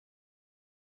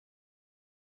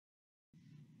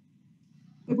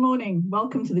Good morning.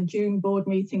 Welcome to the June board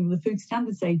meeting of the Food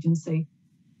Standards Agency.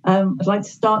 I'd like to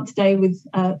start today with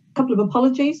a couple of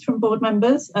apologies from board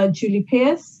members. Julie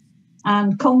Pearce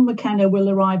and Colin McKenna will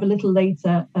arrive a little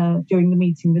later during the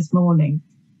meeting this morning.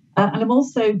 And I'm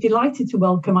also delighted to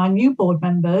welcome our new board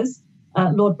members,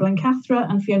 Lord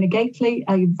Blencathra and Fiona Gately.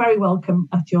 You're very welcome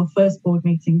at your first board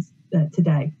meetings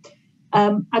today.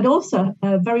 I'd also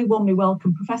very warmly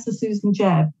welcome Professor Susan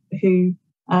Jebb, who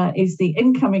is the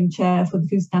incoming chair for the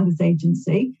Food Standards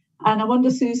Agency. And I wonder,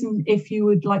 Susan, if you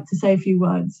would like to say a few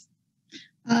words.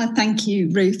 Thank you,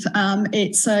 Ruth.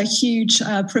 It's a huge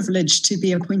privilege to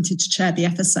be appointed to chair the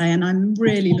FSA, and I'm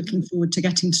really looking forward to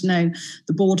getting to know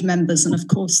the board members and, of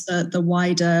course, the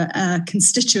wider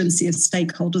constituency of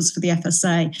stakeholders for the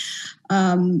FSA.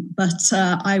 But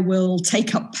I will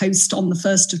take up post on the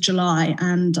 1st of July,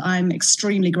 and I'm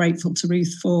extremely grateful to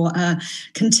Ruth for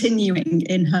continuing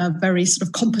in her very sort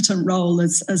of competent role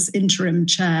as interim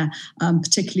chair,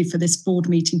 particularly for this board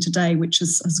meeting today, which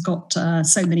has got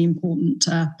so many important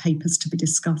papers to be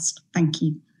discussed. Thank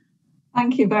you.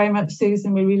 Thank you very much,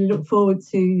 Susan. We really look forward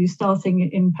to you starting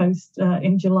in post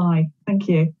in July. Thank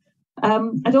you.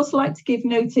 I'd also like to give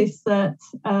notice that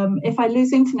if I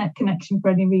lose internet connection for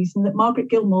any reason, that Margaret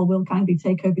Gilmore will kindly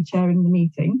take over chairing the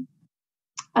meeting.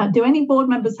 Do any board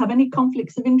members have any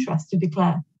conflicts of interest to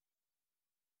declare?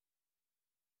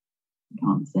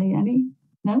 Can't say any.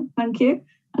 No, thank you.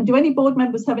 And do any board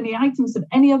members have any items of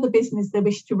any other business they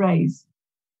wish to raise?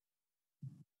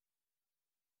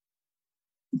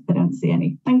 I don't see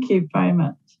any. Thank you very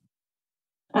much.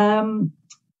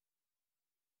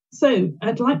 So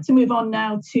I'd like to move on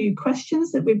now to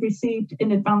questions that we've received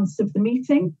in advance of the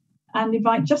meeting and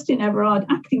invite Justin Everard,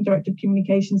 Acting Director of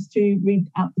Communications, to read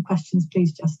out the questions,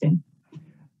 please, Justin.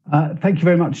 Thank you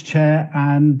very much, Chair,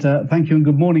 and thank you and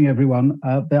good morning, everyone.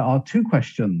 There are two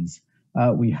questions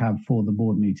we have for the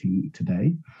board meeting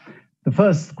today. The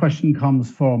first question comes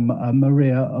from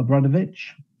Maria Obradovic.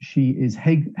 She is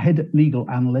Head Legal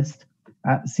Analyst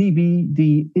at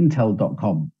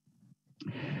cbdintel.com.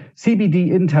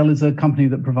 CBD Intel is a company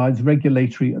that provides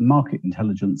regulatory and market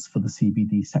intelligence for the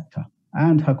CBD sector.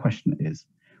 And her question is,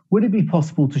 would it be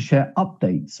possible to share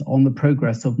updates on the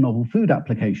progress of novel food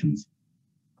applications?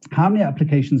 How many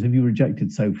applications have you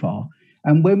rejected so far?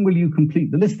 And when will you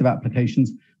complete the list of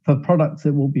applications for products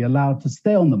that will be allowed to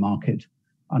stay on the market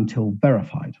until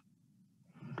verified?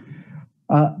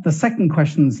 The second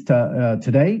questions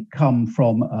today come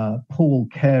from Paul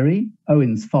Carey,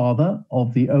 Owen's father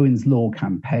of the Owen's Law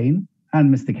campaign.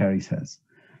 And Mr. Carey says,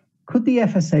 could the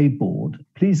FSA board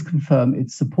please confirm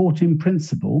its support in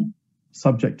principle,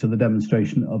 subject to the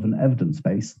demonstration of an evidence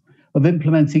base, of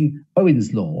implementing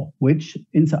Owen's Law, which,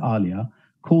 inter alia,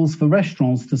 calls for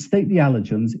restaurants to state the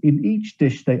allergens in each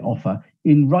dish they offer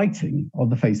in writing on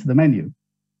the face of the menu?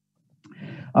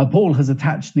 Paul has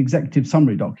attached an executive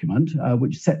summary document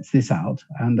which sets this out,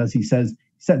 and as he says,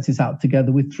 sets this out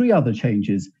together with three other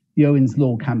changes the Owen's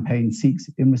Law campaign seeks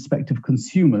in respect of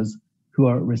consumers who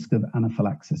are at risk of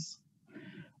anaphylaxis.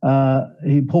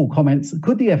 Paul comments,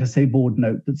 could the FSA board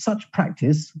note that such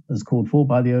practice, as called for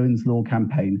by the Owen's Law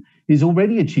campaign, is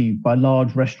already achieved by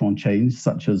large restaurant chains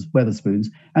such as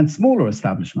Wetherspoons and smaller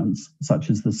establishments such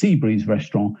as the Seabreeze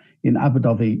restaurant in Abu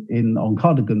Dhabi on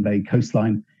Cardigan Bay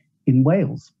coastline in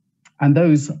Wales? And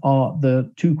those are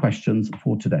the two questions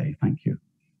for today. Thank you.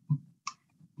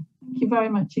 Thank you very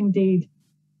much indeed.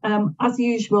 As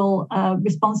usual,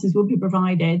 responses will be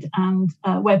provided, and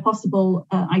where possible,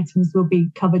 items will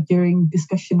be covered during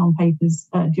discussion on papers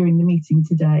during the meeting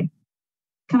today.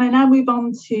 Can I now move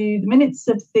on to the minutes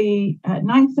of the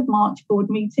 9th of March board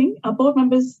meeting? Are board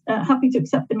members happy to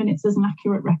accept the minutes as an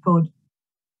accurate record?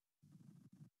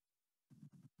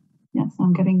 Yes,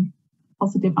 I'm getting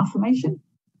positive affirmation.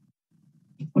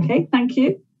 Okay, thank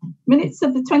you. Minutes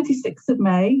of the 26th of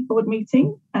May board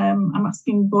meeting. I'm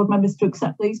asking board members to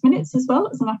accept these minutes as well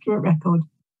as an accurate record.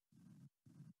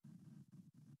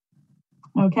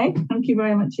 Okay, thank you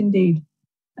very much indeed.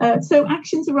 So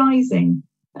actions arising.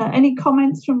 Any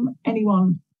comments from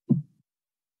anyone?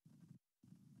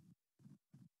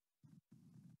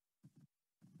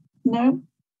 No?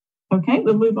 Okay,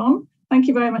 we'll move on. Thank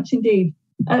you very much indeed.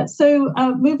 So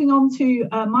moving on to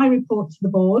my report to the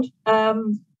board.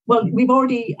 Well, we've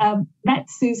already met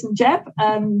Susan Jebb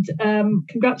and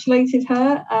congratulated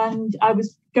her. And I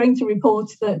was going to report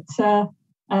that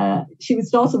she would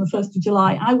start on the 1st of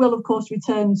July. I will, of course,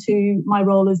 return to my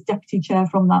role as deputy chair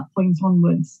from that point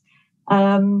onwards.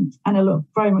 And I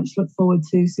very much look forward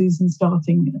to Susan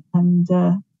starting and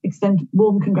extend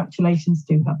warm congratulations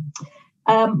to her.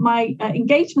 My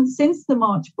engagements since the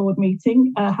March board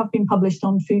meeting have been published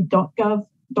on food.gov,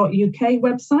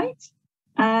 website.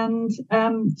 And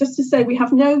just to say, we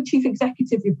have no chief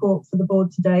executive report for the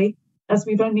board today, as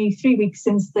we've only 3 weeks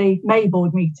since the May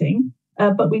board meeting.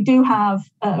 But we do have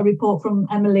a report from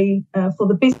Emily for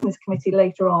the business committee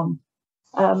later on.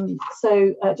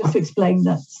 So just to explain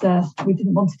that we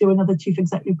didn't want to do another chief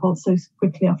exec report so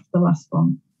quickly after the last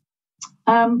one.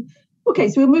 Okay,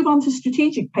 so we'll move on to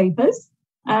strategic papers.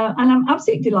 And I'm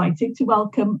absolutely delighted to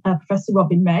welcome Professor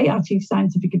Robin May, our Chief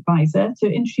Scientific Advisor,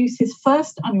 to introduce his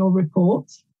first annual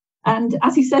report. And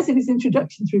as he says in his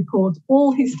introduction to report,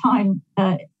 all his time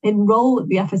in role at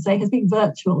the FSA has been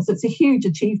virtual. So it's a huge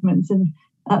achievement, and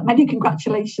many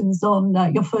congratulations on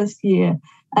your first year.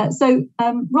 So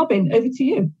Robin, over to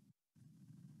you.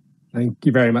 Thank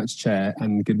you very much, Chair,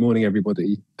 and good morning,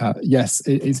 everybody. Yes,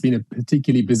 it's been a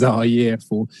particularly bizarre year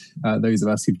for those of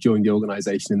us who've joined the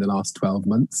organisation in the last 12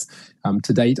 months.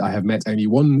 To date, I have met only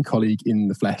one colleague in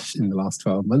the flesh in the last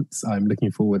 12 months. I'm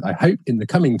looking forward, I hope, in the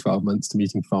coming 12 months to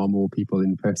meeting far more people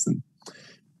in person.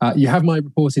 You have my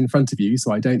report in front of you,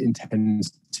 so I don't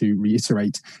intend to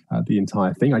reiterate the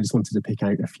entire thing. I just wanted to pick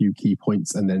out a few key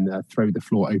points and then throw the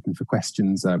floor open for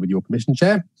questions with your permission,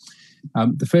 Chair.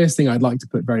 The first thing I'd like to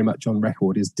put very much on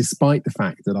record is, despite the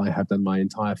fact that I have done my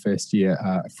entire first year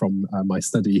from my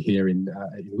study here in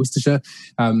Worcestershire,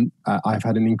 I've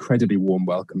had an incredibly warm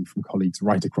welcome from colleagues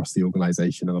right across the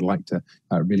organisation, and I'd like to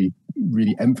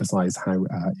really emphasise how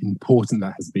important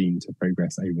that has been to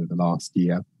progress over the last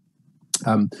year.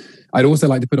 I'd also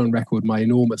like to put on record my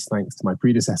enormous thanks to my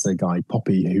predecessor, Guy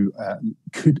Poppy, who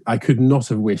I could not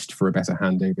have wished for a better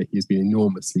handover. He has been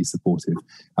enormously supportive,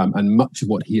 and much of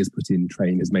what he has put in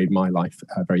train has made my life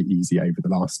very easy over the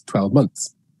last 12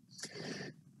 months.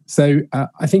 So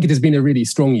I think it has been a really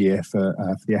strong year for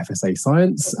the FSA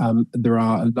Science. There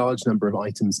are a large number of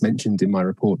items mentioned in my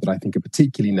report that I think are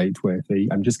particularly noteworthy.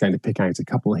 I'm just going to pick out a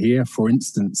couple here. For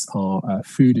instance, our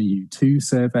Food EU2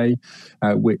 survey,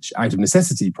 which out of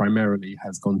necessity primarily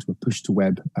has gone to a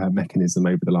push-to-web mechanism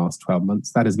over the last 12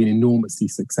 months. That has been enormously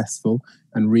successful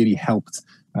and really helped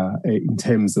in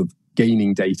terms of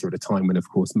gaining data at a time when, of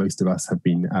course, most of us have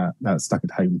been stuck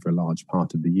at home for a large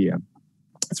part of the year.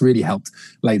 It's really helped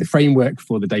lay the framework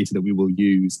for the data that we will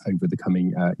use over the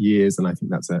coming years, and I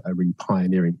think that's a really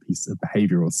pioneering piece of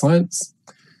behavioural science.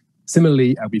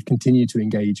 Similarly, we've continued to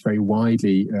engage very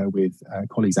widely with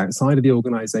colleagues outside of the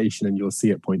organisation, and you'll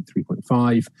see at point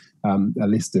 3.5 a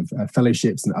list of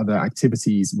fellowships and other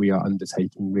activities we are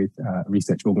undertaking with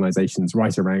research organisations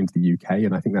right around the UK,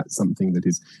 and I think that's something that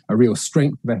is a real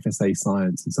strength of FSA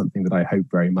Science and something that I hope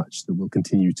very much that we'll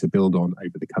continue to build on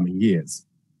over the coming years.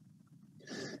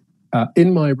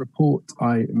 In my report,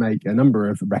 I make a number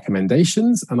of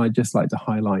recommendations, and I'd just like to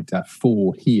highlight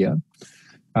 4 here.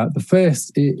 The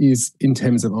first is in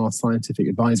terms of our scientific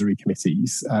advisory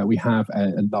committees. We have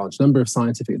a large number of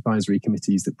scientific advisory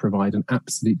committees that provide an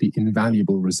absolutely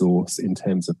invaluable resource in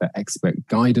terms of their expert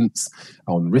guidance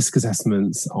on risk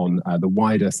assessments, on the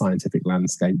wider scientific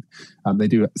landscape. They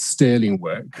do sterling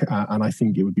work, and I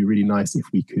think it would be really nice if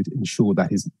we could ensure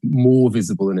that is more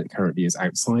visible than it currently is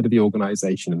outside of the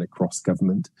organisation and across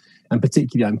government. And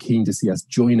particularly, I'm keen to see us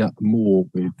join up more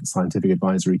with scientific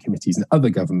advisory committees and other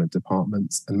government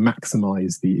departments and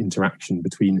maximise the interaction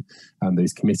between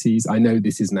those committees. I know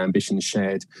this is an ambition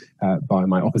shared by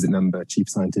my opposite number, chief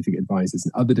scientific advisors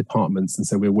in other departments, and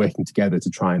so we're working together to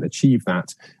try and achieve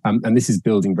that. And this is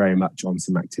building very much on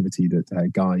some activity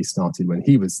that Guy started when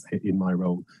he was in my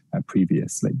role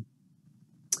previously.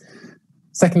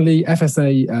 Secondly,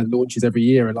 FSA launches every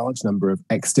year a large number of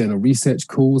external research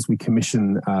calls. We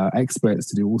commission experts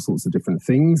to do all sorts of different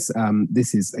things.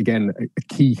 This is, again, a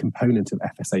key component of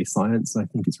FSA Science. And I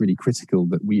think it's really critical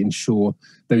that we ensure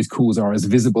those calls are as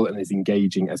visible and as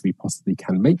engaging as we possibly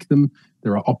can make them.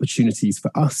 There are opportunities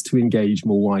for us to engage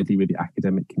more widely with the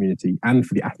academic community and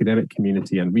for the academic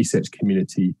community and research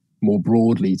community more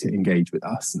broadly to engage with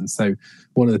us. And so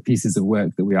one of the pieces of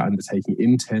work that we are undertaking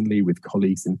internally with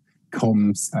colleagues in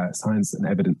comms, science and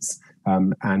evidence,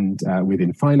 and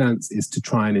within finance is to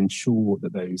try and ensure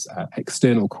that those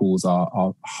external calls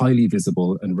are highly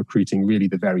visible and recruiting really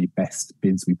the very best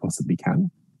bids we possibly can.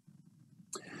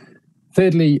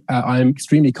 Thirdly, I am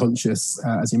extremely conscious,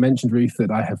 as you mentioned, Ruth,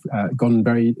 that I have gone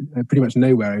pretty much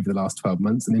nowhere over the last 12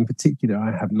 months. And in particular,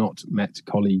 I have not met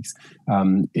colleagues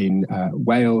in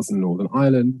Wales and Northern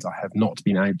Ireland. I have not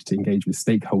been out to engage with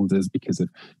stakeholders because of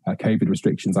COVID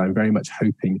restrictions. I'm very much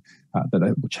hoping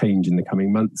that will change in the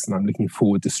coming months. And I'm looking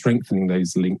forward to strengthening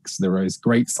those links. There is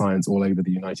great science all over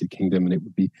the United Kingdom, and it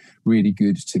would be really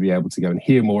good to be able to go and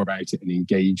hear more about it and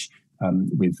engage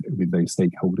with those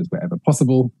stakeholders wherever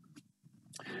possible.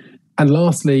 And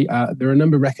lastly, there are a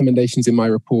number of recommendations in my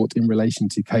report in relation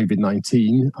to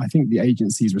COVID-19. I think the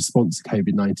agency's response to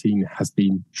COVID-19 has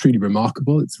been truly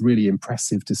remarkable. It's really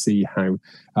impressive to see how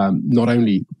not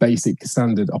only basic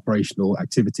standard operational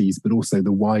activities, but also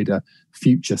the wider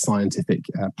future scientific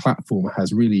platform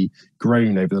has really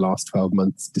grown over the last 12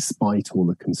 months, despite all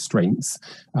the constraints.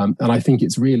 And I think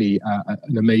it's really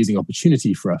an amazing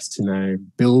opportunity for us to now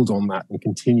build on that and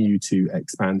continue to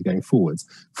expand going forwards.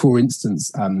 For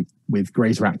instance, with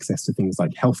greater access to things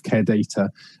like healthcare data,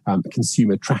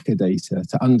 consumer tracker data,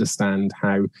 to understand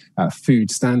how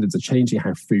food standards are changing,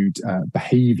 how food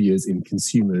behaviours in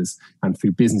consumers and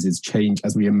food businesses change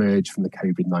as we emerge from the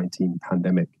COVID-19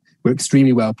 pandemic. We're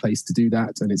extremely well placed to do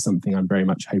that, and it's something I'm very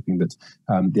much hoping that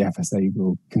the FSA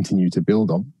will continue to build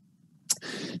on.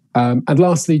 And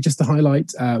lastly, just to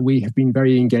highlight, we have been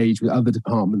very engaged with other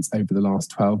departments over the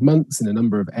last 12 months in a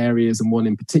number of areas, and one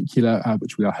in particular,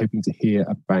 which we are hoping to hear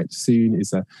about soon,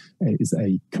 is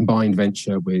a combined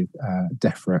venture with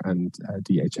DEFRA and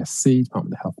DHSC,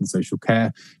 Department of Health and Social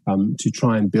Care, to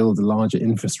try and build a larger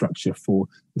infrastructure for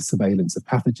the surveillance of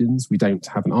pathogens. We don't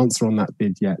have an answer on that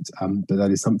bid yet, but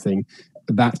that is something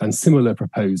that and similar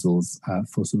proposals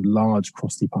for sort of large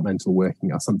cross-departmental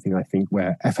working are something I think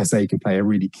where FSA can play a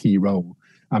really key role.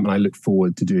 And I look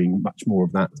forward to doing much more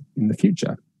of that in the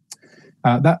future.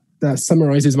 That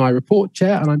summarises my report,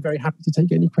 Chair, and I'm very happy to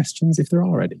take any questions if there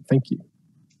are any. Thank you.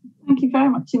 Thank you very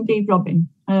much indeed, Robin.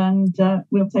 And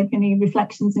we'll take any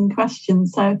reflections and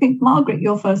questions. So I think, Margaret,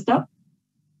 you're first up.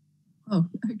 Oh,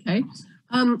 okay.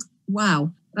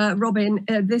 Wow. Robin,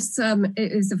 this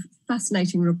is a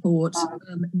fascinating report,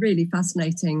 really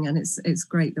fascinating, and it's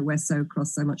great that we're so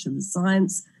across so much of the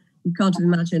science. You can't have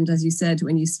imagined, as you said,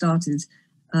 when you started,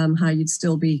 how you'd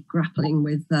still be grappling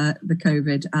with the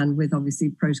COVID and with obviously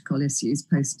protocol issues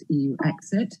post-EU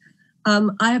exit.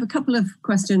 I have a couple of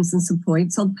questions and some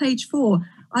points. On page 4,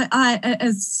 I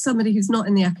as somebody who's not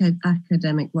in the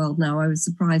academic world now, I was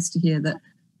surprised to hear that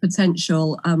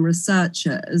potential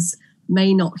researchers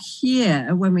may not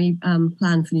hear when we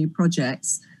plan for new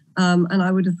projects. And I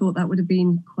would have thought that would have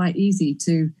been quite easy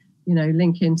to,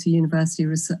 link into university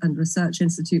and research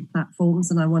institute platforms.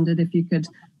 And I wondered if you could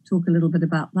talk a little bit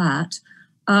about that.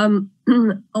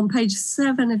 On page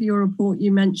 7 of your report,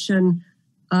 you mention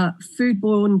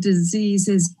foodborne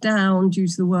diseases down due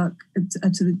to the work,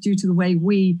 due to the way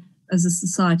we as a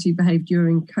society behaved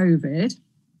during COVID,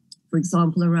 for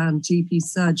example, around GP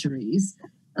surgeries.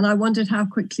 And I wondered how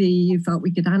quickly you felt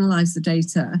we could analyse the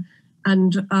data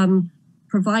and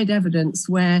provide evidence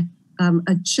where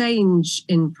a change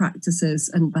in practices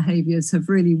and behaviours have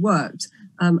really worked,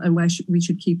 and where we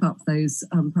should keep up those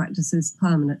practices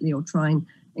permanently or try and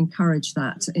encourage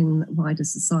that in wider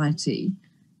society.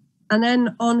 And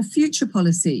then on future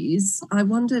policies, I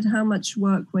wondered how much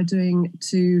work we're doing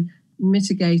to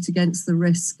mitigate against the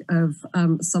risk of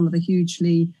some of the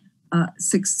hugely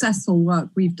successful work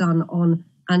we've done on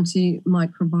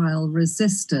antimicrobial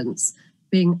resistance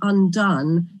being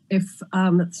undone if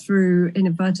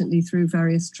inadvertently through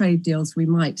various trade deals we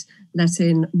might let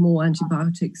in more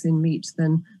antibiotics in meat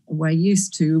than we're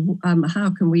used to. How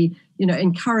can we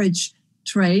encourage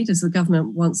trade as the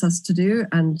government wants us to do,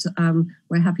 and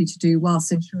we're happy to do,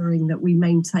 whilst ensuring that we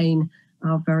maintain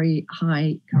our very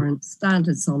high current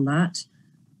standards on that.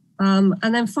 And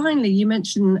then finally, you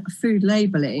mentioned food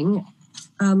labelling,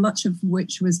 much of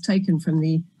which was taken from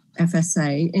the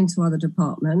FSA into other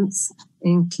departments,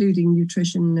 including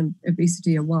nutrition and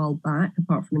obesity a while back,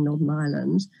 apart from in Northern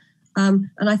Ireland. And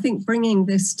I think bringing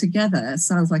this together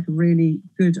sounds like a really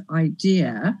good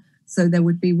idea. So there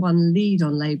would be one lead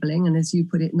on labelling, and as you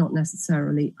put it, not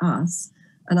necessarily us.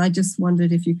 And I just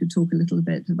wondered if you could talk a little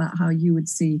bit about how you would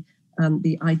see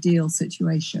the ideal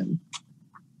situation.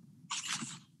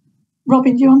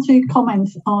 Robin, do you want to comment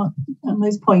on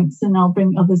those points, and I'll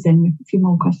bring others in with a few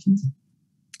more questions?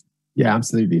 Yeah,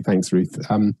 absolutely. Thanks, Ruth.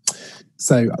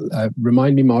 So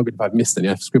remind me, Margaret, if I've missed any.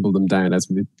 I've scribbled them down as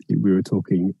we were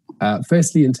talking.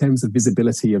 Firstly, in terms of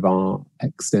visibility of our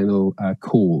external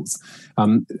calls,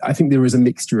 I think there is a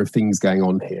mixture of things going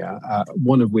on here.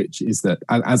 One of which is that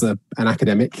as an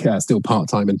academic, still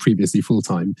part-time and previously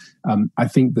full-time, I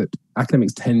think that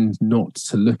academics tend not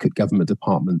to look at government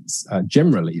departments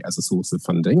generally as a source of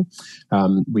funding.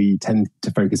 We tend to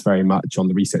focus very much on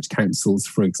the research councils,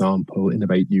 for example,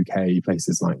 Innovate UK,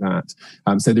 places like that.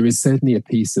 So there is certainly a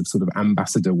piece of sort of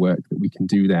ambassador work that we can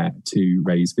do there to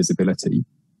raise visibility.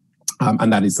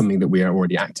 And that is something that we are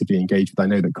already actively engaged with. I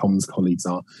know that comms colleagues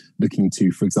are looking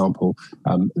to, for example,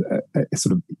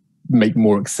 sort of make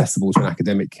more accessible to an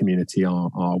academic community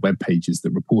our web pages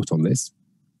that report on this.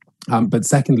 But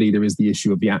secondly, there is the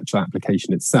issue of the actual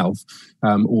application itself.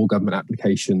 All government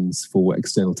applications for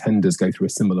external tenders go through a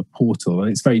similar portal,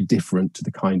 and it's very different to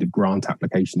the kind of grant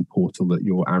application portal that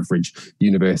your average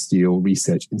university or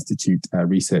research institute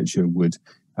researcher would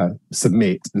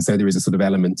submit. And so there is a sort of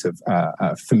element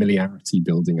of familiarity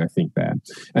building, I think, there.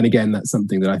 And again, that's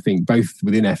something that I think both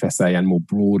within FSA and more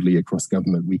broadly across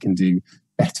government we can do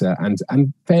better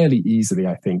and fairly easily,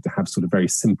 I think, to have sort of very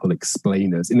simple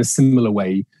explainers in a similar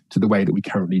way to the way that we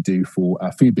currently do for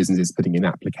food businesses putting in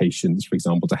applications, for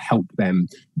example, to help them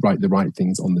write the right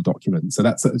things on the document. So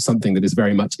that's something that is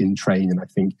very much in train and I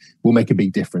think will make a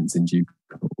big difference in due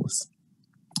course.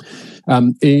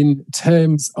 In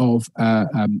terms of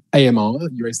AMR,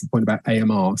 you raised the point about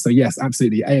AMR. So yes,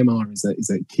 absolutely, AMR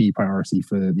is a key priority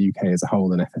for the UK as a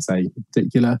whole and FSA in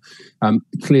particular.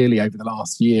 Clearly, over the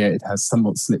last year, it has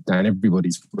somewhat slipped down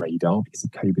everybody's radar because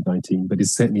of COVID-19, but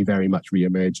is certainly very much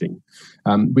re-emerging.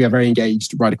 We are very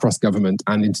engaged right across government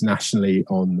and internationally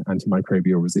on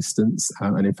antimicrobial resistance.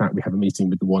 And in fact, we have a meeting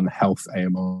with the One Health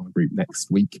AMR group next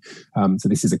week. So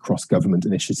this is a cross-government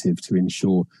initiative to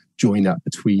ensure join up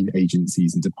between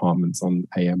agencies and departments on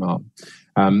AMR.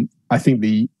 I think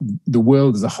the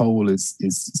world as a whole is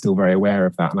still very aware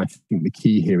of that, and I think the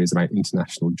key here is about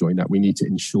international join up. We need to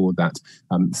ensure that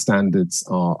standards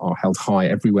are held high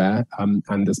everywhere,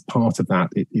 and as part of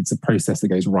that, it's a process that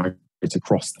goes right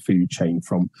across the food chain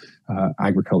from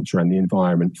agriculture and the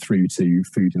environment through to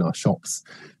food in our shops.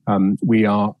 We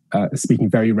are speaking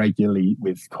very regularly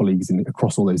with colleagues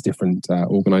across all those different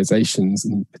organisations.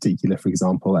 In particular, for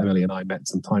example, Emily and I met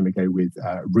some time ago with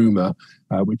RUMA,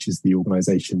 which is the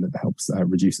organisation that helps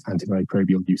reduce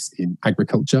antimicrobial use in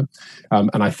agriculture.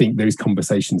 And I think those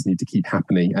conversations need to keep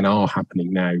happening and are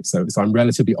happening now. So I'm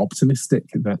relatively optimistic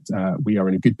that we are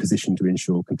in a good position to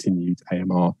ensure continued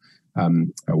AMR,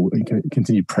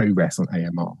 continued progress on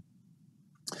AMR.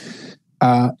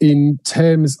 In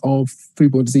terms of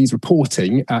foodborne disease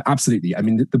reporting, absolutely. I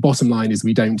mean, the bottom line is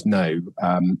we don't know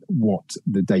what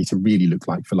the data really looked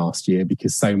like for last year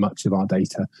because so much of our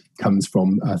data comes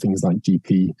from things like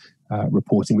GP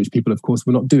reporting, which people, of course,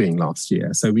 were not doing last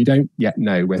year. So we don't yet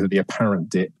know whether the apparent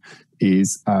dip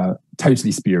is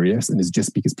totally spurious and is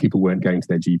just because people weren't going to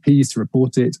their GPs to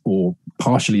report it, or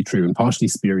partially true and partially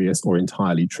spurious, or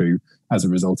entirely true as a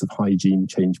result of hygiene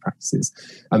change practices.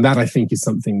 And that, I think, is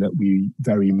something that we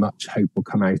very much hope will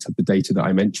come out of the data that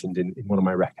I mentioned in one of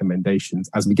my recommendations.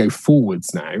 As we go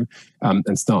forwards now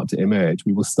and start to emerge,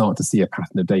 we will start to see a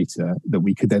pattern of data that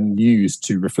we could then use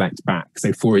to reflect back.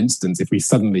 So, for instance, if we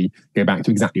suddenly go back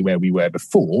to exactly where we were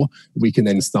before, we can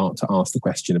then start to ask the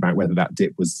question about whether that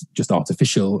dip was just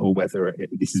artificial or whether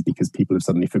this is because people have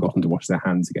suddenly forgotten to wash their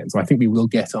hands again. So I think we will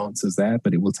get answers there,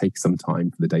 but it will take some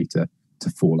time for the data to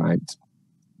fall out.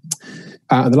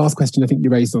 And the last question I think you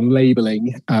raised on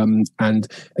labelling, and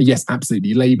yes,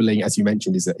 absolutely, labelling, as you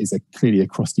mentioned, is clearly a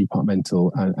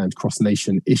cross-departmental and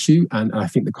cross-nation issue, and I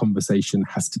think the conversation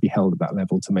has to be held at that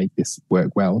level to make this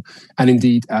work well. And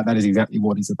indeed, that is exactly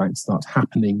what is about to start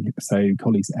happening. So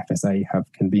colleagues at FSA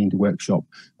have convened a workshop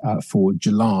for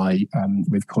July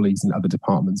with colleagues in other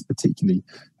departments, particularly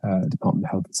Department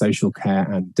of Health and Social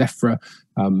Care and DEFRA,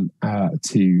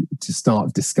 to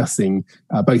start discussing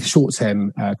both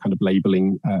short-term kind of labelling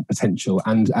potential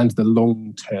and the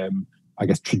long-term, I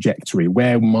guess, trajectory.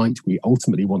 Where might we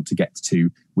ultimately want to get to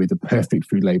with a perfect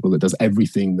food label that does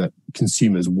everything that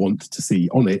consumers want to see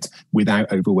on it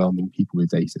without overwhelming people with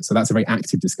data? So that's a very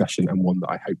active discussion and one that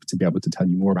I hope to be able to tell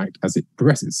you more about as it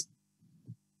progresses.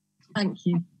 Thank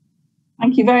you.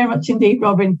 Thank you very much indeed,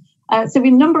 Robin. So we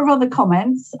have a number of other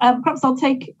comments. Perhaps I'll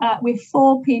take, we have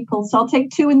 4 people, so I'll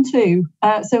take 2 and 2.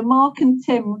 So Mark and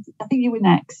Tim, I think you were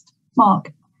next.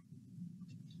 Mark.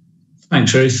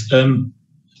 Thanks, Ruth.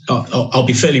 I'll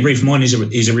be fairly brief. Mine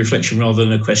is a reflection rather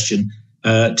than a question.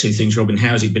 2 things, Robin. How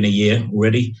has it been a year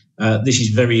already? This is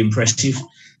very impressive.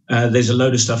 There's a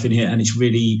load of stuff in here, and it's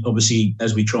really, obviously,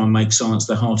 as we try and make science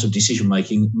the heart of decision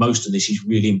making, most of this is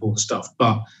really important stuff.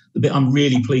 But the bit I'm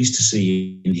really pleased to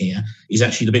see in here is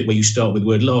actually the bit where you start with the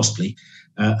word lastly,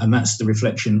 and that's the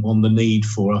reflection on the need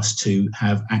for us to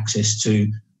have access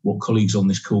to what colleagues on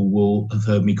this call will have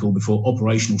heard me call before,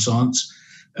 operational science.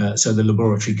 So the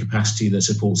laboratory capacity that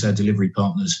supports our delivery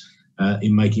partners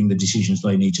in making the decisions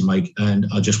they need to make. And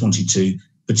I just wanted to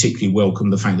particularly welcome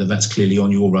the fact that that's clearly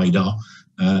on your radar,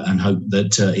 and hope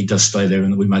that it does stay there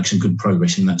and that we make some good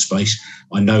progress in that space.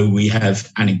 I know we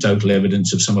have anecdotal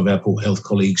evidence of some of our Port Health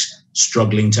colleagues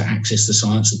struggling to access the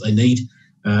science that they need.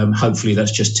 Hopefully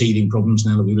that's just teething problems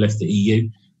now that we've left the EU,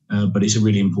 but it's a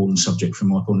really important subject from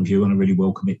my point of view, and I really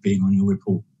welcome it being on your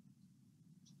report.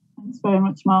 Thanks very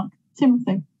much, Mark.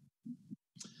 Timothy.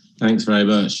 Thanks very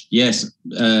much. Yes,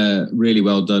 really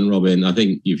well done, Robin. I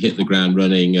think you've hit the ground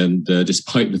running, and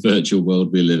despite the virtual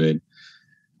world we live in.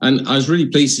 And I was really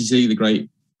pleased to see the great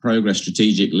progress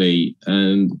strategically.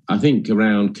 And I think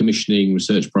around commissioning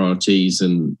research priorities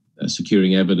and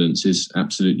securing evidence is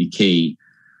absolutely key.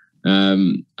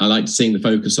 I like seeing the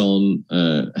focus on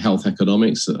health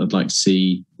economics. I'd like to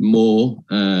see more,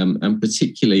 and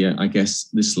particularly, I guess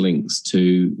this links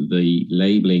to the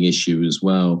labelling issue as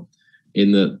well,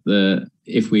 in that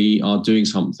if we are doing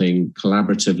something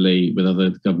collaboratively with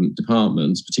other government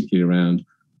departments, particularly around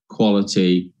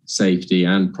quality, safety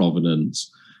and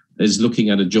provenance, is looking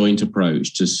at a joint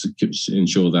approach to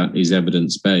ensure that is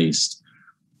evidence-based.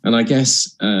 And I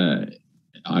guess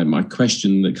my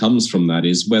question that comes from that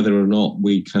is whether or not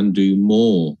we can do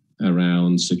more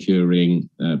around securing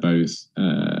both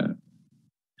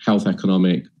health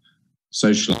economic,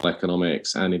 social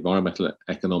economics and environmental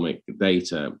economic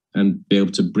data, and be able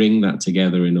to bring that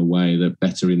together in a way that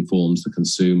better informs the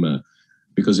consumer.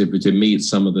 Because if we're to meet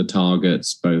some of the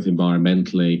targets, both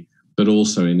environmentally, but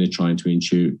also in trying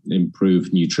to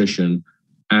improve nutrition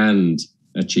and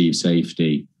achieve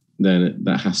safety, then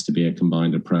that has to be a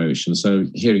combined approach. And so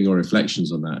hearing your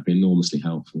reflections on that would be enormously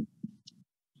helpful.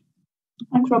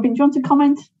 Thanks, Robin. Do you want to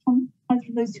comment on either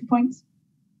of those 2 points?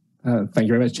 Thank you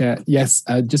very much, Chair. Yes,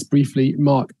 just briefly,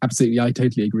 Mark, absolutely, I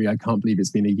totally agree. I can't believe it's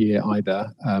been a year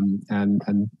either. And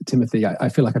Timothy, I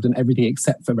feel like I've done everything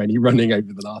except for any running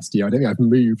over the last year. I don't think I've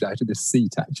moved out of this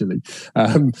seat, actually.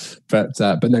 But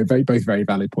no, both very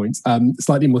valid points.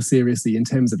 Slightly more seriously, in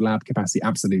terms of lab capacity,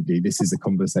 absolutely, this is a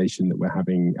conversation that we're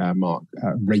having, Mark,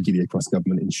 regularly across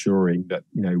government, ensuring that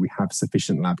we have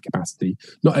sufficient lab capacity,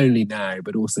 not only now,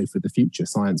 but also for the future.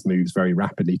 Science moves very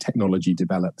rapidly, technology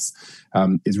develops.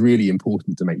 It's really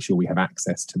important to make sure we have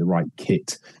access to the right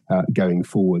kit going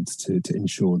forwards to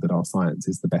ensure that our science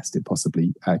is the best it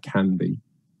possibly can be.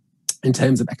 In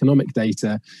terms of economic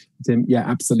data, Tim, yeah,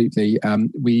 absolutely.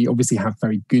 We obviously have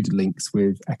very good links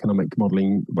with economic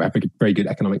modelling, very good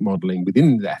economic modelling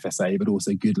within the FSA, but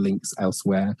also good links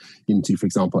elsewhere into, for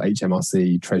example,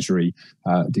 HMRC, Treasury,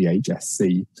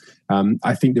 DHSC.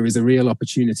 I think there is a real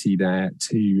opportunity there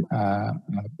to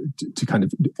kind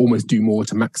of almost do more,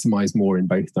 to maximise more in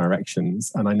both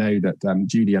directions. And I know that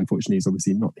Julie, unfortunately, is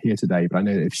obviously not here today, but I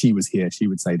know that if she was here, she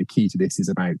would say the key to this is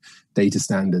about data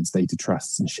standards, data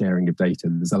trusts and sharing of data.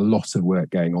 There's a lot of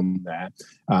work going on there.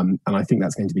 And I think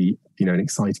that's going to be, an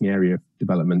exciting area of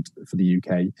development for the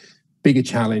UK. Bigger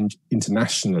challenge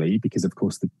internationally, because of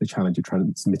course the challenge of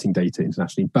transmitting data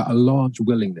internationally, but a large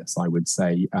willingness, I would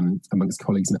say, amongst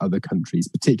colleagues in other countries.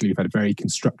 Particularly, we've had very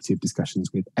constructive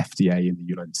discussions with FDA in the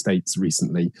United States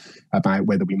recently about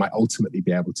whether we might ultimately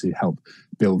be able to help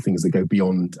build things that go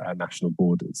beyond national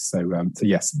borders. So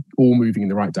yes, all moving in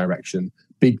the right direction.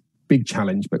 Big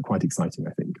challenge, but quite exciting,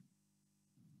 I think.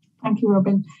 Thank you,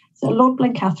 Robin. So Lord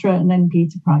Blencathra and then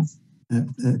Peter Price.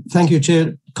 Thank you,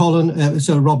 Chair. Colin,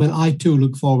 so Robin, I too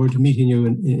look forward to meeting you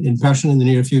in person in the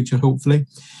near future, hopefully.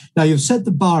 Now, you've set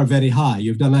the bar very high.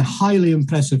 You've done a highly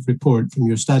impressive report from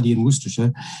your study in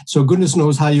Worcestershire. So goodness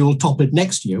knows how you'll top it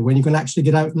next year when you can actually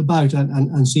get out and about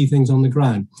and see things on the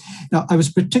ground. Now, I was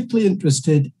particularly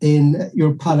interested in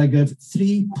your paragraph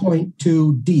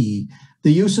 3.2D,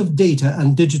 the use of data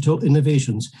and digital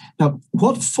innovations. Now,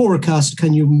 what forecast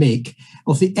can you make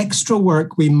of the extra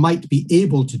work we might be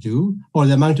able to do, or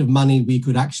the amount of money we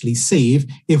could actually save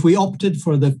if we opted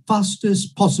for the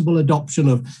fastest possible adoption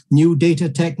of new data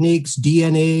techniques,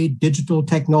 DNA, digital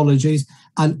technologies,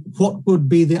 and what would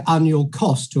be the annual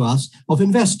cost to us of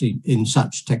investing in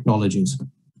such technologies?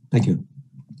 Thank you.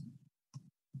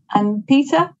 And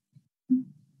Peter?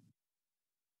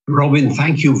 Robin,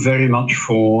 thank you very much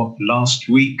for last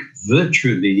week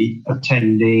virtually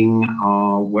attending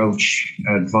our Welsh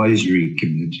Advisory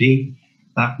Committee.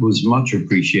 That was much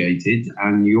appreciated,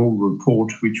 and your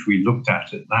report, which we looked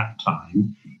at that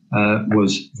time,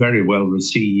 was very well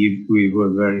received. We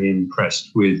were very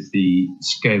impressed with the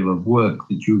scale of work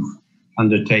that you've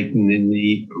undertaken in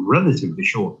the relatively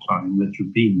short time that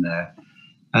you've been there.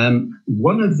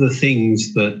 One of the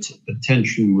things that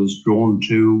attention was drawn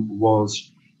to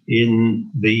was in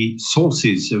the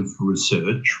sources of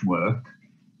research work,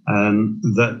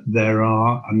 that there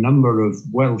are a number of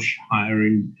Welsh higher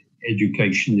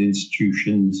education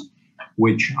institutions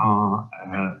which are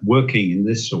working in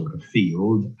this sort of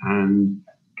field, and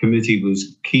committee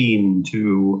was keen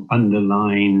to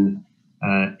underline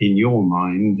in your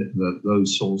mind that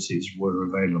those sources were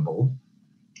available.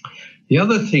 The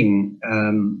other thing,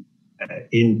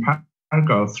 in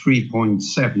paragraph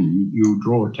 3.7, you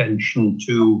draw attention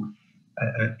to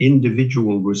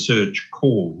individual research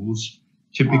calls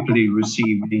typically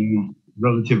receiving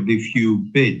relatively few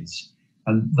bids.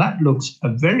 And that looks a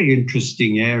very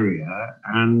interesting area,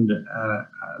 and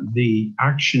the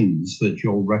actions that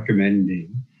you're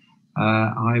recommending,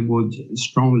 I would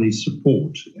strongly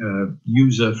support.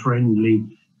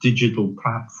 User-friendly digital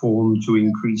platform to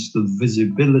increase the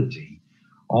visibility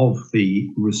of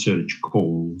the research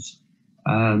calls,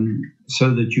 so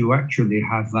that you actually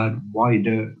have that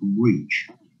wider reach,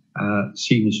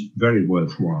 seems very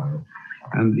worthwhile.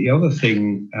 And the other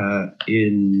thing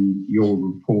in your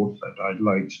report that I'd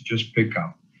like to just pick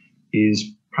up is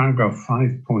paragraph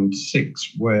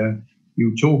 5.6, where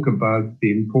you talk about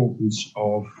the importance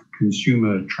of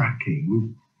consumer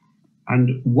tracking.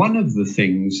 And one of the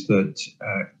things that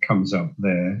comes up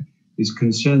there is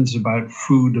concerns about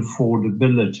food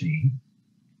affordability.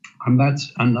 And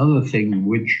that's another thing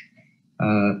which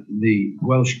the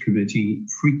Welsh Committee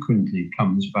frequently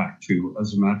comes back to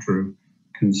as a matter of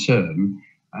concern.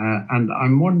 And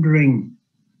I'm wondering,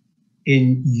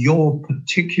 in your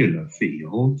particular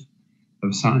field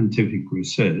of scientific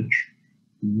research,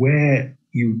 where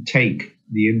you take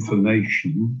the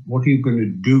information, what are you going to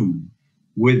do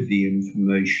with the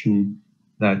information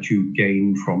that you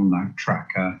gain from that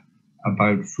tracker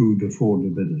about food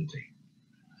affordability?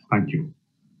 Thank you.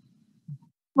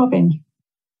 Robin.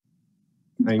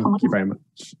 Thank you very much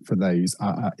for those.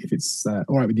 If it's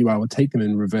all right with you, I will take them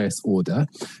in reverse order.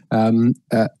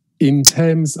 In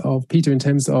terms of, Peter, in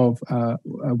terms of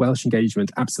Welsh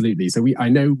engagement, absolutely. So I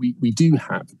know we do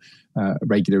have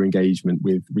regular engagement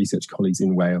with research colleagues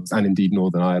in Wales and indeed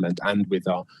Northern Ireland, and with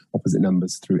our opposite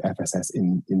numbers through FSS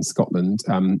in Scotland.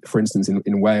 For instance,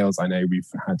 in Wales, I know we've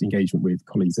had engagement with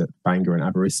colleagues at Bangor and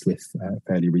Aberystwyth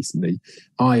fairly recently.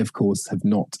 I, of course, have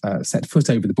not set foot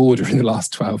over the border in the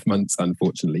last 12 months,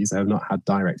 unfortunately, so I have not had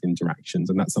direct interactions,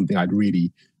 and that's something I'd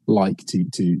really like to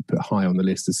put high on the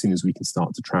list as soon as we can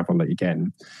start to travel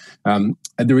again. And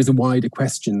there is a wider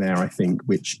question there, I think,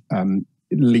 which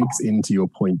links into your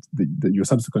point, your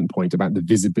subsequent point about the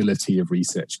visibility of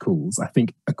research calls. I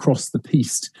think across the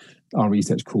piece, our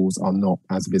research calls are not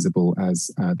as visible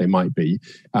as they might be,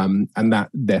 and that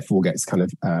therefore gets kind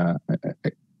of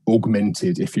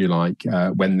augmented, if you like,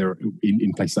 when they're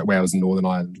in places like Wales and Northern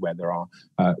Ireland, where there are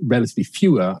relatively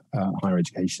fewer higher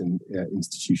education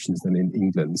institutions than in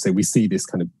England. So we see this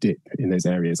kind of dip in those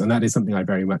areas, and that is something I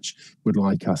very much would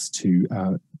like us to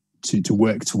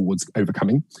work towards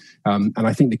overcoming. And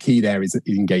I think the key there is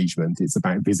engagement. It's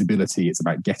about visibility. It's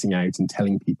about getting out and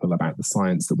telling people about the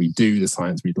science that we do, the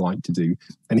science we'd like to do,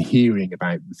 and hearing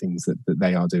about the things that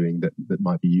they are doing that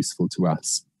might be useful to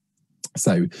us.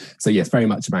 So yes, very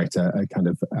much about a kind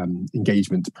of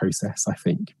engagement process, I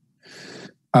think.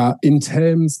 In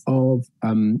terms of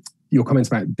your comments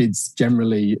about bids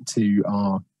generally to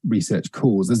our research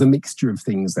calls, there's a mixture of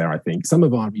things there, I think. Some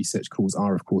of our research calls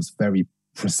are, of course, very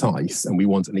precise, and we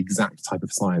want an exact type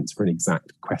of science for an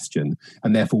exact question,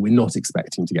 and therefore we're not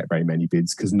expecting to get very many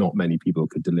bids because not many people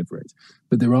could deliver it.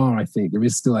 But there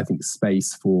is still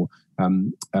space for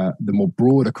the more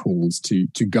broader calls to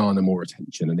garner more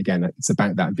attention, and again, it's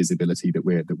about that visibility that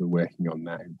we're working on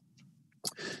now.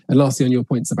 And lastly, on your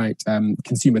points about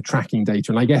consumer tracking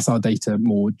data, and I guess our data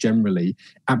more generally,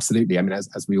 absolutely. I mean,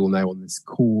 as we all know on this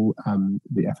call,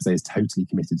 the FSA is totally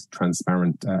committed to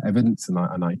transparent evidence, and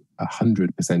I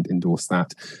 100% endorse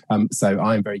that. So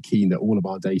I'm very keen that all of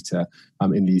our data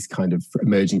in these kind of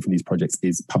emerging from these projects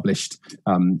is published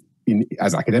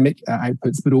as academic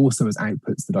outputs, but also as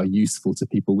outputs that are useful to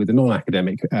people with a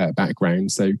non-academic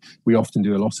background. So we often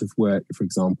do a lot of work, for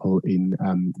example, in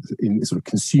sort of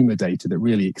consumer data that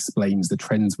really explains the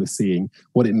trends we're seeing,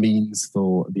 what it means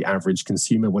for the average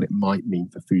consumer, what it might mean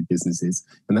for food businesses.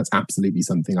 And that's absolutely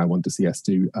something I want to see us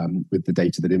do with the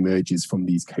data that emerges from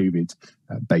these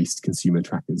COVID-based consumer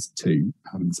trackers too.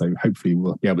 So hopefully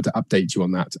we'll be able to update you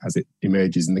on that as it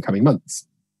emerges in the coming months.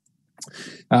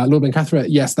 Lord Ben-Cathra,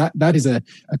 yes, that is a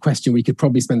question we could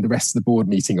probably spend the rest of the board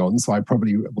meeting on, so I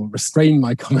probably will restrain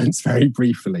my comments very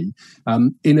briefly.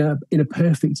 In a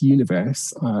perfect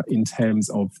universe, in terms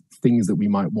of things that we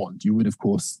might want, you would, of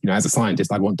course, as a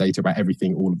scientist, I'd want data about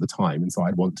everything all of the time, and so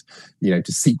I'd want,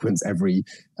 to sequence every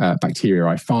bacteria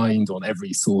I find on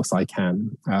every source I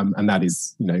can, and that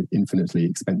is, infinitely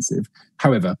expensive.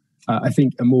 However, I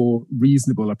think a more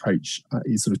reasonable approach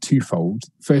is sort of twofold.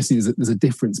 Firstly, there's a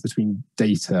difference between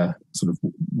data, sort of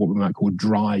what we might call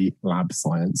dry lab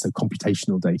science, so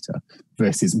computational data,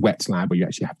 versus wet lab, where you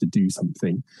actually have to do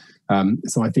something.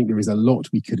 So I think there is a lot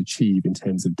we could achieve in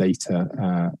terms of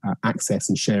data access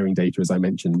and sharing data, as I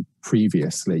mentioned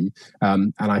previously.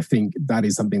 And I think that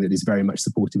is something that is very much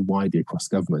supported widely across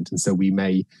government. And so we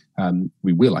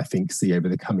will, I think, see over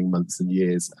the coming months and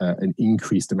years an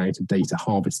increased amount of data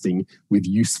harvesting with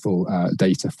useful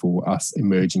data for us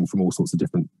emerging from all sorts of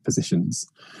different positions.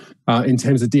 In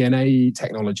terms of DNA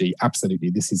technology, absolutely,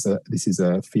 this is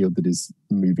a field that is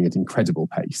moving at incredible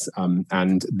pace.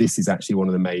 And this is actually one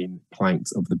of the main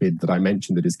planks of the bid that I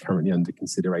mentioned that is currently under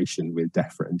consideration with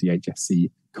DEFRA and DHSC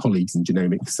colleagues in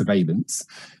genomic surveillance.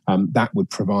 That would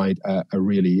provide a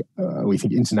really, we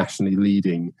think, internationally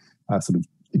leading sort of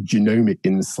genomic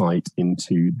insight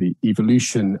into the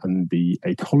evolution and the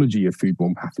ecology of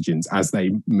foodborne pathogens as they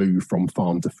move from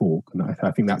farm to fork. And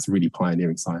I think that's really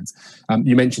pioneering science.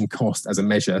 You mentioned cost as a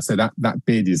measure. So that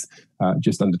bid is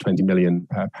just under £20 million.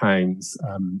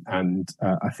 And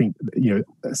I think,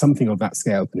 something of that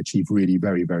scale can achieve really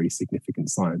very, very significant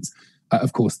science.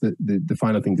 Of course, the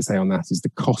final thing to say on that is the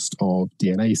cost of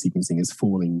DNA sequencing is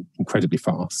falling incredibly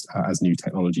fast as new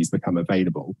technologies become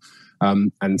available.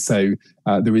 And so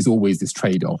there is always this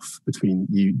trade-off between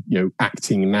you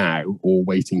acting now or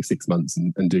waiting 6 months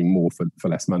and doing more for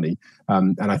less money.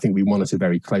 And I think we monitor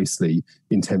very closely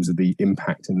in terms of the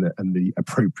impact and the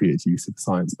appropriate use of the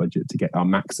science budget to get our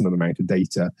maximum amount of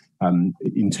data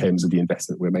in terms of the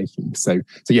investment we're making. So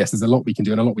yes, there's a lot we can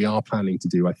do and a lot we are planning to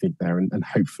do, I think, there, and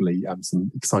hopefully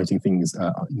some exciting things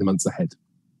in the months ahead.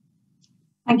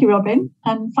 Thank you, Robin.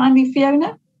 And finally,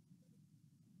 Fiona.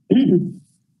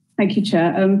 Thank you,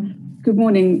 Chair. Good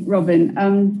morning, Robin.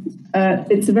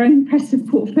 It's a very impressive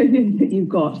portfolio that you've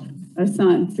got of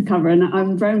science to cover, and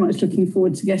I'm very much looking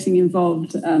forward to getting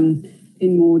involved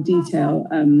in more detail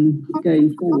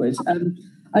going forward.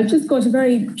 I've just got a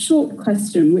very short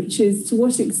question, which is, to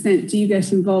what extent do you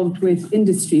get involved with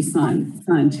industry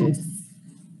scientists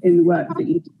in the work that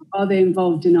you do? Are they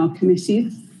involved in our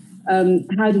committees?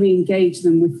 How do we engage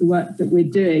them with the work that we're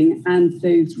doing and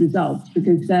those results?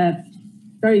 Because they're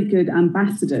very good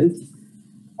ambassadors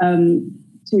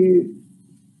to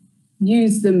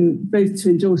use them both to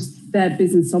endorse their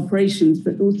business operations,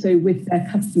 but also with their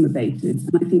customer bases.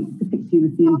 And I think particularly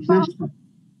with the international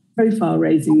profile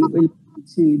raising that we're looking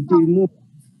to do more,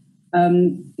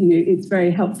 it's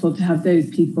very helpful to have those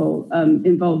people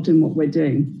involved in what we're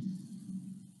doing.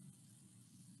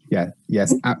 Yeah,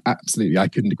 yes, absolutely. I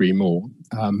couldn't agree more.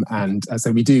 And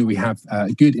so we have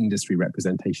good industry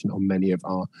representation on many of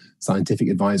our scientific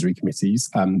advisory committees,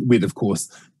 with, of course,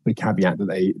 the caveat that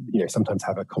they sometimes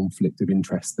have a conflict of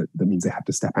interest that means they have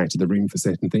to step out of the room for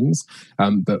certain things.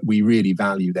 But we really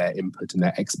value their input and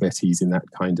their expertise in that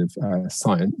kind of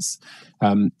science.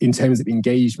 In terms of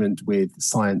engagement with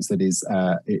science that is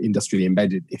industrially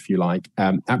embedded, if you like,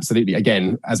 absolutely.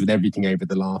 Again, as with everything over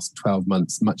the last 12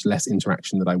 months, much less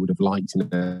interaction than I would have liked in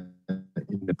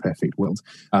the perfect world.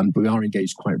 But we are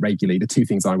engaged quite regularly. The two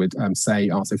things I would say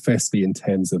are, so firstly, in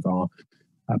terms of our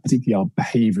particularly our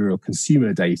behavioural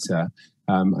consumer data,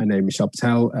 I know Michelle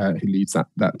Patel, who leads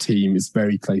that team, is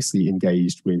very closely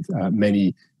engaged with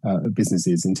many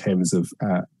businesses in terms of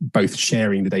both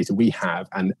sharing the data we have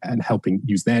and helping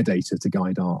use their data to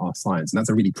guide our science. And that's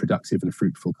a really productive and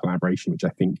fruitful collaboration, which I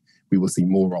think we will see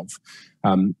more of.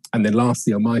 And then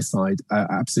lastly, on my side,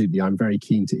 absolutely, I'm very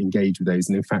keen to engage with those.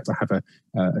 And in fact, I have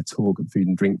a talk at the Food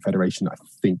and Drink Federation, I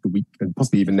think the week, and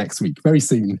possibly even next week, very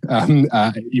soon,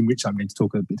 in which I'm going to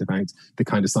talk a bit about the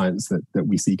kind of science that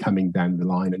we see coming down the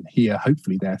line and hear,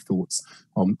 hopefully, their thoughts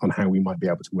on how we might be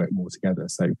able to work more together.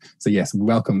 So yes, we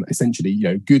welcome, essentially,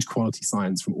 good quality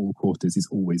science from all quarters is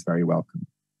always very welcome.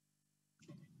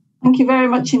 Thank you very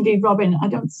much indeed, Robin. I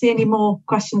don't see any more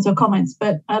questions or comments,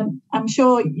 but I'm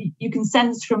sure you can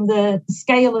sense from the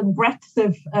scale and breadth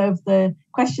of the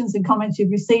questions and comments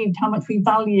you've received how much we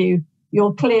value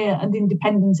your clear and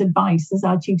independent advice as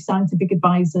our Chief Scientific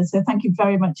Advisor. So thank you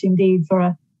very much indeed for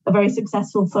a very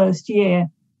successful first year.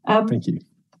 Thank you.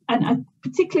 And I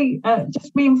particularly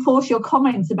just reinforce your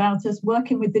comments about us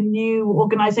working with the new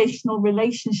organisational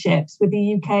relationships with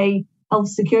the UK Health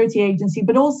Security Agency,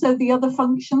 but also the other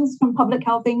functions from Public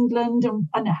Health England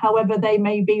and however they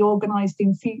may be organised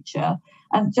in future.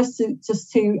 And just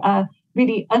to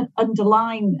really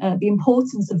underline the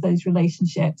importance of those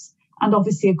relationships. And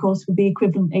obviously, of course, with the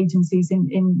equivalent agencies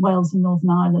in Wales and Northern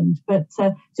Ireland. But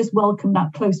just welcome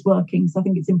that close working. So I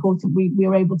think it's important we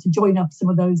are able to join up some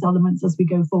of those elements as we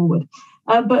go forward.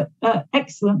 But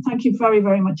excellent. Thank you very,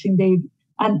 very much indeed.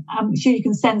 And I'm sure you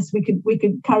can sense we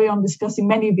could carry on discussing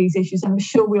many of these issues. I'm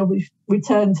sure we'll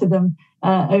return to them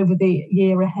over the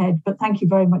year ahead. But thank you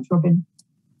very much, Robin.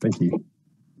 Thank you.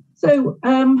 So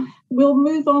we'll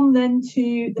move on then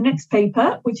to the next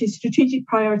paper, which is Strategic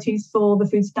Priorities for the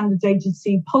Food Standards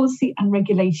Agency Policy and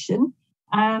Regulation.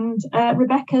 And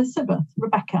Rebecca Sibberth.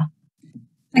 Rebecca.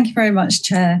 Thank you very much,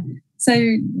 Chair.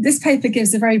 So this paper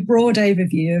gives a very broad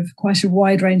overview of quite a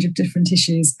wide range of different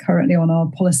issues currently on our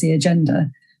policy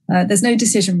agenda. There's no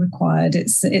decision required.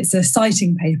 It's a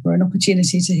citing paper, an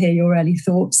opportunity to hear your early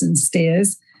thoughts and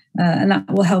steers, and that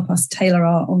will help us tailor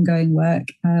our ongoing work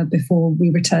before we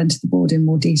return to the board in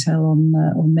more detail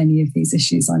on many of these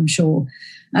issues, I'm sure.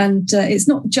 And it's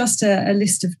not just a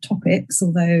list of topics,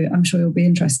 although I'm sure you'll be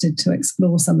interested to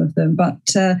explore some of them, but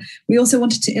we also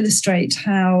wanted to illustrate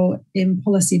how in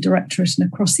policy directorate and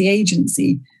across the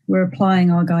agency, we're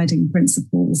applying our guiding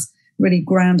principles, really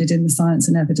grounded in the science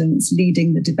and evidence,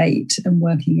 leading the debate and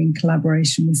working in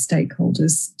collaboration with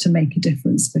stakeholders to make a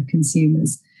difference for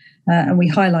consumers. And we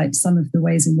highlight some of the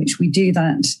ways in which we do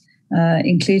that,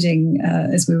 including,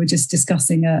 as we were just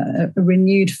discussing, a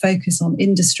renewed focus on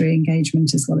industry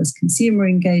engagement as well as consumer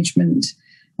engagement,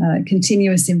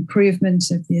 continuous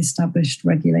improvement of the established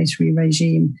regulatory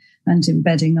regime, and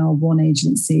embedding our one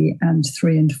agency and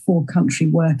 3 and 4 country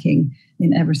working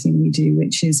in everything we do,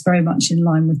 which is very much in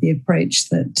line with the approach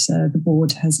that the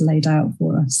board has laid out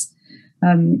for us.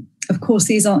 Of course,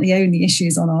 these aren't the only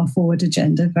issues on our forward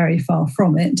agenda, very far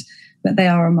from it, but they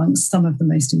are amongst some of the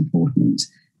most important.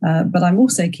 But I'm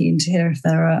also keen to hear if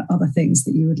there are other things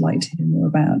that you would like to hear more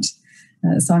about.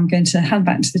 So I'm going to hand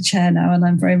back to the chair now, and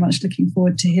I'm very much looking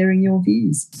forward to hearing your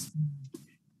views.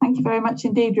 Thank you very much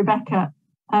indeed, Rebecca.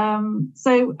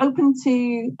 So open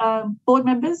to board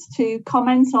members to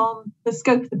comment on the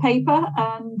scope of the paper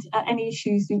and any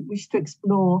issues you wish to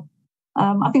explore.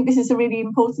 I think this is a really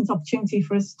important opportunity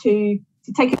for us to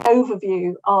take an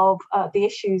overview of the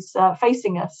issues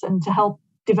facing us and to help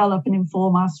develop and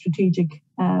inform our strategic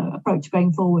approach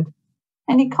going forward.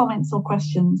 Any comments or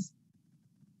questions?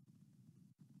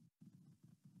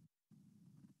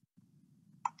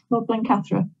 Lord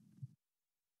Blencathra.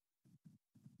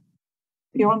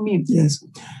 You're on mute. Yes.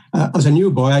 As a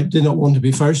new boy, I did not want to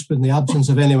be first, but in the absence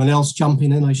of anyone else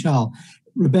jumping in, I shall.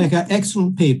 Rebecca,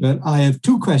 excellent paper. I have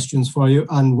 2 questions for you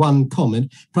and 1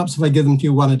 comment. Perhaps if I give them to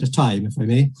you one at a time, if I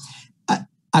may.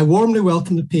 I warmly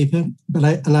welcome the paper, but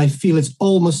I feel it's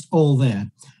almost all there.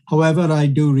 However, I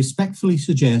do respectfully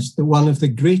suggest that one of the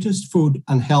greatest food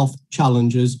and health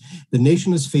challenges the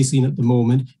nation is facing at the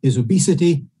moment is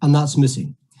obesity, and that's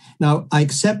missing. Now, I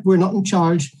accept we're not in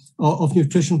charge of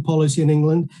nutrition policy in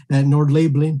England, nor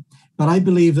labelling, but I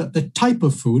believe that the type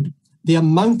of food, the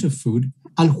amount of food,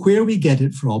 and where we get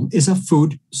it from is a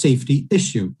food safety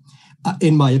issue,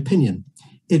 in my opinion.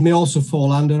 It may also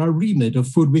fall under a remit of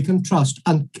food we can trust,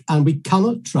 and we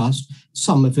cannot trust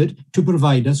some of it to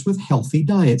provide us with healthy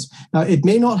diets. Now, it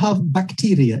may not have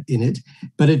bacteria in it,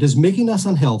 but it is making us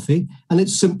unhealthy, and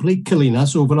it's simply killing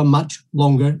us over a much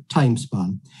longer time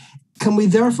span. Can we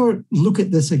therefore look at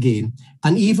this again?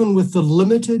 And even with the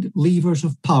limited levers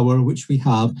of power which we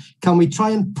have, can we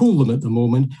try and pull them at the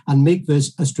moment and make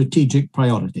this a strategic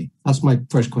priority? That's my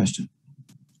first question.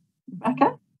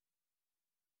 Rebecca?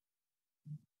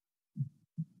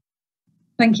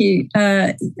 Thank you.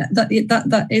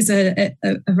 That is a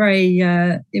very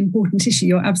important issue.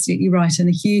 You're absolutely right, and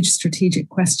a huge strategic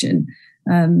question.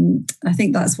 I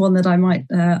think that's one that I might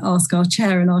ask our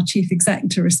chair and our chief exec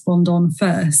to respond on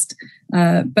first.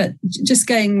 But just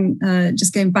going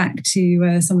back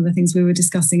to some of the things we were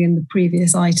discussing in the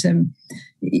previous item,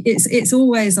 it's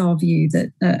always our view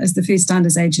that as the Food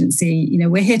Standards Agency,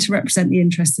 we're here to represent the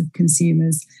interests of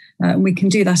consumers. And we can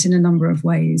do that in a number of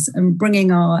ways. And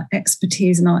bringing our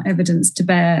expertise and our evidence to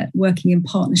bear, working in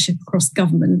partnership across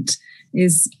government,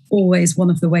 is always one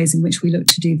of the ways in which we look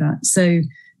to do that. So,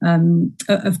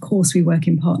 of course, we work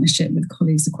in partnership with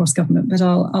colleagues across government, but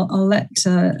I'll let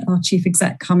our chief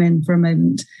exec come in for a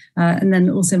moment. And then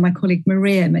also my colleague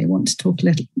Maria may want to talk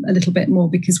a little bit more,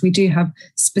 because we do have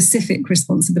specific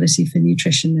responsibility for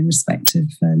nutrition in respect of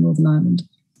Northern Ireland.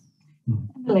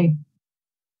 Emily.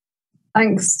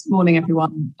 Thanks. Morning,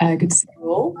 everyone. Good to see you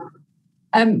all.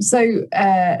 So,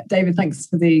 David, thanks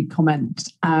for the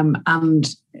comment.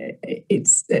 And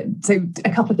it's so a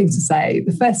couple of things to say.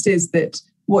 The first is that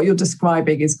what you're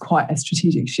describing is quite a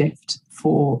strategic shift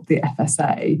for the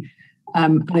FSA,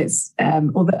 and it's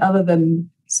other than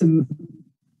some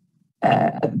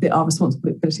our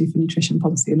responsibility for nutrition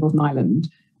policy in Northern Ireland,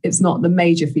 it's not the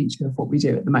major feature of what we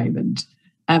do at the moment.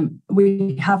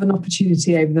 We have an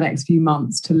opportunity over the next few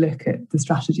months to look at the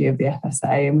strategy of the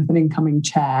FSA, and with an incoming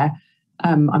chair,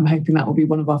 I'm hoping that will be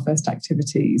one of our first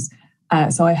activities.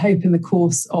 So I hope in the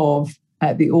course of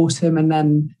the autumn and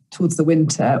then towards the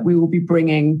winter, we will be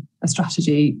bringing a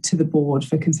strategy to the board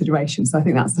for consideration. So I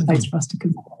think that's the place for us to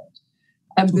consider.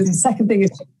 The second thing is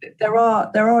there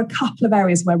are a couple of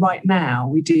areas where right now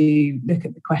we do look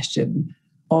at the question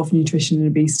of nutrition and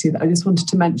obesity that I just wanted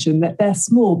to mention that they're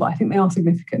small, but I think they are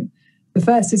significant. The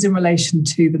first is in relation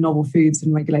to the novel foods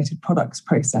and regulated products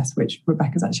process, which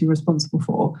Rebecca's actually responsible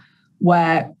for,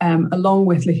 where along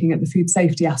with looking at the food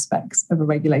safety aspects of a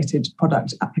regulated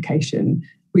product application,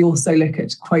 we also look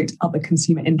at, quote, other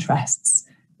consumer interests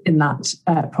in that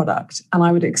product. And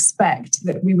I would expect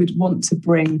that we would want to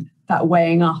bring that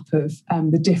weighing up of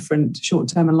the different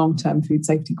short-term and long-term food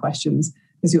safety questions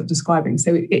as you're describing.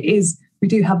 So we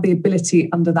do have the ability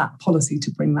under that policy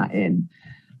to bring that in.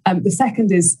 The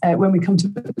second is when we come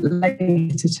to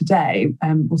later today,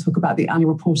 we'll talk about the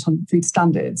annual report on food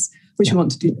standards, which we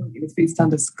want to do with Food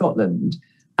Standards Scotland.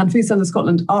 And Food Standards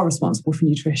Scotland are responsible for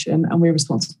nutrition, and we're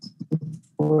responsible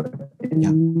for it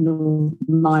in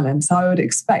Northern Ireland. So I would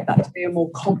expect that to be a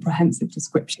more comprehensive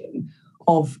description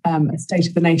of a state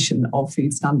of the nation of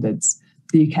food standards,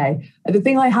 the UK. The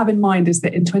thing I have in mind is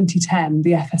that in 2010,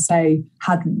 the FSA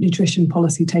had nutrition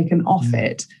policy taken off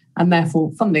it, and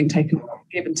therefore funding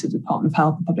given to the Department of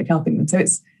Health and Public Health England. So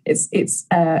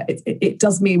it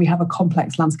does mean we have a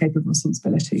complex landscape of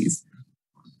responsibilities.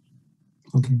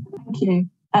 Okay. Thank you.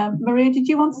 Maria, did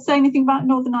you want to say anything about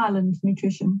Northern Ireland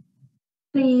nutrition?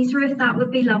 Please, Ruth, that would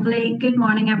be lovely. Good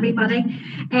morning, everybody.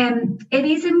 It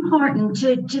is important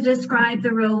to describe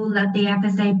the role that the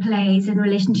FSA plays in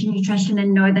relation to nutrition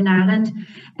in Northern Ireland.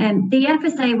 The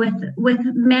FSA, with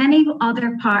many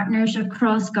other partners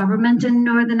across government in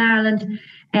Northern Ireland,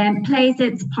 plays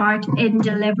its part in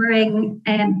delivering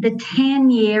the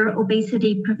 10-year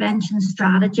obesity prevention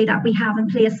strategy that we have in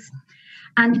place.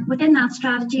 And within that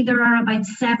strategy, there are about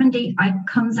 70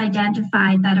 outcomes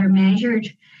identified that are measured.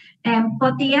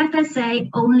 But the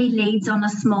FSA only leads on a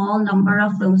small number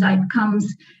of those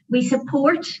outcomes. We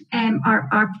support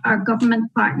our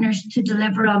government partners to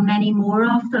deliver on many more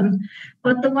of them.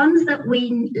 But the ones that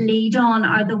we lead on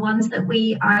are the ones that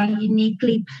we are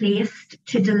uniquely placed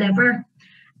to deliver.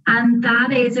 And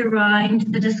that is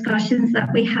around the discussions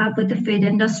that we have with the food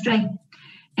industry,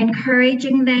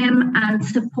 encouraging them and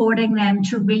supporting them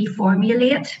to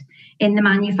reformulate in the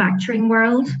manufacturing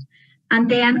world. And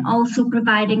then also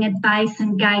providing advice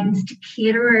and guidance to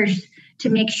caterers to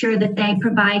make sure that they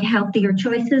provide healthier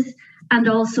choices and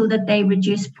also that they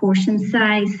reduce portion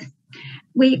size.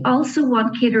 We also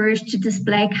want caterers to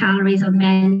display calories on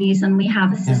menus, and we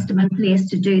have a system in place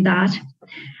to do that.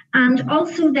 And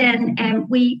also then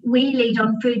we lead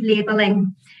on food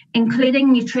labelling,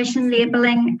 including nutrition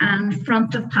labelling and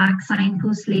front of pack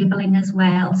signpost labelling as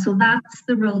well. So that's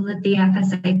the role that the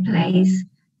FSA plays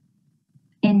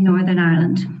in Northern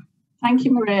Ireland. Thank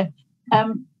you, Maria.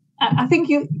 I think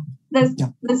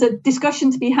there's a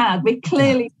discussion to be had. We're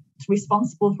clearly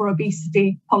responsible for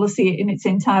obesity policy in its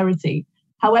entirety.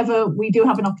 However, we do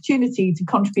have an opportunity to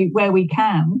contribute where we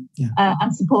can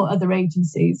and support other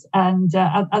agencies. And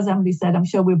as Emily said, I'm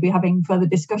sure we'll be having further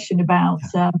discussion about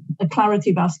the clarity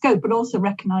of our scope, but also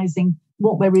recognising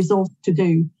what we're resourced to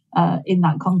do in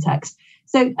that context.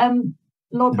 So,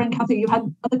 Lord Brencathra, you had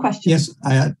other questions.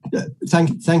 Yes,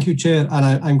 thank you, Chair, and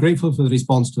I'm grateful for the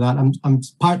response to that. I'm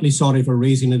partly sorry for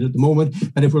raising it at the moment,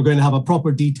 but if we're going to have a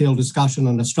proper detailed discussion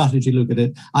and a strategy look at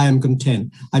it, I am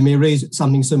content. I may raise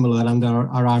something similar under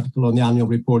our article on the annual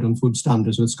report on food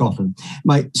standards with Scotland.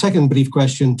 My second brief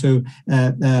question to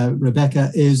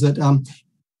Rebecca is that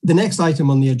the next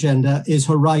item on the agenda is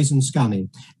horizon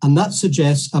scanning, and that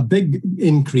suggests a big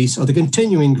increase or the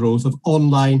continuing growth of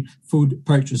online food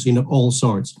purchasing of all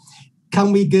sorts.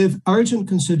 Can we give urgent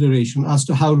consideration as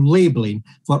to how labelling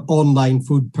for online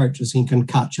food purchasing can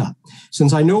catch up?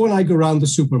 Since I know when I go around the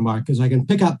supermarkets, I can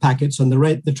pick up packets and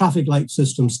the traffic light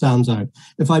system stands out.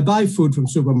 If I buy food from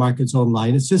supermarkets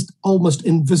online, it's just almost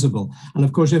invisible. And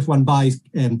of course, if one buys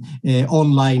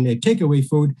online takeaway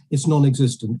food, it's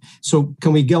non-existent. So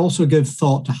can we also give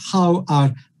thought to how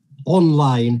our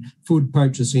online food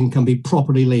purchasing can be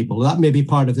properly labelled? That may be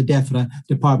part of the DEFRA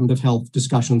Department of Health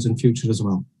discussions in future as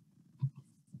well.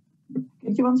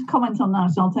 Do you want to comment on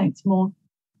that? I'll take some more.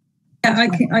 Yeah,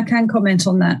 I can comment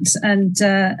on that. And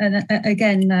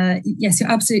again, yes, you're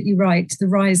absolutely right. The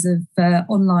rise of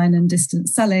online and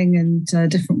distance selling and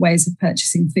different ways of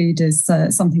purchasing food is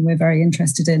something we're very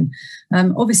interested in.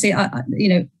 Obviously,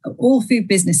 all food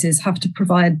businesses have to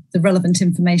provide the relevant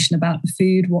information about the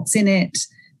food, what's in it,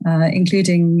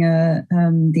 including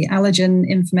the allergen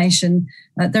information.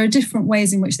 There are different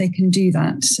ways in which they can do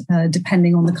that,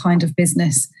 depending on the kind of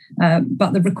business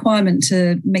but the requirement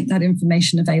to make that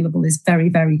information available is very,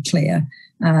 very clear.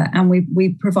 And we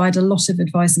provide a lot of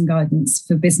advice and guidance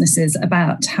for businesses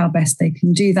about how best they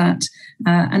can do that.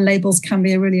 And labels can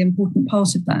be a really important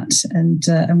part of that.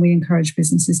 And we encourage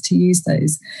businesses to use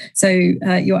those. So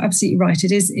you're absolutely right.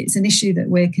 It's an issue that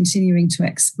we're continuing to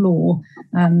explore.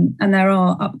 And there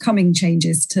are upcoming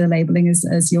changes to labelling,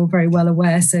 as you're very well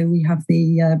aware. So we have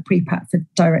the pre-pack for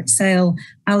direct sale,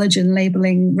 allergen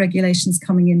labelling regulations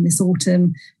coming in this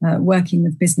autumn, working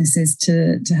with businesses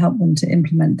to help them to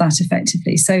implement that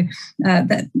effectively. So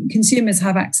that consumers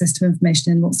have access to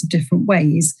information in lots of different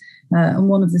ways. And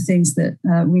one of the things that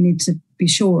we need to be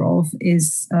sure of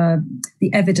is the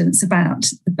evidence about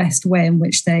the best way in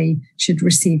which they should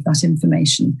receive that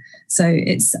information. So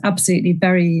it's absolutely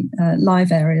very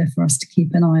live area for us to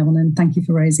keep an eye on, and thank you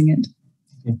for raising it.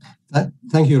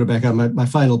 Thank you, Rebecca. My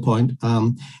final point.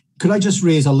 Could I just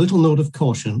raise a little note of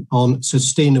caution on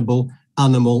sustainable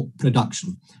animal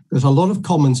production? There's a lot of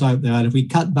comments out there, and if we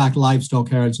cut back livestock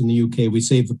herds in the UK, we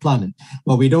save the planet.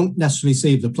 Well, we don't necessarily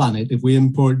save the planet if we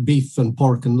import beef and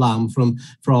pork and lamb from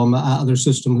other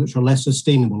systems which are less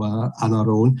sustainable than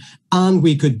our own. And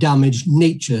we could damage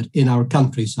nature in our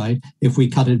countryside if we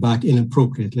cut it back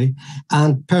inappropriately.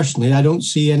 And personally, I don't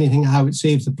see anything how it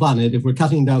saves the planet if we're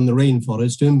cutting down the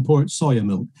rainforest to import soya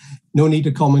milk. No need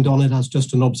to comment on it. That's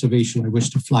just an observation I wish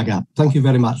to flag up. Thank you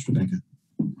very much, Rebecca.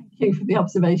 Thank you for the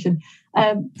observation.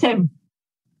 Tim.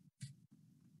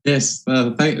 Yes,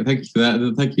 thank you for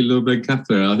that. Thank you, Laura and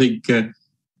Catherine. I think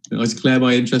I declare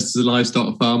my interest as a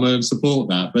livestock farmer and support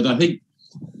that. But I think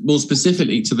more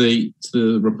specifically to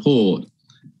the report,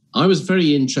 I was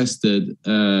very interested,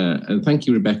 and thank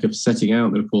you, Rebecca, for setting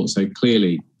out the report so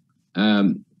clearly,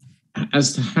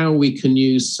 as to how we can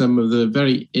use some of the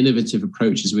very innovative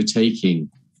approaches we're taking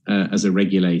as a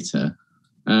regulator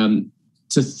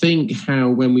to think how,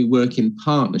 when we work in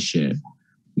partnership,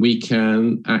 we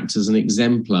can act as an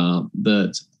exemplar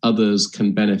that others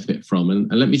can benefit from.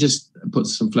 And let me just put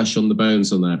some flesh on the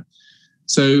bones on that.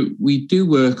 So we do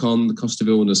work on the cost of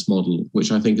illness model,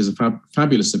 which I think is a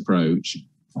fabulous approach,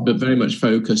 but very much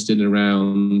focused in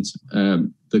around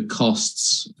the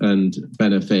costs and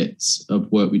benefits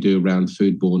of work we do around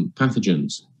foodborne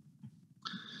pathogens.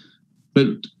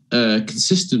 But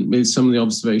consistent with some of the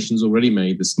observations already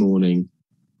made this morning,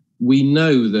 we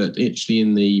know that actually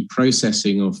in the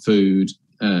processing of food,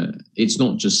 it's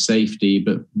not just safety,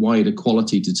 but wider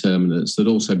quality determinants that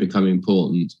also become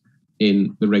important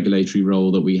in the regulatory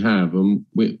role that we have. And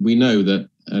we know that,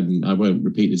 and I won't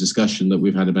repeat the discussion that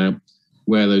we've had about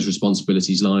where those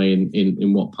responsibilities lie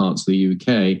in what parts of the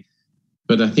UK,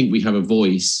 but I think we have a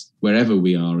voice wherever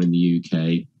we are in the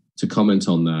UK to comment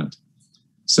on that.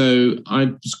 So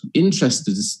I'm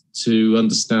interested to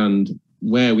understand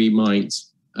where we might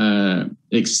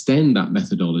extend that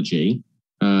methodology.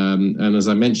 And as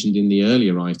I mentioned in the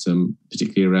earlier item,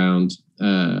 particularly around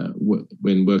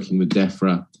when working with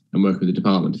DEFRA and working with the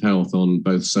Department of Health on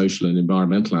both social and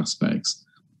environmental aspects,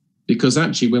 because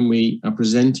actually when we are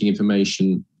presenting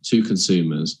information to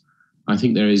consumers, I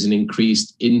think there is an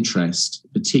increased interest,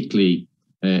 particularly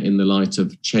in the light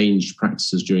of changed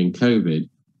practices during COVID,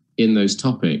 in those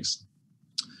topics.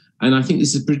 And I think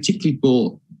this is particularly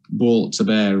brought to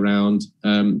bear around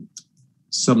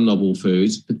some novel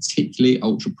foods, particularly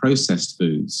ultra-processed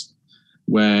foods,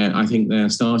 where I think they're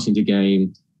starting to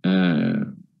gain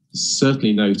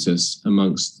certainly notice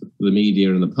amongst the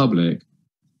media and the public,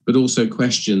 but also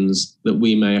questions that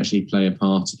we may actually play a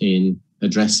part in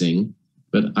addressing.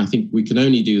 But I think we can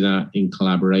only do that in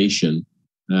collaboration.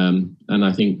 And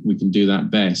I think we can do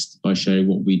that best by showing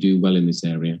what we do well in this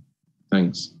area.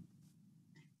 Thanks.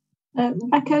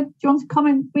 Rebecca, do you want to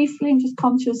comment briefly? I'm just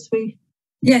conscious we...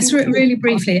 Yes, really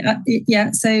briefly.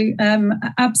 So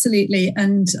absolutely.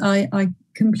 And I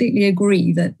completely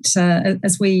agree that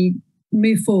as we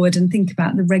move forward and think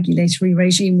about the regulatory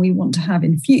regime we want to have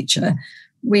in future,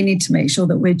 we need to make sure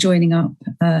that we're joining up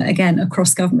again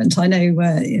across government. I know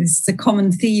it's a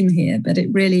common theme here, but it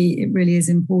really is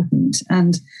important.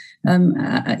 And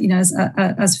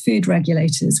as food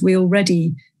regulators, we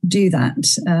already do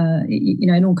that,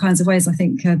 in all kinds of ways. I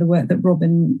think the work that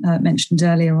Robin mentioned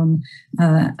earlier on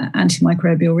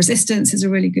antimicrobial resistance is a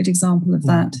really good example of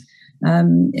that.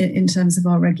 In terms of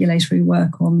our regulatory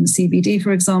work on CBD,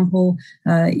 for example,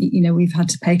 we've had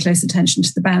to pay close attention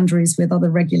to the boundaries with other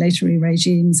regulatory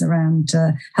regimes around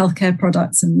healthcare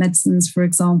products and medicines, for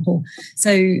example.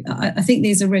 So I think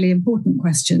these are really important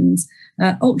questions.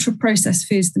 Ultra-processed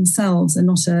foods themselves are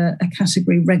not a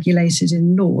category regulated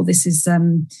in law. This is, I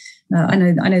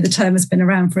know the term has been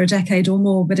around for a decade or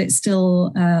more, but it's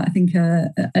still, I think,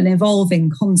 an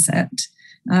evolving concept.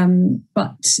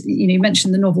 But you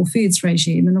mentioned the novel foods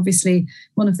regime, and obviously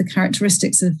one of the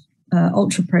characteristics of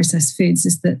ultra-processed foods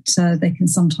is that they can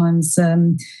sometimes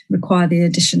require the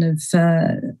addition of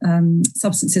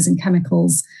substances and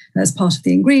chemicals as part of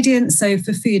the ingredients. So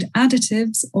for food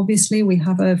additives, obviously we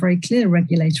have a very clear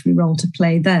regulatory role to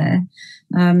play there.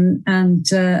 And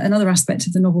another aspect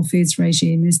of the novel foods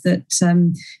regime is that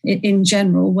in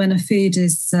general, when a food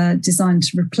is designed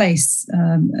to replace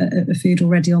a food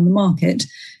already on the market,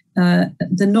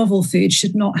 the novel food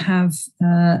should not have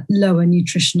lower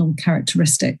nutritional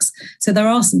characteristics. So there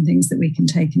are some things that we can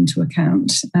take into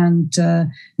account, and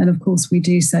of course we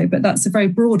do so. But that's a very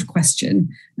broad question,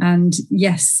 and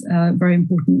yes, very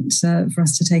important for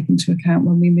us to take into account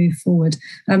when we move forward.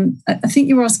 I think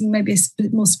you were asking maybe a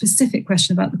more specific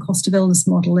question about the cost of illness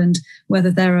model and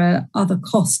whether there are other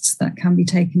costs that can be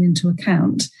taken into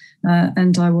account.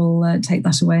 And I will take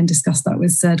that away and discuss that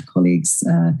with colleagues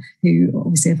who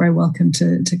obviously are very welcome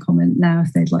to comment now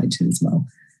if they'd like to as well.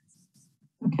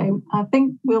 Okay, I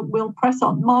think we'll press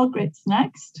on. Margaret's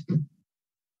next.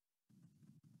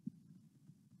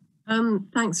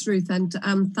 Thanks, Ruth, and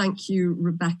thank you,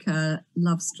 Rebecca.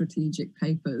 Love strategic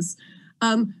papers.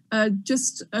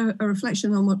 Just a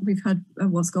reflection on what we've had,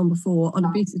 what's gone before on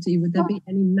obesity. Would there be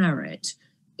any merit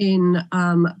in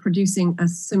producing a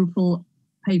simple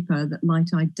paper that might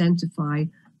identify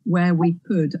where we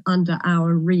could, under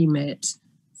our remit,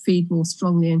 feed more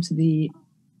strongly into the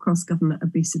cross-government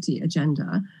obesity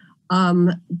agenda?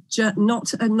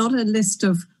 Not a list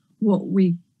of what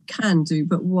we can do,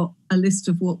 but a list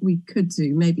of what we could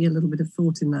do, maybe a little bit of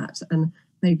thought in that, and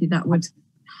maybe that would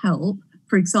help.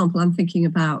 For example, I'm thinking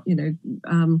about, the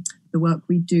work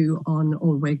we do on,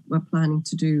 or we're planning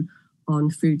to do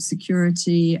on food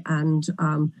security and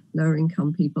lower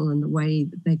income people and the way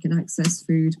that they can access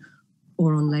food,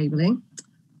 or on labelling.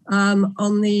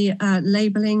 On the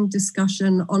labelling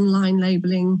discussion, online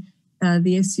labelling,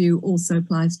 the issue also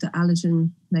applies to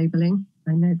allergen labelling.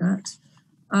 I know that.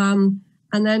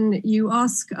 And then you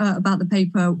ask about the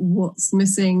paper, what's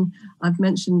missing. I've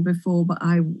mentioned before, but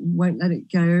I won't let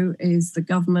it go, is the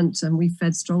government, and we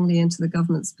fed strongly into the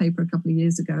government's paper a couple of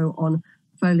years ago on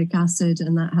folic acid,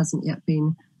 and that hasn't yet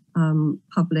been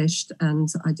published. And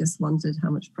I just wondered how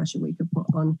much pressure we could put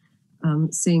on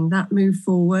seeing that move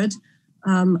forward.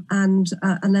 And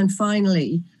then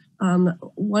finally,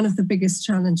 one of the biggest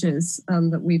challenges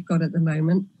that we've got at the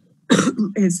moment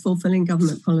is fulfilling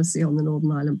government policy on the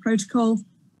Northern Ireland Protocol.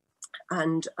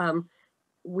 And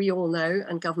we all know,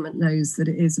 and government knows, that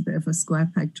it is a bit of a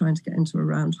square peg trying to get into a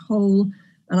round hole.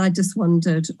 And I just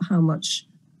wondered how much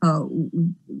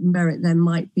merit there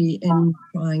might be in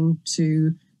trying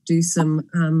to do some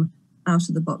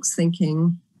out-of-the-box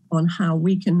thinking on how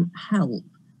we can help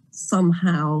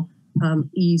somehow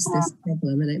ease this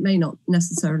problem. And it may not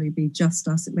necessarily be just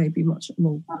us, it may be much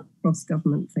more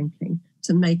cross-government thinking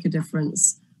to make a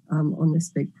difference on this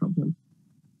big problem.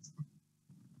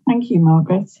 Thank you,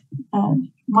 Margaret.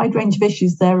 Wide range of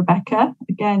issues there, Rebecca.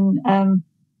 Again,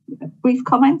 brief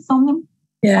comments on them?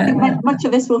 Yeah, I think much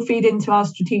of this will feed into our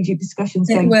strategic discussions.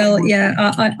 Well, yeah,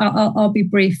 I'll be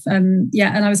brief.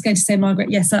 Yeah, and I was going to say, Margaret,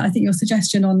 yes, I think your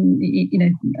suggestion on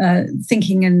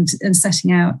thinking and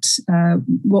setting out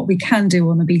what we can do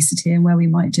on obesity and where we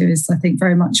might do is, I think,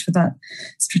 very much for that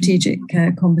strategic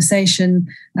conversation.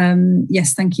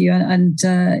 Yes, thank you. And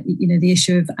the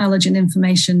issue of allergen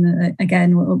information,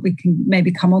 again, we can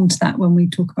maybe come on to that when we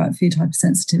talk about food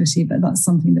hypersensitivity, but that's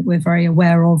something that we're very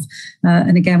aware of.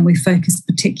 And again, we focus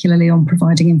particularly on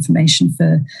providing information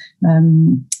for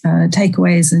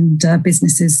takeaways and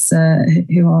businesses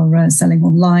who are selling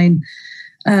online.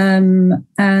 And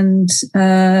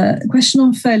question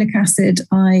on folic acid,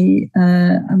 I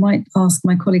might ask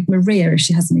my colleague Maria if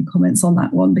she has any comments on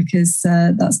that one, because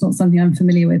that's not something I'm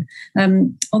familiar with.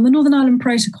 On the Northern Ireland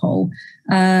Protocol,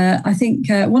 I think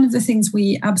one of the things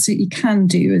we absolutely can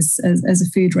do as a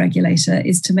food regulator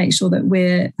is to make sure that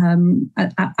we're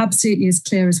absolutely as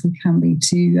clear as we can be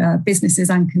to businesses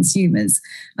and consumers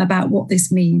about what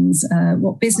this means,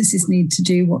 what businesses need to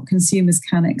do, what consumers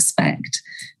can expect,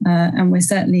 and we're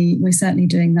certainly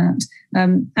doing that.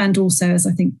 And also, as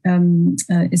I think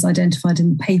is identified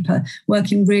in the paper,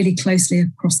 working really closely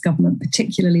across government,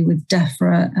 particularly with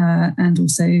DEFRA and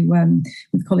also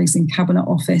with colleagues in Cabinet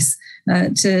Office,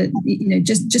 to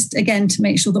just again to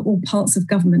make sure that all parts of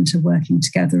government are working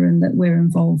together and that we're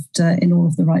involved in all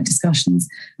of the right discussions.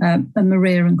 And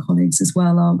Maria and colleagues as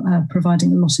well are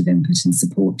providing a lot of input and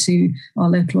support to our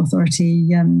local authority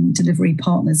delivery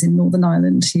partners in Northern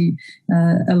Ireland, who,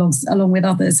 along with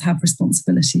others, have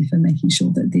responsibility for making making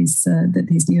sure that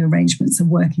these new arrangements are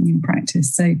working in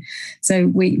practice. So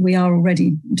we are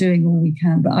already doing all we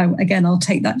can. But I'll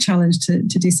take that challenge to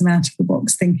do some out of the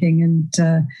box thinking,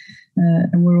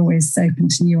 and we're always open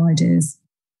to new ideas.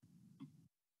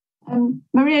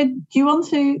 Maria, do you want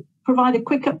to provide a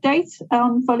quick update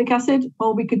on folic acid,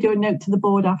 or we could do a note to the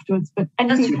board afterwards? But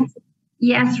anything.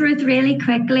 Yes, Ruth, really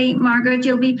quickly. Margaret,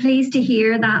 you'll be pleased to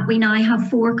hear that we now have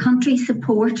 4 country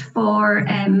support for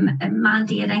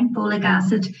mandating folic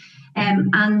acid.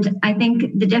 And I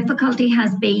think the difficulty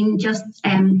has been just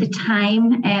the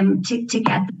time to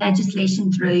get the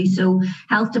legislation through. So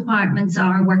health departments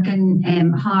are working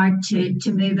hard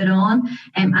to move it on.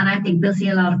 And I think we'll see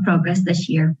a lot of progress this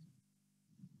year.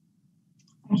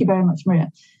 Thank you very much,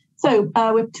 Maria. So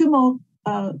we have 2 more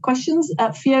questions,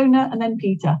 Fiona and then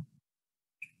Peter.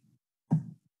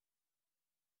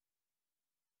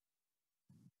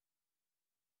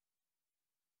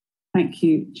 Thank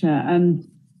you, Chair.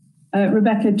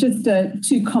 Rebecca, just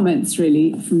 2 comments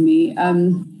really from me.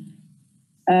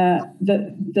 I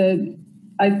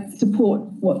support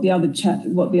what the other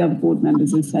board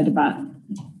members have said about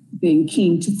being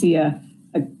keen to see a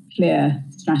clear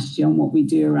strategy on what we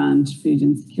do around food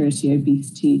insecurity,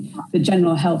 obesity, the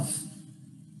general health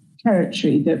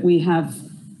territory that we have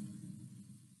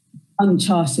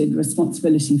uncharted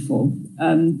responsibility for.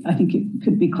 I think it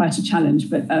could be quite a challenge,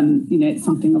 but it's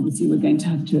something obviously we're going to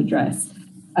have to address.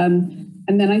 And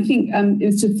then I think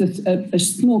it's just a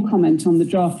small comment on the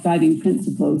draft guiding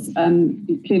principles.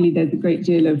 Clearly, there's a great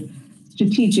deal of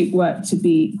strategic work to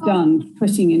be done,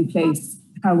 putting in place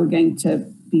how we're going to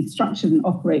be structured and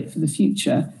operate for the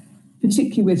future,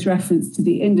 particularly with reference to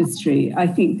the industry. I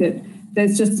think that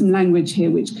there's just some language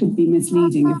here which could be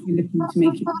misleading if you're looking to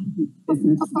make it easy for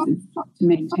businesses to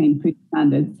maintain food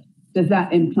standards. Does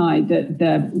that imply that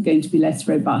they're going to be less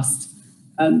robust?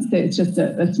 So it's just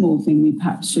a small thing we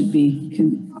perhaps should be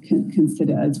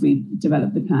consider as we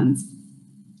develop the plans.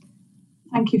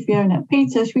 Thank you, Fiona.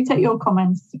 Peter, should we take your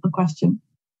comments to the question?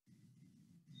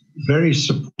 Very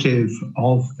supportive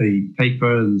of the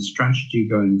paper and the strategy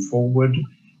going forward,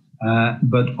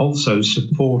 but also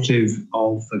supportive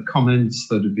of the comments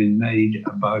that have been made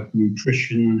about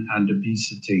nutrition and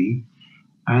obesity.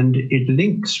 And it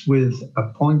links with a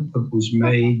point that was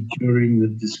made during the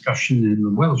discussion in the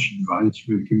Welsh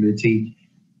Advisory Committee,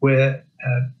 where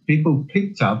people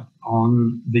picked up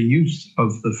on the use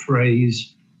of the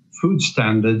phrase food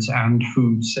standards and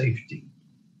food safety,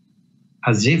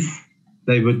 as if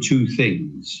they were 2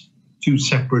 things, 2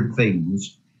 separate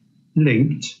things,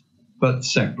 linked but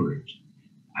separate.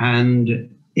 And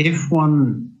if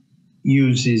one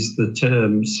uses the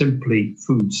term simply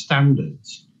food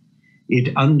standards,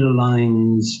 it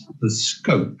underlines the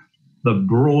scope, the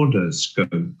broader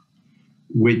scope,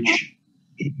 which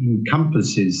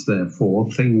encompasses, therefore,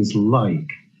 things like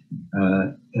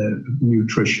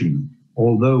nutrition.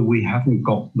 Although we haven't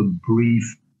got the brief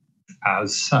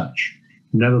as such,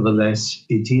 nevertheless,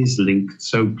 it is linked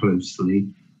so closely.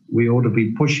 We ought to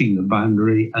be pushing the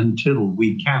boundary until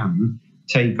we can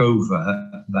take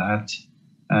over that,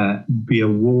 be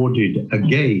awarded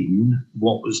again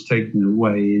what was taken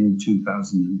away in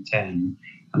 2010.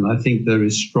 And I think there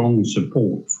is strong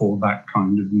support for that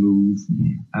kind of move.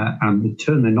 And the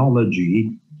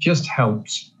terminology just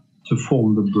helps to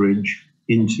form the bridge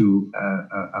into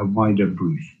a wider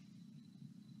brief.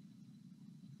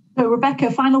 So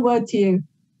Rebecca, final word to you.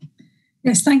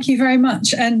 Yes, thank you very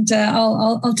much, and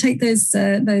I'll take those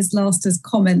last as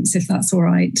comments if that's all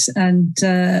right. And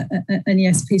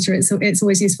yes, Peter, it's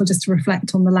always useful just to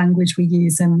reflect on the language we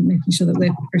use and making sure that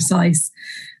we're precise.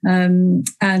 And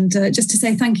just to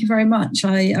say thank you very much.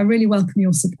 I really welcome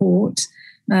your support.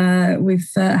 We've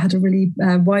had a really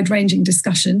wide-ranging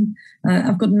discussion.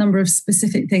 I've got a number of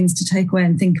specific things to take away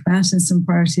and think about and some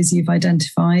priorities you've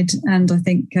identified. And I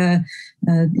think the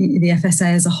FSA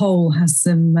as a whole has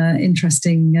some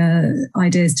interesting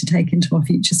ideas to take into our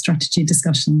future strategy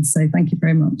discussions. So thank you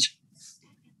very much.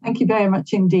 Thank you very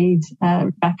much indeed,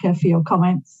 Rebecca, for your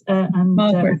comments. And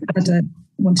Margaret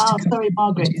wanted to sorry,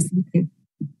 Margaret.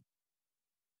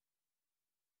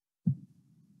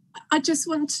 I just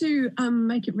want to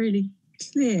make it really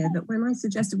clear that when I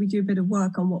suggested we do a bit of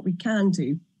work on what we can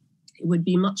do, it would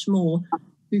be much more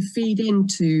to feed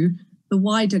into the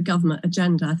wider government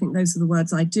agenda. I think those are the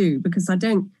words I do, because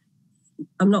I'm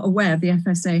not aware of the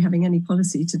FSA having any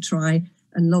policy to try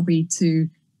and lobby to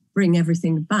bring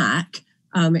everything back.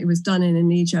 It was done in a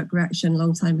knee-jerk reaction a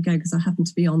long time ago because I happened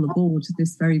to be on the board,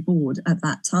 this very board at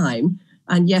that time.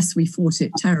 And yes, we fought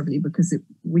it terribly because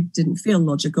we didn't feel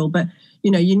logical. But,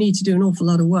 you know, you need to do an awful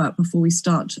lot of work before we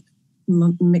start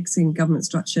mixing government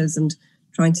structures and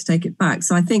trying to take it back.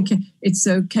 So I think it's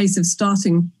a case of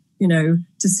starting,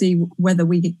 to see whether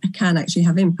we can actually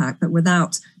have impact, but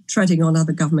without treading on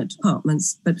other government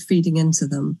departments, but feeding into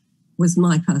them, was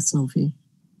my personal view.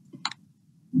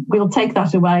 We'll take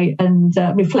that away and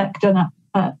reflect on it.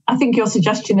 I think your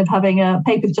suggestion of having a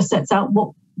paper that just sets out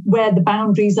where the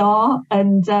boundaries are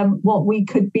and what we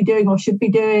could be doing or should be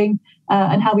doing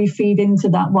and how we feed into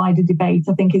that wider debate,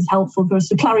 I think is helpful for us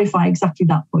to clarify exactly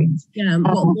that point. Yeah, and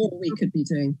what more we could be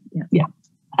doing. Yeah.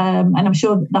 And I'm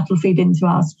sure that'll feed into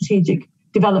our strategic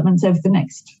developments over the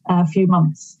next few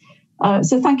months.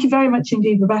 So thank you very much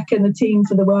indeed, Rebecca and the team,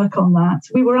 for the work on that.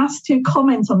 We were asked to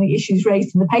comment on the issues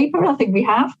raised in the paper. I think we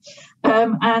have,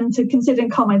 and to consider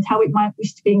and comment how it might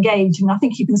wish to be engaged. And I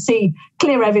think you can see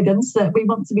clear evidence that we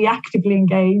want to be actively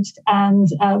engaged, and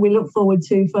we look forward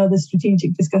to further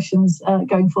strategic discussions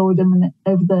going forward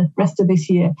over the rest of this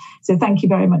year. So thank you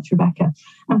very much, Rebecca.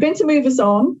 I'm going to move us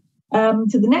on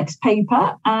to the next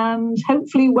paper and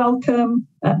hopefully welcome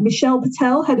Michelle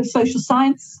Patel, Head of Social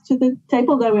Science, to the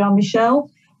table. There we are, Michelle.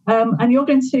 And you're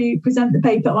going to present the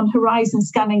paper on Horizon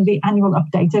Scanning, the annual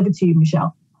update. Over to you,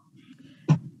 Michelle.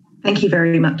 Thank you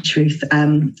very much, Ruth.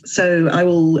 So I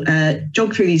will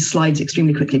jog through these slides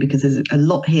extremely quickly because there's a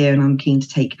lot here and I'm keen to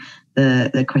take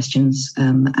the questions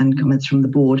and comments from the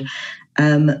board.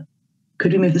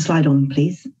 Could we move the slide on,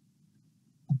 please?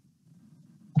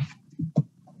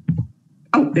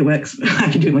 Oh, it works. I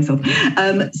can do it myself.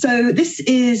 So this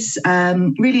is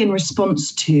really in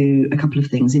response to a couple of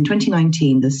things. In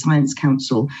 2019, the Science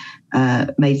Council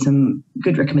made some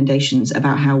good recommendations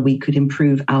about how we could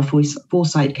improve our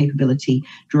foresight capability,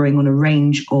 drawing on a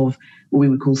range of what we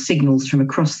would call signals from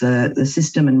across the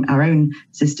system and our own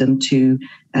system to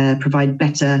provide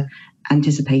better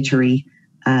anticipatory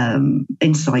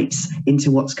insights into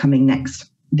what's coming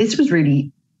next. This was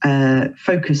really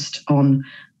focused on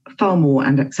far more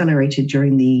and accelerated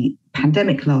during the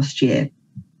pandemic last year,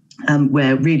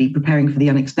 where really preparing for the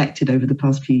unexpected over the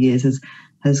past few years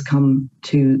has come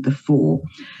to the fore.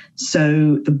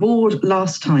 So the board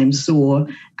last time saw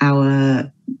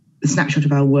a snapshot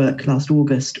of our work last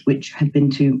August, which had been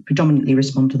to predominantly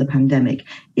respond to the pandemic.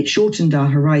 It shortened our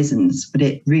horizons, but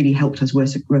it really helped us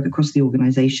work across the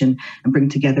organisation and bring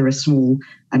together a small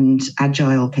and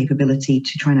agile capability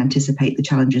to try and anticipate the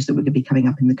challenges that were going to be coming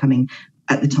up in the coming,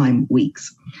 at the time,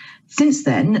 weeks. Since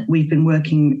then, we've been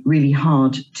working really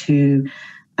hard to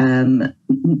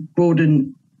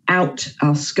broaden out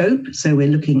our scope. So we're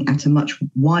looking at a much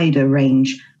wider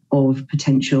range of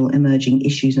potential emerging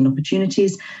issues and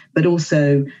opportunities, but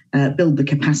also build the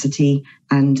capacity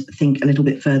and think a little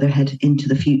bit further ahead into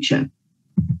the future.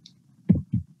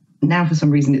 Now, for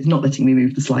some reason, it's not letting me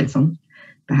move the slides on.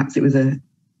 Perhaps it was a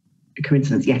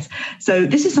coincidence. Yes. So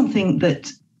this is something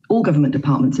that all government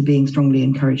departments are being strongly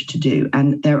encouraged to do.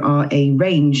 And there are a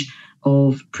range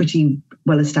of pretty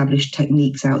well-established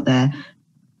techniques out there,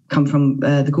 come from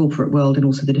the corporate world and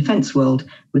also the defence world,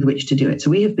 with which to do it.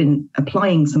 So we have been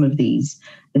applying some of these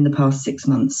in the past 6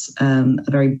 months, a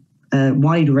very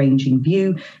wide-ranging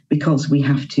view, because we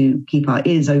have to keep our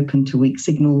ears open to weak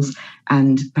signals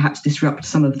and perhaps disrupt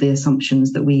some of the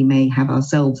assumptions that we may have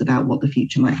ourselves about what the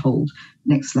future might hold.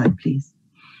 Next slide, please.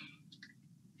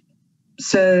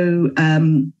 So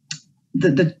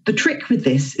the trick with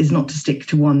this is not to stick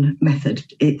to one method.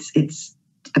 It's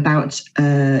about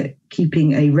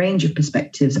keeping a range of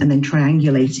perspectives and then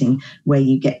triangulating where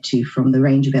you get to from the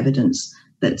range of evidence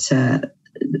that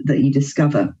you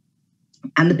discover.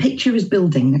 And the picture is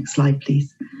building. Next slide,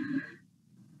 please.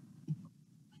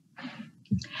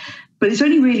 But it's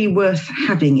only really worth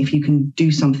having if you can do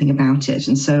something about it.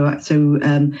 And so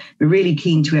we're really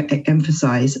keen to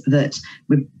emphasize that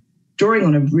we're drawing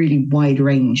on a really wide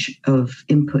range of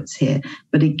inputs here,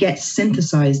 but it gets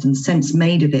synthesized and sense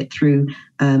made of it through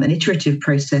an iterative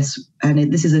process.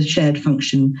 And this is a shared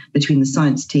function between the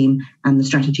science team and the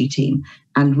strategy team.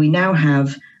 And we now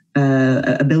have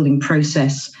a building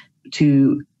process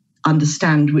to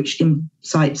understand which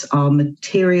insights are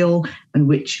material and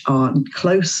which are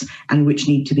close and which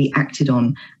need to be acted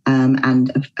on,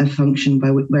 and a function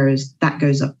whereas that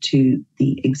goes up to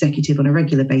the executive on a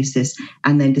regular basis,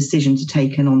 and then decisions are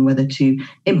taken on whether to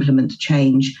implement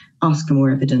change, ask for more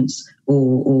evidence,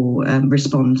 or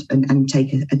respond and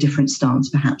take a different stance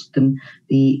perhaps than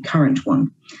the current one.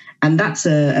 And that's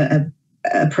a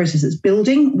process that's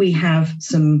building. We have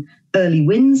some early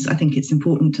wins. I think it's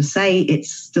important to say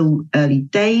it's still early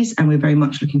days, and we're very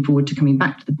much looking forward to coming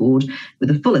back to the board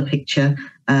with a fuller picture,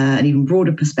 an even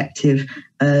broader perspective,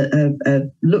 a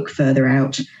look further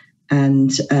out,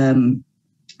 and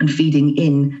feeding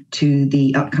in to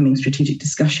the upcoming strategic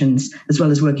discussions, as well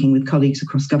as working with colleagues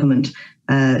across government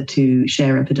to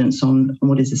share evidence on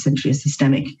what is essentially a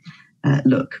systemic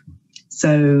look.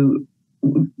 So,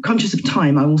 conscious of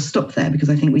time, I will stop there because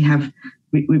I think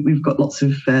we've got lots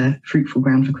of fruitful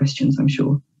ground for questions, I'm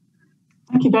sure.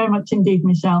 Thank you very much indeed,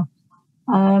 Michelle.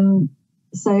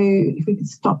 So if we could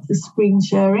stop the screen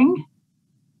sharing.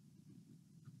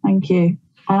 Thank you.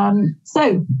 Over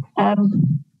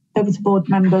to board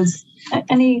members.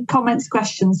 Any comments,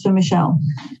 questions for Michelle?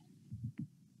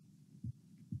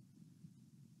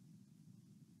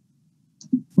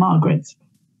 Margaret.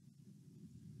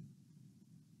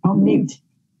 On mute.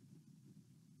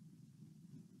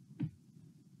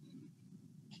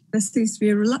 There seems to be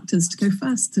a reluctance to go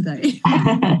first today.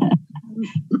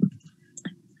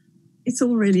 It's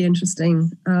all really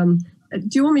interesting. Do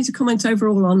you want me to comment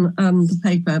overall on the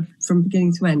paper from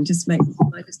beginning to end? Just make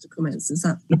my list of comments. Is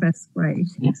that the best way?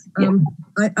 Yes.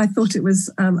 I thought it was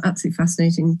absolutely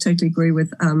fascinating. Totally agree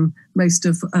with most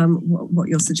of what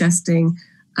you're suggesting.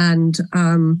 And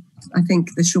I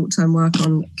think the short-term work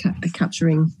on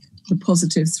capturing the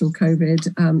positives through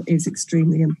COVID is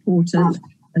extremely important,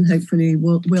 and hopefully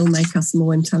will make us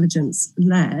more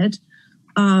intelligence-led.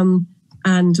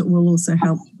 And will also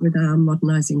help with our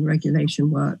modernising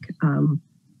regulation work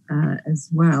as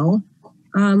well.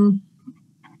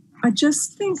 I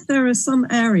just think there are some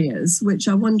areas which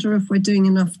I wonder if we're doing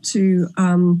enough to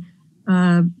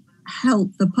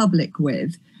help the public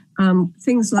with.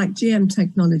 Things like GM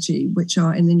technology, which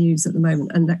are in the news at the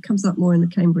moment, and that comes up more in the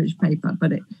Cambridge paper,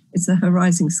 but it's a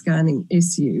horizon scanning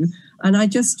issue. And I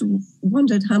just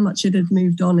wondered how much it had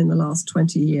moved on in the last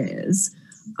 20 years.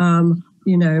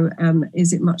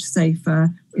 Is it much safer?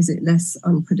 Is it less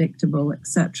unpredictable,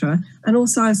 etc.? And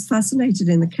also I was fascinated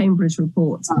in the Cambridge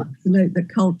report to note that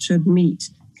cultured meat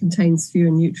contains fewer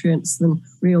nutrients than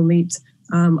real meat.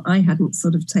 I hadn't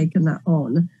sort of taken that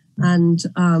on. And,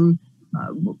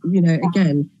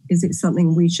 again, is it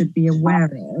something we should be aware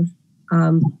of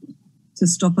to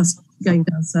stop us going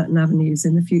down certain avenues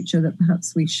in the future that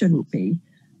perhaps we shouldn't be?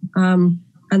 And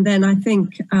then I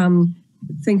think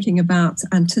thinking about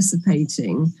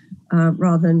anticipating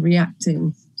rather than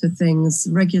reacting to things.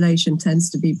 Regulation tends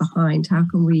to be behind. How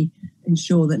can we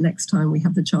ensure that next time we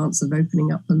have the chance of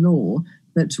opening up the law,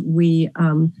 that we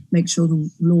make sure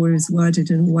the law is worded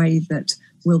in a way that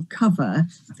will cover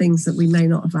things that we may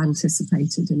not have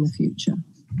anticipated in the future?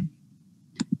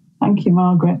 Thank you,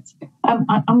 Margaret.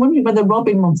 I'm wondering whether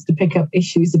Robin wants to pick up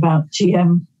issues about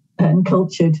GM and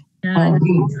cultured. I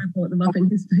brought them up in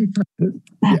his paper.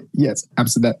 Yes,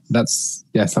 absolutely.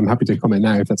 Yes, I'm happy to comment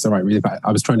now if that's all right. Really,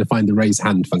 I was trying to find the raise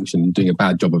hand function, doing a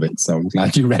bad job of it, so I'm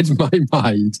glad you read my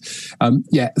mind.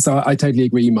 So I totally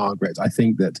agree, Margaret. I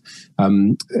think that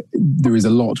there is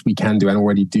a lot we can do and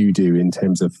already do in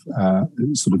terms of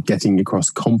sort of getting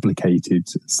across complicated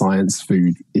science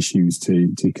food issues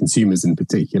to consumers in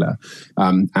particular.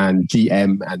 And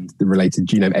GM and the related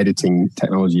genome editing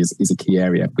technology is a key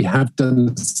area. We have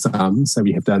done some.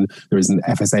 There is an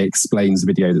FSA Explains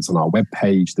video that's on our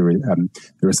webpage. There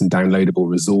are some downloadable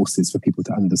resources for people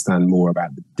to understand more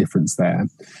about the difference there.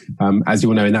 As you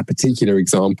all know, in that particular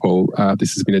example,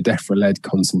 this has been a DEFRA-led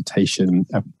consultation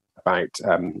about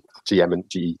GM and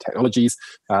GE technologies.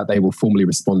 They will formally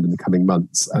respond in the coming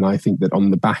months. And I think that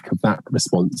on the back of that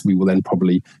response, we will then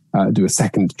probably do a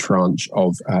second tranche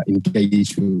of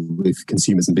engagement with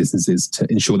consumers and businesses to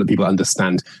ensure that people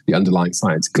understand the underlying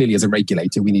science. Clearly, as a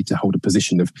regulator, we need to hold a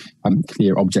position of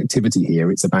clear objectivity here.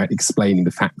 It's about explaining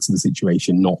the facts of the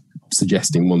situation, not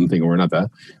suggesting one thing or another.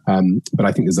 But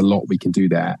I think there's a lot we can do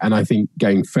there. And I think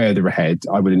going further ahead,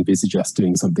 I would envisage us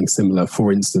doing something similar.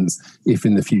 For instance, if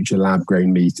in the future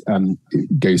lab-grown meat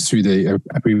goes through the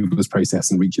approvals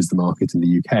process and reaches the market in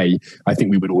the UK, I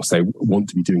think we would also want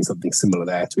to be doing something similar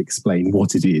there to explain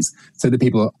what it is, so that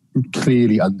people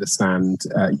clearly understand,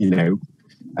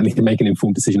 and they can make an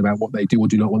informed decision about what they do or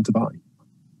do not want to buy.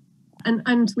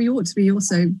 And we ought to be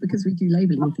also, because we do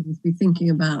labelling things, be thinking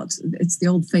about, it's the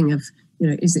old thing of,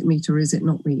 is it meat or is it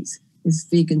not meat? Is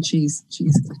vegan cheese,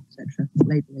 etc.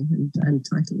 Labelling and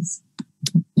titles.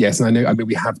 Yes, and I mean,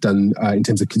 we have done, in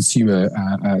terms of consumer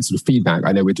sort of feedback,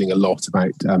 I know we're doing a lot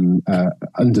about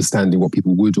understanding what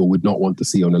people would or would not want to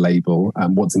see on a label,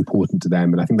 what's important to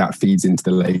them. And I think that feeds into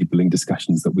the labelling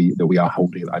discussions that we are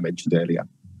holding that I mentioned earlier.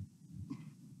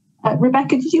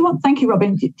 Rebecca, thank you,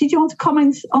 Robin. Did you want to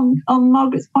comment on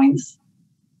Margaret's points?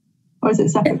 Or is it a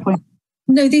separate point?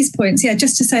 No, these points,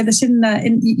 just to say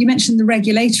that you mentioned the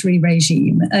regulatory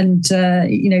regime and,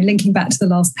 linking back to the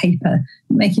last paper,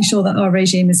 making sure that our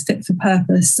regime is fit for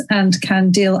purpose and can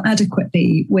deal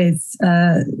adequately with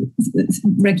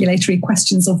regulatory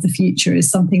questions of the future is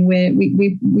something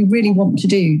we really want to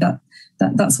do.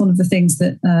 that's one of the things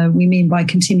that we mean by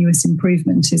continuous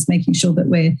improvement, is making sure that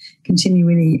we're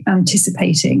continually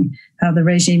anticipating how the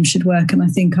regime should work. And I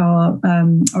think our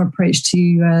approach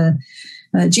to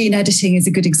gene editing is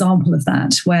a good example of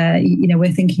that, where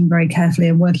we're thinking very carefully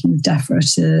and working with DEFRA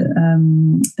to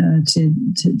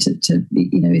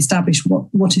establish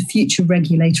what a future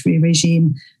regulatory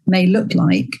regime may look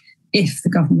like if the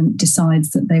government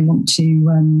decides that they want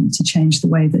to change the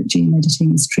way that gene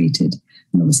editing is treated.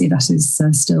 And obviously that is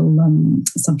still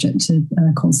subject to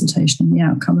consultation and the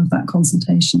outcome of that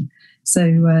consultation.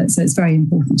 So it's very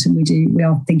important, and we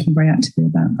are thinking very actively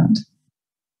about that.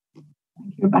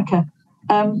 Thank you, Rebecca.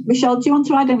 Michelle, do you want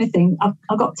to add anything?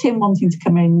 I've got Tim wanting to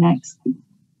come in next.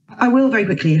 I will very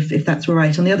quickly, if that's all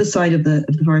right. On the other side of the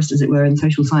forest, as it were, in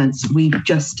social science, we've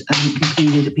just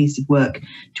completed a piece of work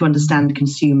to understand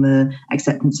consumer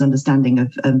acceptance, understanding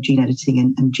of gene editing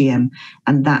and GM,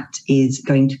 and that is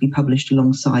going to be published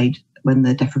alongside when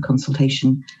the DEFRA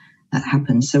consultation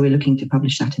happens. So we're looking to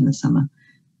publish that in the summer.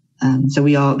 So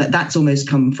that's almost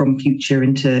come from future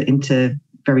into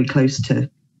very close to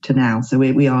now. So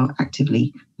we are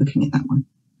actively looking at that one.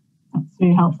 That's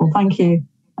really helpful. Thank you.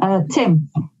 Tim.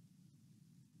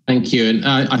 Thank you. And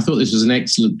I thought this was an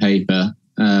excellent paper.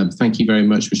 Thank you very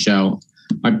much, Michelle.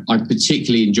 I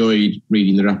particularly enjoyed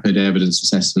reading the rapid evidence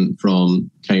assessment from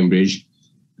Cambridge.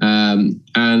 And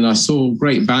I saw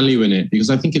great value in it because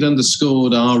I think it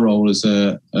underscored our role as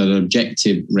an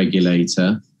objective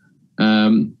regulator,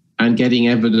 and getting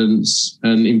evidence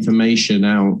and information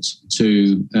out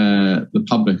to the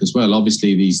public as well.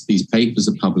 Obviously, these papers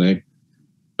are public,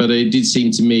 but it did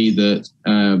seem to me that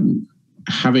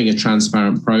having a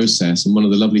transparent process, and one of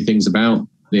the lovely things about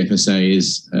the FSA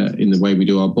is in the way we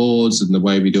do our boards and the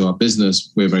way we do our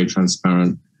business, we're very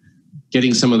transparent.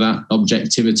 Getting some of that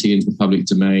objectivity into the public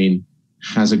domain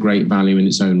has a great value in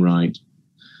its own right.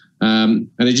 And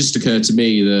it just occurred to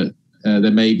me that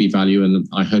there may be value, and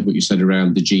I heard what you said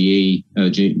around the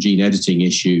gene editing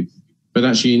issue, but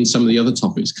actually in some of the other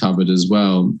topics covered as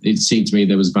well, it seemed to me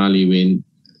there was value in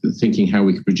thinking how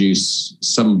we could produce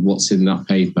some of what's in that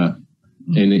paper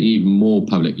in an even more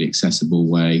publicly accessible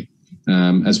way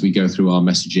as we go through our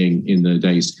messaging in the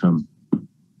days to come.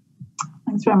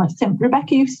 Thanks very much, Tim.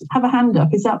 Rebecca, you have a hand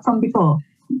up. Is that from before?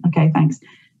 Okay, thanks.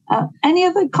 Any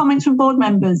other comments from board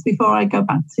members before I go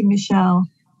back to Michelle?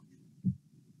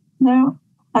 No?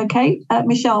 Okay.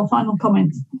 Michelle, final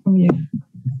comments from you.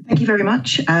 Thank you very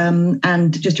much.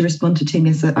 And just to respond to Tim,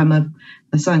 yes, I'm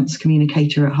a science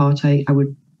communicator at heart. I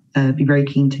would be very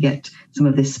keen to get some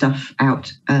of this stuff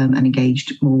out and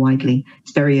engaged more widely.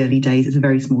 It's very early days. It's a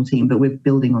very small team, but we're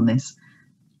building on this.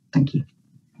 Thank you.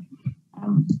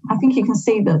 I think you can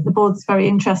see that the board's very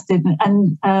interested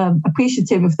and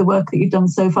appreciative of the work that you've done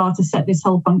so far to set this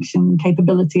whole function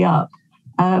capability up.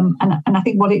 And I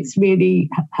think what it's really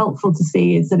helpful to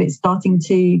see is that it's starting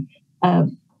to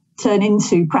turn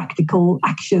into practical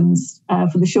actions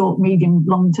for the short, medium,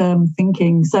 long-term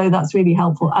thinking. So that's really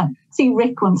helpful. I see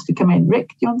Rick wants to come in. Rick,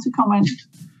 do you want to comment?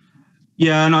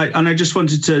 Yeah, and I just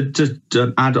wanted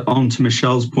to add on to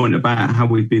Michelle's point about how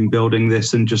we've been building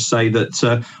this, and just say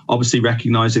that obviously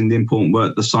recognising the important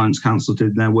work the Science Council did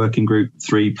in their Working Group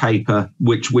 3 paper,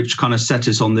 which kind of set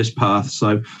us on this path.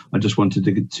 So I just wanted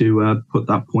to put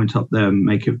that point up there and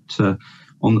make it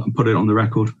put it on the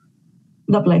record.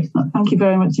 Lovely. Thank you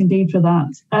very much indeed for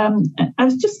that. I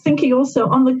was just thinking also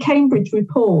on the Cambridge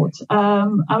report. I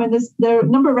mean, there are a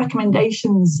number of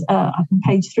recommendations on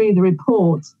page 3 of the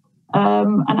report.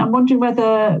 And I'm wondering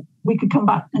whether we could come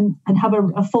back and have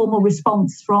a formal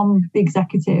response from the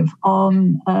executive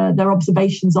on their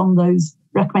observations on those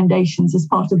recommendations as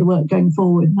part of the work going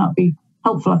forward. And that'd be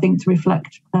helpful, I think, to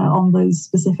reflect on those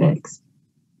specifics.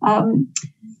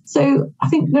 So I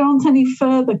think there aren't any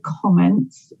further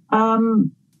comments.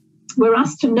 We're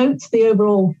asked to note the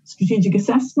overall strategic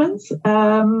assessment.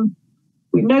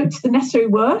 We note the necessary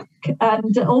work,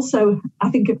 and also I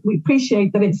think we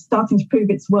appreciate that it's starting to prove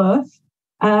its worth.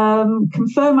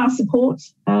 Confirm our support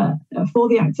for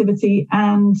the activity,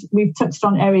 and we've touched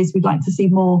on areas we'd like to see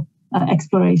more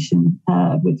exploration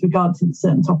with regard to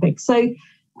certain topics. So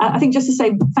I think just to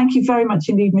say thank you very much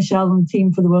indeed, Michelle and the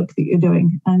team, for the work that you're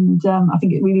doing. And I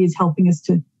think it really is helping us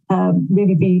to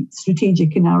really be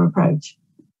strategic in our approach.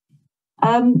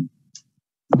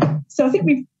 So I think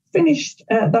we've finished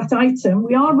that item.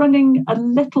 We are running a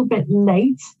little bit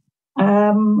late.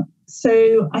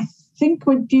 So I think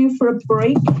we're due for a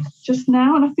break just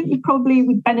now. And I think we probably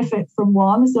would benefit from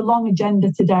one. There's a long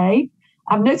agenda today.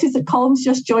 I've noticed that Colm's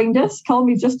just joined us. Colm,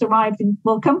 you've just arrived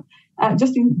welcome.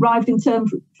 Just arrived in time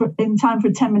for a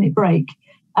 10-minute break.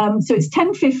 So it's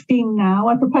 10:15 now.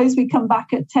 I propose we come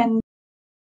back at 10.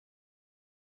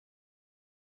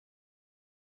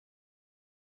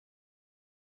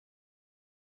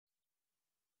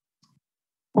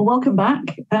 Well, welcome back.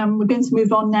 We're going to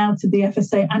move on now to the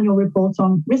FSA annual report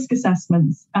on risk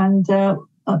assessments, and a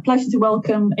pleasure to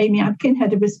welcome Amy Adkin,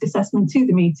 Head of Risk Assessment, to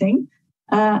the meeting,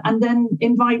 and then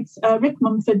invite Rick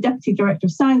Mumford, Deputy Director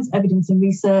of Science, Evidence and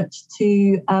Research,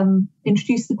 to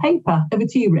introduce the paper. Over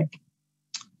to you, Rick.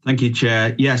 Thank you,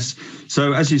 Chair. Yes,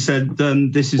 so as you said,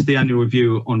 this is the annual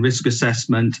review on risk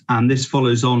assessment, and this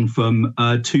follows on from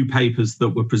 2 papers that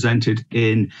were presented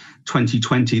in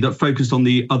 2020 that focused on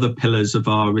the other pillars of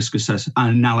our risk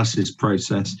analysis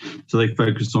process. So they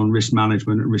focused on risk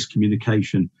management and risk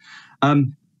communication.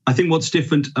 I think what's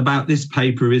different about this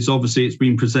paper is obviously it's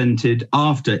been presented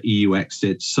after EU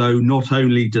exit. So not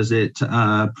only does it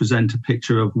present a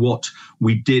picture of what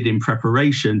we did in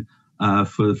preparation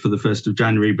for the 1st of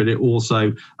January, but it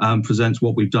also presents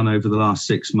what we've done over the last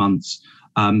 6 months.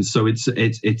 So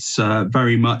it's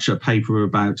very much a paper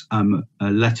about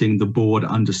letting the board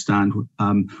understand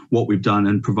what we've done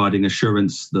and providing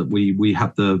assurance that we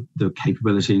have the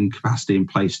capability and capacity in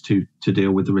place to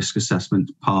deal with the risk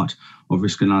assessment part of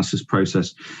risk analysis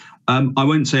process. I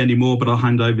won't say any more, but I'll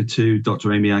hand over to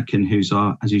Dr. Amy Adkin, who's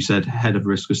our, as you said, Head of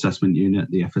Risk Assessment Unit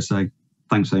at the FSA.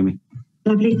 Thanks, Amy.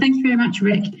 Lovely. Thank you very much,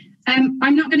 Rick.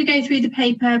 I'm not going to go through the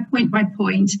paper point by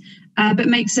point, but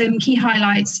make some key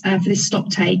highlights for this stock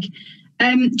take.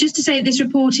 Just to say that this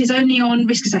report is only on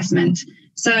risk assessment,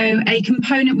 so a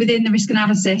component within the risk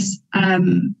analysis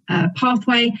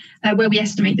pathway where we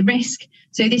estimate the risk.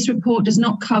 So this report does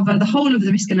not cover the whole of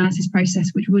the risk analysis process,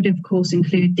 which would of course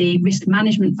include the risk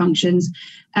management functions,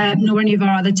 nor any of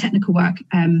our other technical work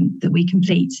that we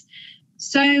complete.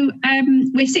 So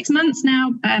we're 6 months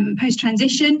now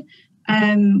post-transition.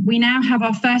 We now have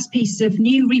our first piece of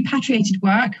new repatriated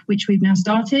work, which we've now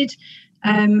started.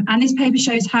 And this paper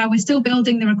shows how we're still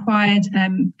building the required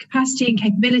capacity and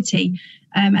capability,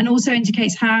 and also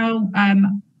indicates how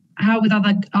with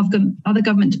other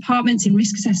government departments in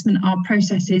risk assessment, our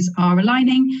processes are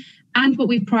aligning, and what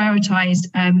we've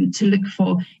prioritised to look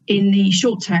for in the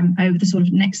short term over the sort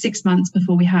of next 6 months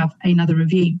before we have another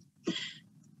review.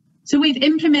 So we've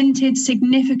implemented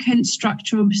significant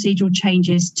structural and procedural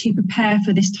changes to prepare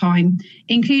for this time,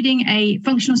 including a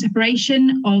functional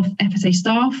separation of FSA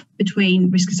staff between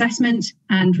risk assessment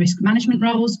and risk management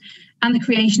roles, and the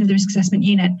creation of the risk assessment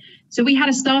unit. So we had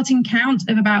a starting count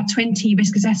of about 20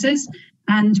 risk assessors,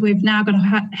 and we've now got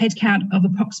a head count of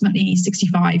approximately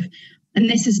 65. And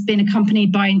this has been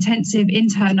accompanied by intensive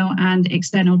internal and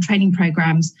external training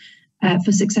programs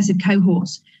for successive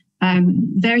cohorts.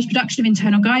 Various production of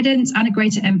internal guidance, and a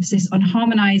greater emphasis on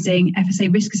harmonising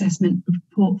FSA risk assessment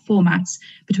report formats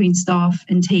between staff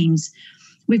and teams.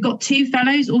 We've got 2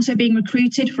 fellows also being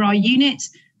recruited for our unit,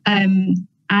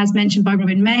 as mentioned by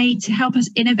Robin May, to help us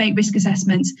innovate risk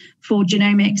assessments for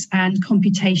genomics and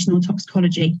computational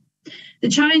toxicology. The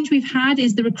challenge we've had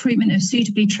is the recruitment of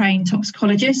suitably trained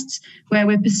toxicologists, where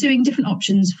we're pursuing different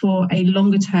options for a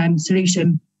longer term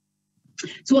solution.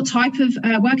 So what type of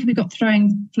work have we got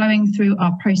flowing through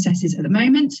our processes at the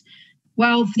moment?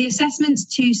 Well, for the assessments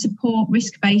to support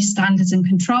risk-based standards and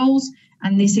controls,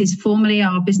 and this is formally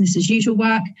our business as usual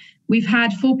work, we've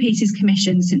had 4 pieces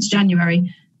commissioned since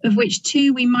January, of which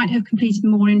 2 we might have completed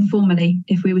more informally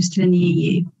if we were still in the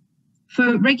EU.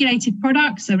 For regulated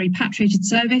products, a repatriated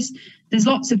service, there's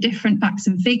lots of different facts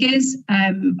and figures.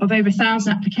 Of over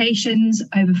 1,000 applications,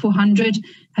 over 400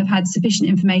 have had sufficient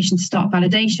information to start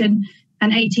validation,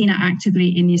 and 18 are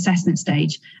actively in the assessment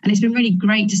stage. And it's been really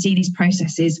great to see these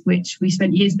processes, which we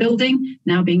spent years building,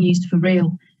 now being used for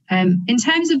real. In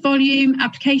terms of volume,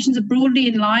 applications are broadly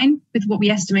in line with what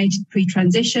we estimated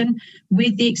pre-transition,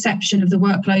 with the exception of the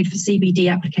workload for CBD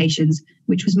applications,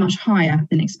 which was much higher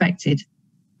than expected.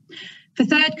 For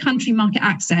third country market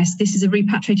access, this is a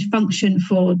repatriated function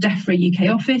for DEFRA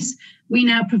UK office. We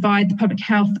now provide the public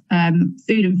health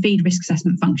food and feed risk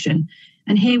assessment function.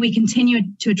 And here we continue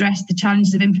to address the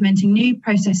challenges of implementing new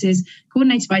processes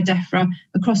coordinated by DEFRA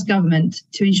across government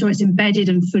to ensure it's embedded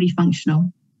and fully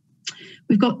functional.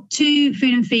 We've got 2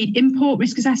 food and feed import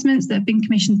risk assessments that have been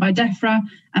commissioned by DEFRA,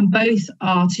 and both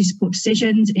are to support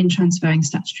decisions in transferring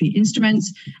statutory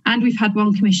instruments. And we've had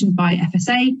 1 commissioned by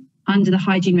FSA under the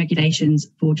hygiene regulations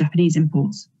for Japanese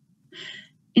imports.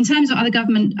 In terms of other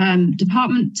government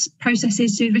departments'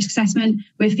 processes to risk assessment,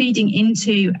 we're feeding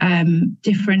into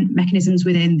different mechanisms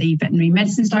within the Veterinary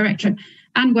Medicines Directorate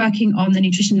and working on the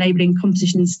Nutrition Labelling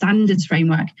Composition Standards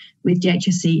Framework with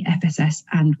DHSC, FSS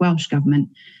and Welsh Government.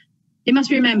 It must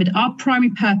be remembered, our primary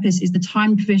purpose is the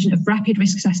time provision of rapid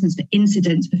risk assessments for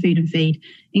incidents for food and feed,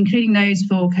 including those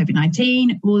for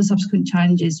COVID-19, all the subsequent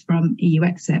challenges from EU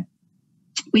exit.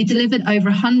 We delivered over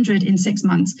 100 in 6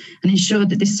 months and ensured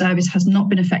that this service has not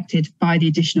been affected by the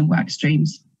additional work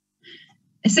streams.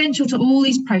 Essential to all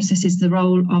these processes is the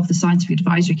role of the scientific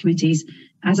advisory committees,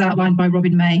 as outlined by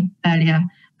Robin May earlier.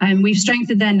 We've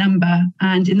strengthened their number,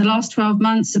 and in the last 12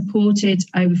 months supported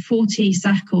over 40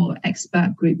 SAC or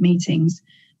expert group meetings.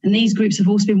 And these groups have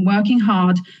also been working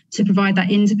hard to provide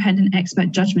that independent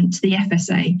expert judgment to the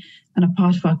FSA and are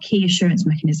part of our key assurance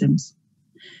mechanisms.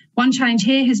 One challenge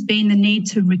here has been the need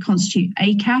to reconstitute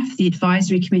ACAF, the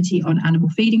Advisory Committee on Animal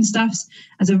Feeding Stuffs,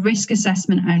 as a risk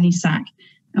assessment only SAC.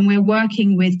 And we're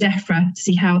working with DEFRA to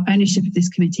see how ownership of this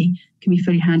committee can be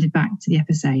fully handed back to the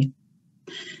FSA.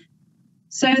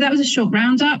 So that was a short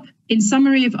roundup. In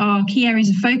summary of our key areas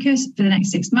of focus for the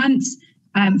next 6 months,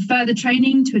 further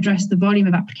training to address the volume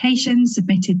of applications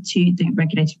submitted to the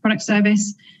Regulated Product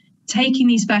Service, taking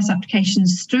these first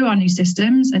applications through our new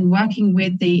systems and working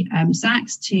with the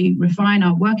SACs to refine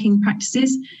our working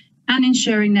practices, and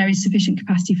ensuring there is sufficient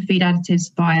capacity for feed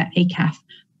additives via ACAF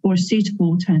or a suitable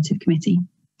alternative committee.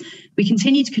 We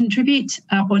continue to contribute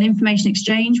on information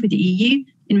exchange with the EU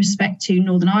in respect to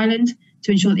Northern Ireland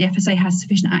to ensure that the FSA has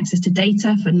sufficient access to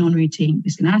data for non-routine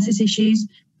risk analysis issues.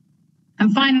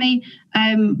 And finally,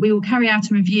 we will carry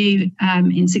out a review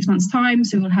in 6 months' time.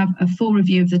 So we'll have a full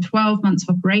review of the 12 months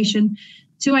of operation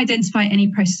to identify any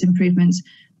process improvements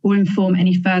or inform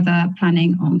any further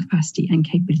planning on capacity and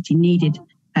capability needed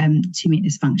to meet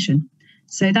this function.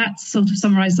 So that sort of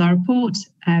summarises our report.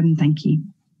 Thank you.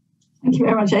 Thank you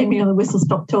very much, Amy, on the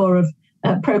whistle-stop tour of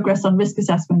progress on risk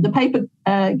assessment. The paper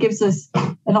gives us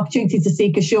an opportunity to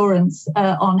seek assurance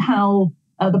on how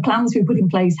the plans we put in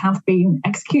place have been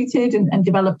executed and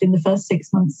developed in the first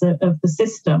 6 months of the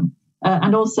system,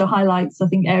 and also highlights, I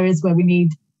think, areas where we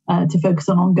need to focus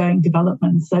on ongoing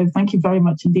development. So thank you very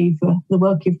much indeed for the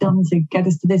work you've done to get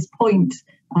us to this point,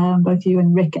 both you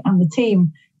and Rick and the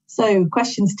team. So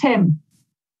questions, Tim,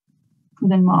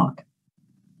 and then Mark.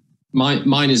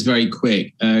 Mine is very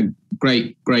quick.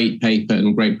 Great paper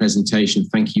and great presentation.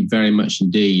 Thank you very much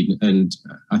indeed. And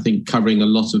I think covering a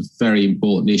lot of very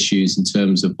important issues in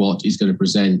terms of what is going to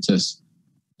present us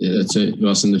to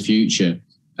us in the future.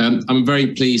 I'm very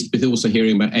pleased with also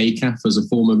hearing about ACAF as a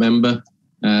former member,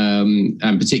 and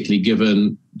particularly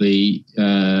given the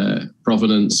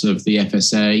provenance of the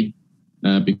FSA,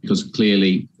 because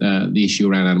clearly the issue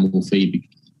around animal feed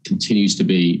continues to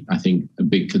be, I think, a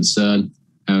big concern.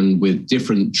 And with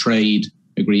different trade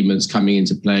agreements coming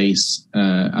into place,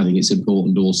 I think it's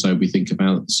important also we think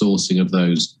about sourcing of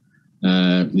those,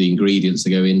 the ingredients that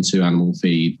go into animal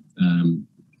feed.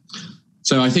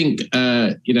 So I think,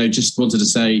 just wanted to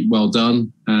say well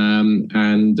done,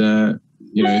 and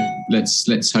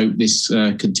let's hope this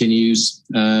continues.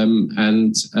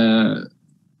 And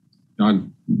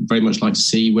I'd very much like to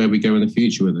see where we go in the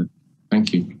future with it.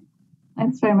 Thank you.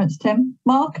 Thanks very much, Tim.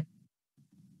 Mark?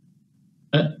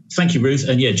 Thank you, Ruth.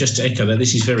 And yeah, just to echo that,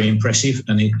 this is very impressive,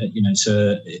 and it's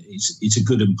a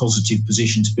good and positive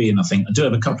position to be in. I think I do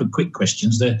have a couple of quick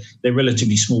questions. They're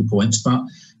relatively small points, but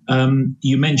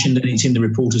you mentioned that it's in the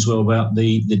report as well about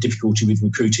the difficulty with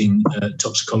recruiting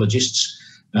toxicologists.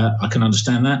 I can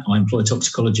understand that. I employ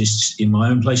toxicologists in my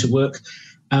own place of work.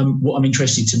 What I'm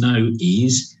interested to know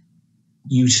is,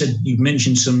 you've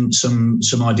mentioned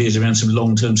some ideas around some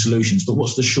long-term solutions, but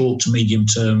what's the short to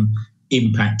medium-term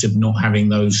impact of not having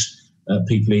those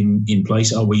people in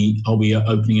place? Are we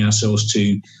opening ourselves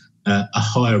to a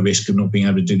higher risk of not being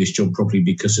able to do this job properly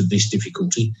because of this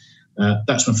difficulty?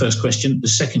 That's my first question. The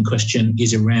second question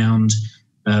is around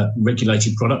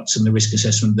regulated products and the risk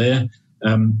assessment there.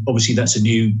 Obviously, that's a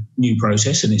new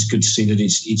process, and it's good to see that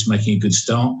it's making a good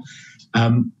start.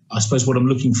 I suppose what I'm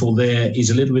looking for there is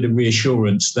a little bit of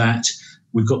reassurance that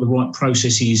we've got the right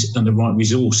processes and the right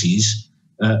resources,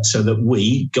 so that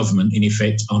we, government in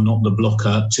effect, are not the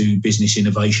blocker to business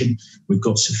innovation. We've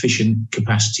got sufficient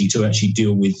capacity to actually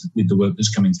deal with the work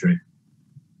that's coming through.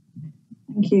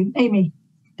 Thank you. Amy?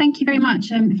 Thank you very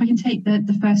much. If I can take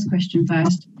the first question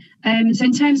first. So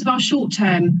in terms of our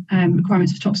short-term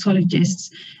requirements for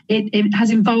toxicologists, it has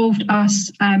involved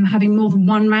us having more than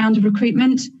one round of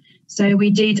recruitment. So we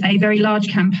did a very large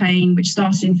campaign which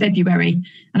started in February,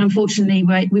 and unfortunately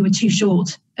we were too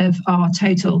short of our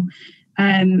total.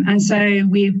 And so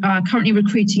we are currently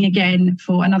recruiting again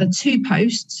for another 2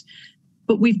 posts,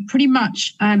 but we've pretty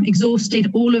much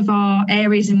exhausted all of our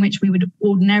areas in which we would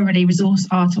ordinarily resource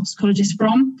our toxicologists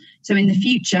from. So in the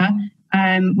future,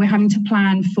 we're having to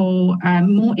plan for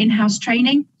more in-house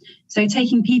training. So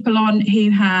taking people on who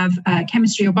have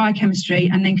chemistry or biochemistry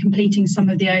and then completing some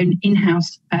of their own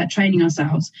in-house training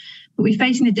ourselves. But we're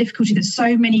facing the difficulty that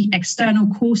so many external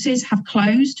courses have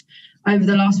closed over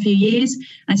the last few years.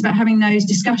 And it's about having those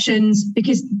discussions,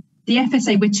 because the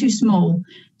FSA, we're too small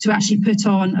to actually put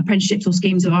on apprenticeships or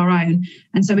schemes of our own.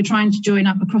 And so we're trying to join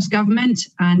up across government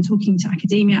and talking to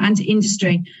academia and to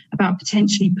industry about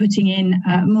potentially putting in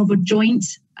more of a joint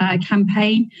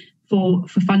campaign for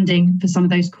funding for some of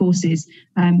those courses,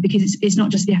 because it's not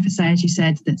just the FSA, as you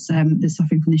said, that's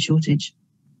suffering from this shortage.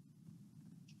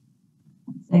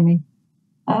 Thanks, Amy.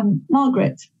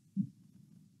 Margaret.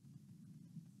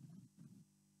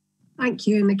 Thank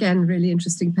you. And again, really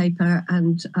interesting paper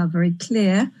and very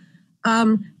clear.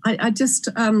 I just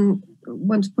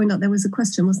want to point out there was a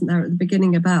question, wasn't there, at the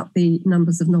beginning about the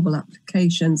numbers of novel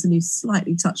applications, and you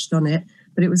slightly touched on it,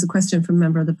 but it was a question from a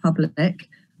member of the public.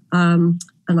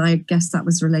 And I guess that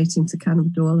was relating to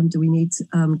Canada, and do we need to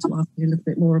ask you a little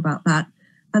bit more about that?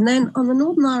 And then on the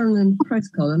Northern Ireland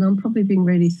Protocol, and I'm probably being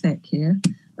really thick here,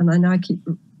 and I know I keep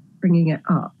bringing it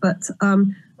up, but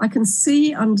I can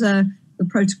see under the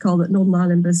protocol that Northern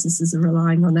Ireland businesses are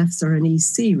relying on FSA and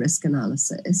EC risk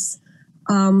analysis.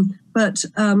 But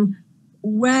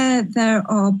where there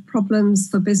are problems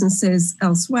for businesses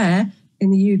elsewhere in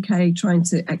the UK trying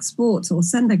to export or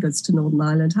send their goods to Northern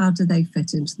Ireland, how do they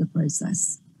fit into the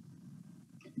process?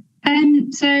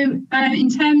 In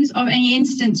terms of any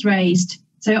incidents raised,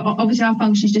 so obviously our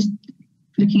function is just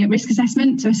looking at risk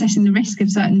assessment, so assessing the risk of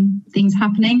certain things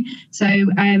happening. So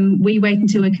we wait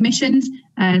until we're commissioned,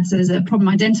 so there's a problem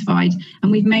identified,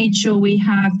 and we've made sure we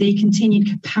have the continued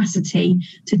capacity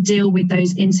to deal with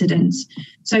those incidents.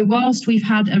 So whilst we've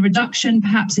had a reduction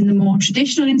perhaps in the more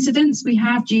traditional incidents we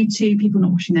have due to people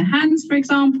not washing their hands, for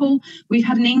example, we've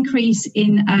had an increase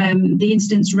in the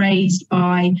incidents raised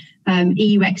by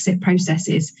EU exit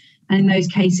processes. And in those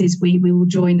cases, we will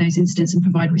join those incidents and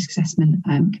provide risk assessment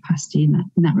capacity in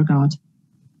that regard.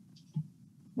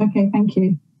 Okay, thank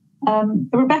you.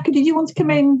 Rebecca, did you want to come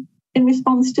in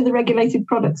response to the regulated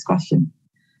products question?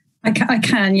 I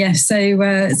can, yes. So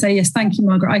yes, thank you,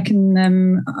 Margaret. I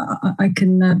can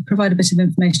provide a bit of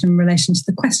information in relation to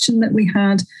the question that we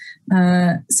had.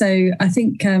 So I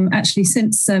think actually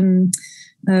since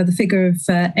the figure of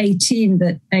 18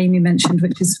 that Amy mentioned,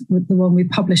 which is the one we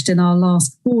published in our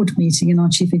last board meeting in our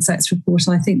Chief Exec's report,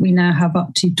 I think we now have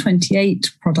up to 28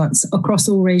 products across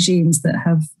all regimes that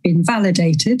have been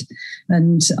validated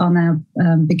and are now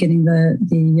beginning the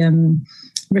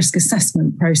risk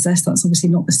assessment process. That's obviously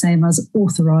not the same as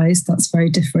authorised. That's very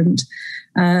different.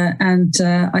 And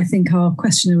I think our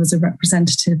questioner was a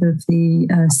representative of the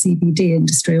CBD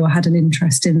industry, or had an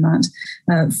interest in that.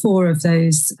 4 of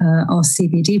those are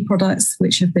CBD products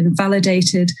which have been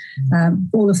validated.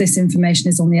 All of this information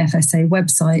is on the FSA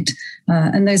website,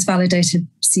 and those validated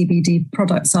CBD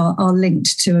products are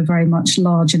linked to a very much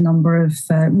larger number of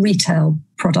retail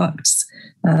products.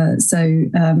 So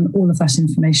all of that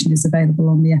information is available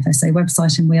on the FSA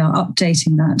website, and we are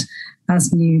updating that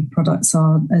as new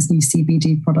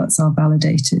CBD products are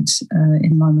validated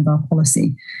in line with our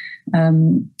policy.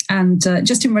 And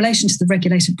just in relation to the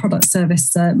regulated product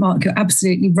service, Mark, you're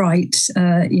absolutely right.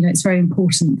 It's very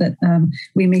important that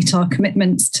we meet our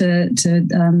commitments to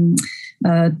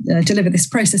deliver this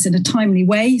process in a timely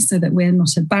way, so that we're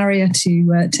not a barrier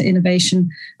to innovation.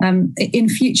 In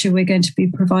future, we're going to be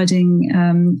providing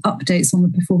updates on the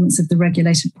performance of the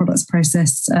regulated products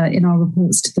process in our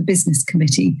reports to the Business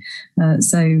Committee.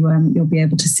 So you'll be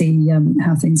able to see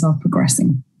how things are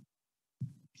progressing.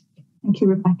 Thank you,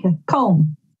 Rebecca.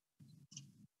 Colm,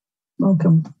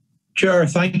 welcome. Sure,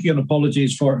 thank you, and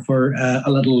apologies for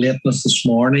a little lateness this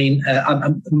morning.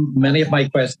 Many of my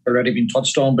questions have already been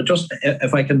touched on, but just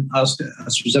if I can ask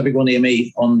a specific one,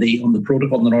 Amy, on the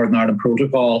protocol, the Northern Ireland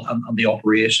Protocol, and the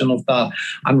operation of that,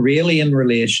 and really in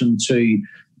relation to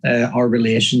our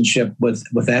relationship with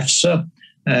FSA.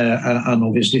 And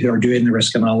obviously who are doing the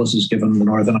risk analysis given the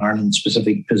Northern Ireland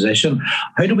specific position.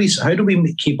 How do we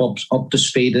keep up to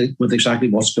speed with exactly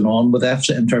what's going on with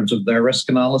EFSA in terms of their risk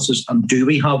analysis? And do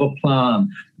we have a plan?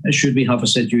 Should we have a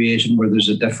situation where there's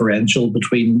a differential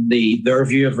between their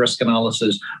view of risk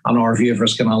analysis and our view of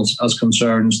risk analysis as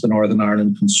concerns the Northern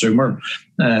Ireland consumer?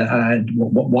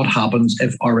 What happens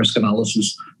if our risk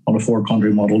analysis on a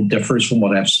 4-country model differs from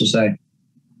what EFSA say?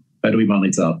 How do we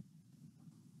manage that?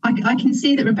 I can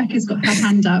see that Rebecca's got her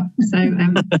hand up, so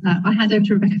I'll hand over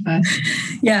to Rebecca first.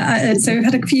 Yeah, so we've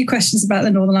had a few questions about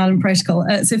the Northern Ireland Protocol.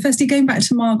 So firstly, going back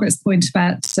to Margaret's point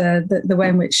about the way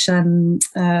in which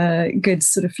goods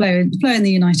sort of flow in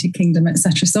the United Kingdom,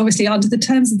 etc. So obviously, under the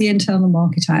terms of the Internal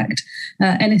Market Act,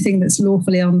 anything that's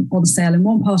lawfully on sale in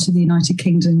one part of the United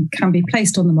Kingdom can be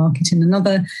placed on the market in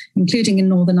another, including in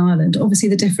Northern Ireland. Obviously,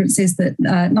 the difference is that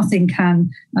nothing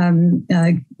can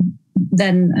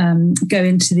then go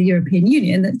into the European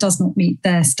Union that does not meet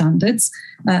their standards.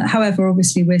 However,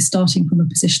 obviously, we're starting from a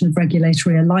position of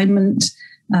regulatory alignment.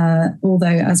 Although,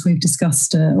 as we've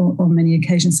discussed on many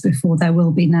occasions before, there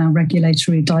will be now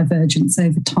regulatory divergence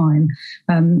over time.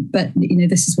 But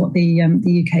this is what the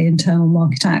UK Internal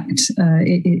Market Act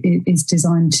is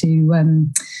designed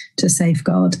to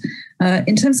safeguard.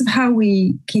 In terms of how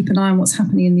we keep an eye on what's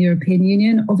happening in the European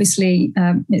Union, obviously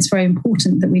it's very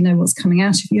important that we know what's coming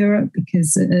out of Europe,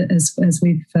 because as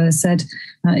we've said,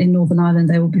 in Northern Ireland,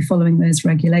 they will be following those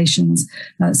regulations.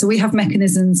 So we have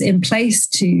mechanisms in place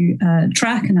to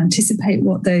track and anticipate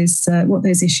what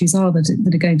those issues are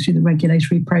that are going through the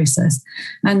regulatory process.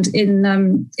 And in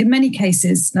many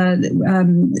cases,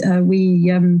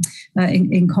 we,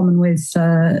 in common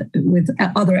with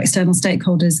other external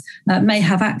stakeholders, may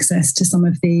have access to some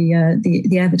of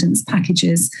the evidence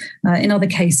packages. In other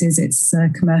cases, it's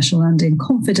commercial and in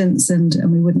confidence, and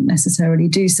we wouldn't necessarily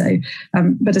do so.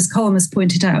 But as Colm has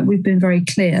pointed out, we've been very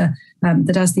clear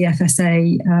that as the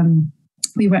FSA,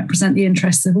 we represent the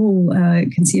interests of all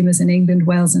consumers in England,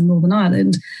 Wales and Northern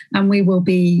Ireland, and we will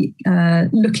be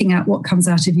looking at what comes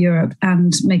out of Europe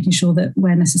and making sure that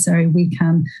where necessary we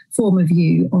can form a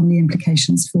view on the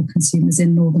implications for consumers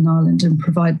in Northern Ireland and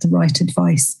provide the right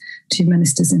advice to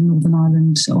ministers in Northern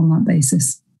Ireland on that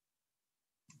basis.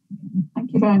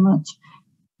 Thank you very much.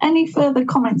 Any further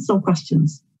comments or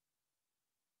questions?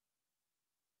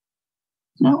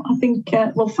 No, I think,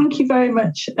 well, thank you very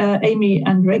much, Amy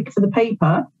and Rick, for the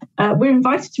paper. We're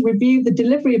invited to review the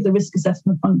delivery of the risk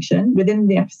assessment function within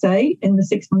the FSA in the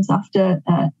 6 months after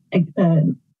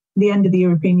the end of the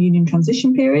European Union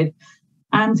transition period,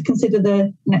 and consider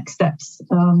the next steps,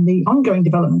 the ongoing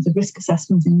development of risk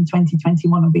assessment in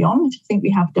 2021 and beyond, which I think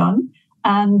we have done.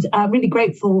 And really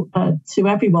grateful to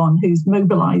everyone who's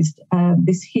mobilised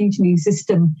this huge new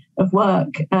system of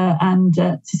work and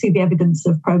to see the evidence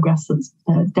of progress that's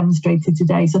demonstrated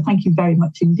today. So thank you very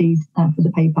much indeed for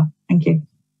the paper. Thank you.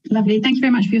 Lovely. Thank you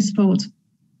very much for your support.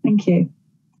 Thank you.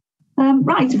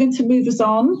 Right, we're going to move us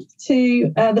on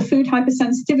to the Food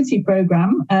Hypersensitivity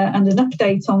Programme and an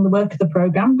update on the work of the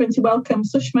programme. I'm going to welcome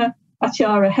Sushma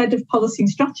Acharya, Head of Policy and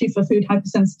Strategy for Food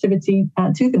Hypersensitivity,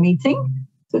 to the meeting.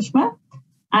 Sushma.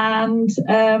 And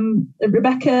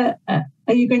Rebecca,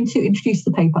 are you going to introduce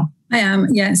the paper? I am,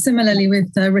 yeah. Similarly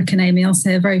with Rick and Amy, I'll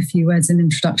say a very few words in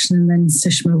introduction, and then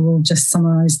Sushma will just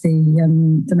summarise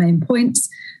the main points.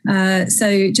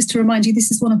 So just to remind you, this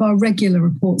is one of our regular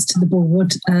reports to the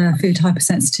board. Food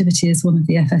hypersensitivity is one of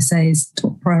the FSA's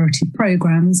top priority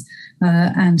programmes,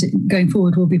 and going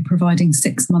forward we'll be providing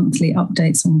 6 monthly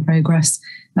updates on progress.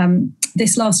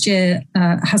 This last year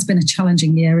has been a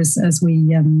challenging year, as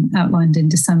we outlined in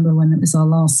December when it was our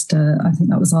last, I think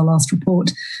that was our last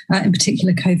report. In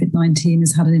particular, COVID-19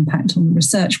 has had an impact on the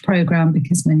research programme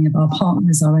because many of our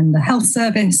partners are in the health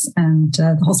service and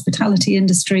the hospitality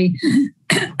industry.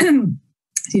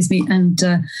 Excuse me, and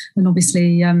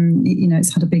obviously,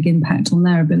 it's had a big impact on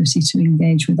their ability to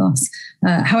engage with us.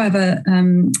 However,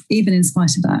 even in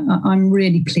spite of that, I'm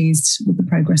really pleased with the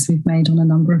progress we've made on a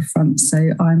number of fronts.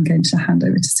 So I'm going to hand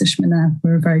over to Sushma now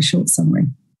for a very short summary.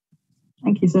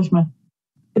 Thank you, Sushma.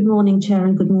 Good morning, Chair,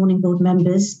 and good morning, board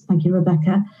members. Thank you,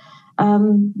 Rebecca.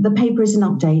 The paper is an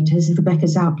update, as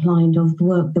Rebecca's outlined, of the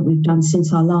work that we've done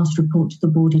since our last report to the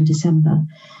board in December.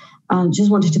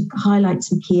 Just wanted to highlight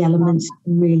some key elements,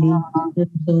 really, of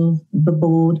the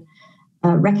board,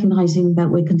 recognising that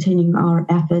we're continuing our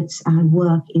efforts and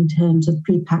work in terms of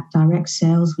pre-packed direct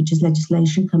sales, which is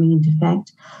legislation coming into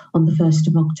effect on the 1st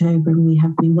of October. And we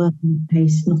have been working at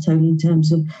pace, not only in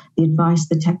terms of the advice,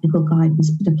 the technical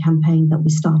guidance, but a campaign that we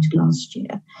started last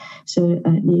year. So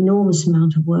an enormous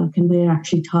amount of work, and we're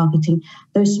actually targeting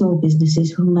those small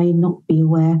businesses who may not be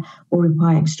aware or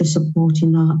require extra support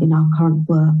in our current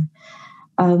work.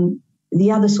 The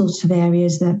other sorts of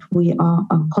areas that we are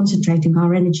concentrating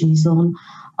our energies on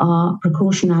are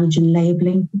precaution allergen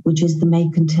labelling, which is the may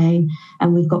contain,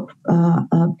 and we've got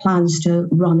plans to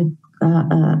run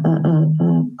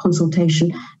a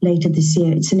consultation later this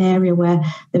year. It's an area where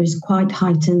there is quite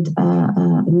heightened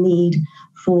need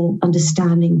for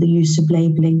understanding the use of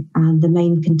labelling and the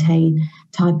may contain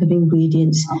type of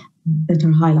ingredients that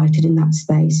are highlighted in that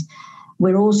space.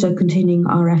 We're also continuing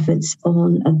our efforts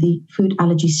on the food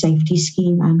allergy safety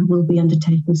scheme, and we'll be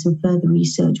undertaking some further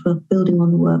research. We're building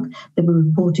on the work that we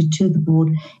reported to the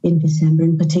board in December.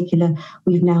 In particular,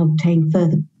 we've now obtained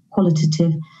further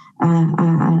qualitative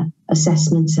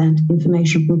assessments and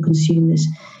information from consumers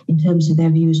in terms of their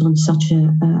views on such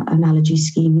an allergy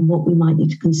scheme and what we might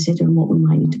need to consider and what we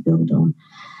might need to build on.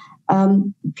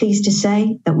 Pleased to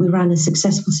say that we ran a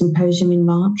successful symposium in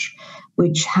March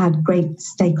which had great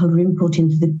stakeholder input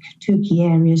into the two key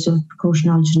areas of precaution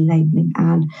allergen labelling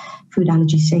and food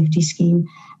allergy safety scheme.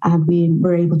 And we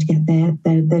were able to get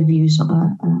their views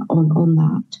on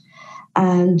that.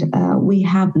 And we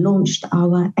have launched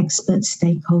our expert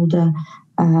stakeholder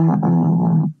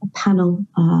panel.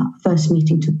 First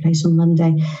meeting took place on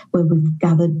Monday, where we've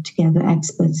gathered together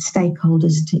expert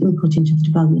stakeholders to input into the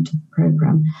development of the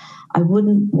programme. I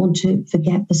wouldn't want to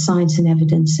forget the science and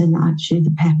evidence, and actually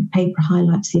the paper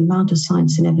highlights the amount of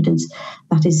science and evidence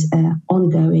that is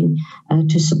ongoing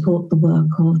to support the work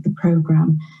of the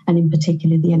programme, and in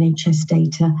particular the NHS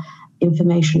data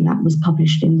information that was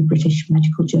published in the British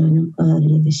Medical Journal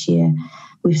earlier this year.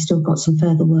 We've still got some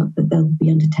further work that they'll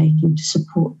be undertaking to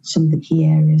support some of the key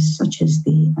areas, such as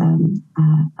the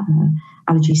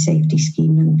allergy safety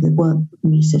scheme and the work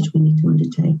and research we need to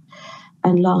undertake.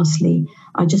 And lastly,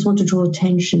 I just want to draw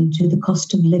attention to the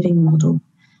cost of living model.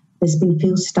 There's been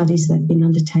field studies that have been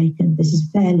undertaken. This is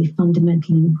fairly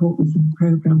fundamental and important for the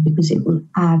programme because it will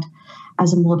add,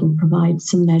 as a model, provide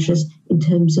some measures in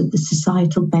terms of the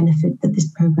societal benefit that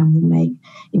this programme will make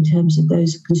in terms of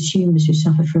those consumers who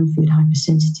suffer from food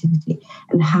hypersensitivity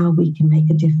and how we can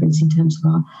make a difference in terms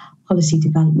of our policy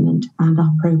development and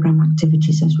our programme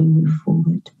activities as we move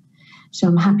forward. So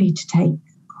I'm happy to take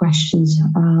questions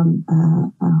on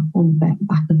the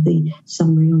back of the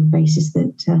summary on the basis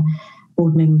that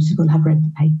board members will have read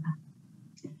the paper.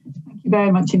 Thank you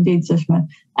very much indeed, Sushma.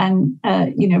 And,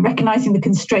 recognising the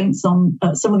constraints on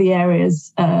some of the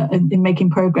areas in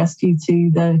making progress due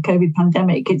to the COVID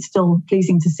pandemic, it's still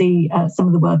pleasing to see some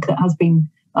of the work that has been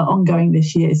ongoing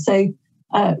this year. So,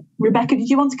 Rebecca, did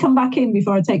you want to come back in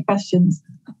before I take questions?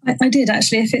 I did,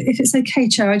 actually. If it's okay,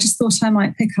 Chair, I just thought I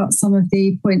might pick up some of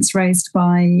the points raised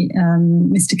by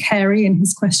Mr. Carey in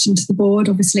his question to the board.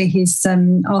 Obviously, he's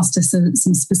asked us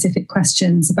some specific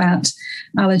questions about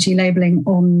allergy labelling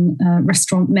on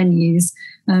restaurant menus.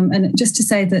 And just to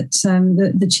say that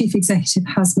the Chief Executive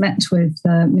has met with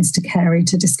Mr. Carey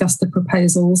to discuss the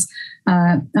proposals,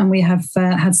 and we have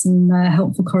had some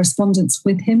helpful correspondence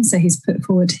with him. So he's put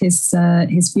forward his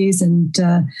views and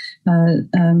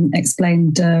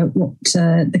explained what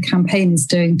the campaign is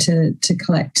doing to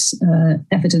collect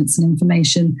evidence and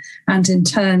information. And in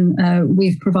turn,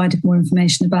 we've provided more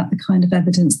information about the kind of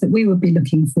evidence that we would be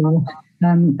looking for.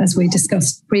 As we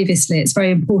discussed previously, it's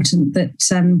very important that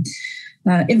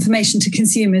information to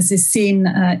consumers is seen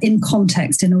in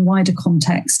context, in a wider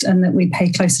context, and that we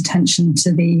pay close attention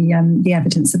to the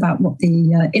evidence about what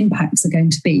the impacts are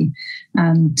going to be.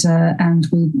 And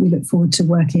we look forward to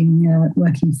working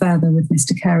further with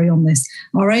Mr. Carey on this.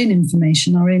 Our own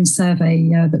information, our own survey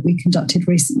that we conducted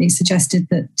recently suggested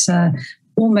that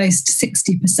almost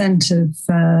 60%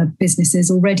 of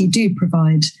businesses already do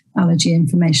provide allergy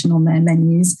information on their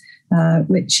menus,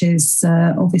 which is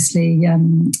obviously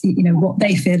what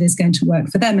they feel is going to work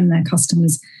for them and their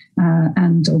customers.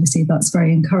 And obviously that's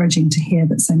very encouraging to hear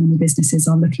that so many businesses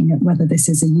are looking at whether this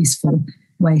is a useful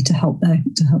way to help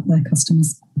their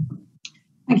customers.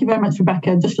 Thank you very much,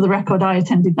 Rebecca. Just for the record, I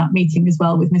attended that meeting as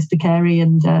well with Mr. Carey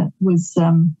and was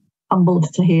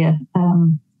humbled to hear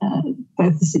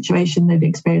both the situation they've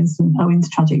experienced and Owen's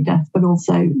tragic death, but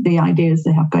also the ideas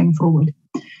they have going forward.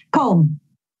 Colm.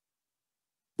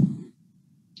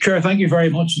 Chair, thank you very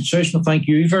much. And Sushma, thank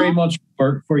you very much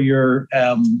for your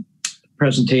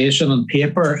presentation and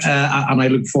paper. And I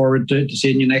look forward to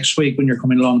seeing you next week when you're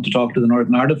coming along to talk to the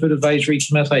Northern Ireland Food Advisory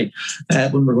Committee,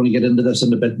 when we're going to get into this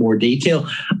in a bit more detail.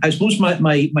 I suppose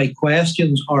my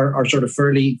questions are sort of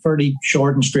fairly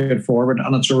short and straightforward,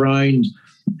 and it's around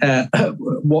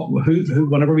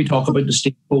whenever we talk about the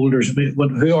stakeholders,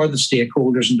 who are the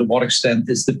stakeholders and to what extent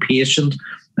is the patient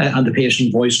and the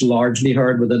patient voice largely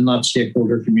heard within that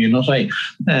stakeholder community,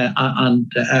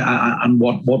 and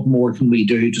what more can we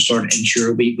do to sort of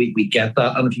ensure we get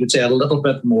that? And if you could say a little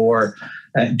bit more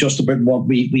just about what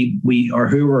we or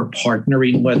who we're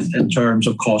partnering with in terms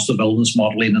of cost of illness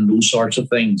modelling and those sorts of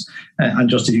things, and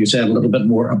just if you said a little bit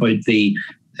more about the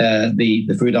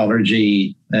food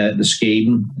allergy, the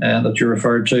scheme that you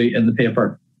referred to in the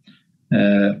paper.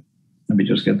 Let me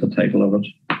just get the title of it.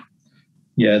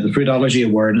 Yeah, the food allergy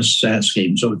awareness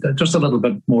scheme. So just a little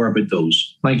bit more about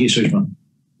those. Thank you, Sushma.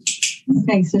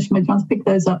 Thanks, Sushma. Do you want to pick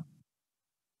those up?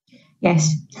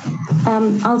 Yes.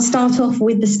 I'll start off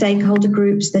with the stakeholder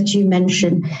groups that you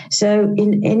mentioned. So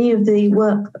in any of the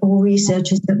work or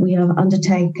researches that we have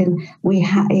undertaken, we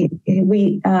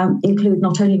include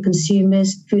not only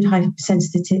consumers, food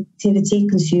hypersensitivity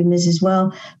consumers as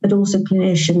well, but also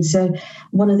clinicians. So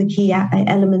one of the key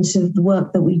elements of the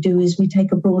work that we do is we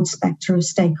take a broad spectrum of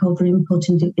stakeholder input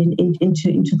into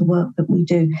the work that we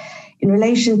do. In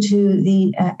relation to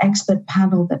the expert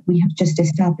panel that we have just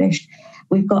established,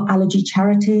 we've got allergy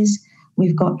charities,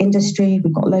 we've got industry,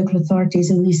 we've got local authorities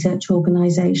and research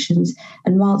organisations.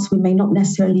 And whilst we may not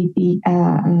necessarily be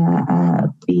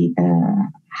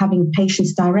having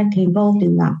patients directly involved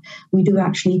in that, we do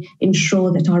actually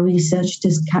ensure that our research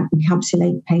does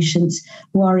encapsulate patients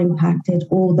who are impacted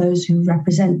or those who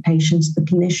represent patients, the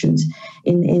clinicians,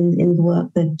 in the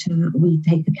work that we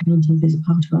take account of as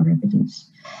part of our evidence.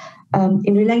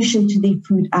 In relation to the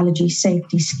food allergy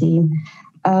safety scheme,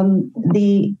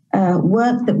 the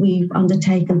work that we've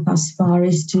undertaken thus far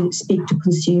is to speak to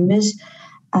consumers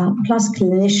plus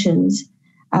clinicians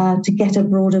to get a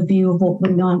broader view of what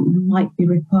we might be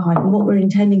required. And what we're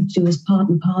intending to do as part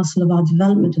and parcel of our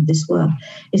development of this work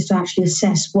is to actually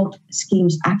assess what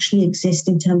schemes actually exist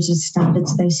in terms of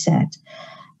standards they set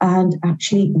and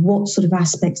actually what sort of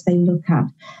aspects they look at.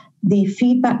 The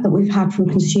feedback that we've had from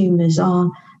consumers are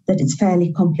that it's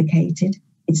fairly complicated.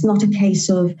 It's not a case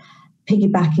of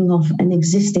piggybacking off an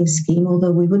existing scheme,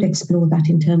 although we would explore that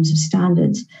in terms of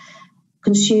standards.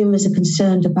 Consumers are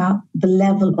concerned about the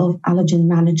level of allergen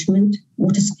management,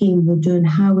 what a scheme will do and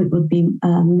how it would be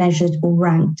measured or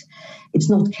ranked. It's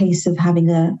not a case of having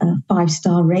a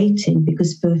 5-star rating,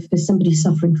 because for somebody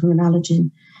suffering from an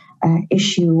allergen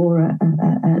issue or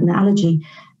an allergy,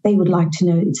 they would like to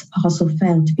know it's a pass or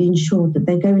fail, to be ensured that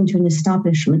they go into an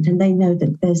establishment and they know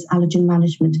that there's allergen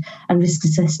management and risk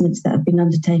assessments that have been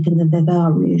undertaken, and that they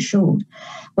are reassured.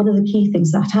 One of the key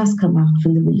things that has come out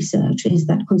from the research is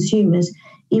that consumers,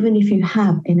 even if you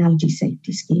have an allergy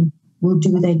safety scheme, will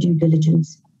do their due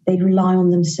diligence. They rely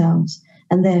on themselves,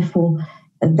 and therefore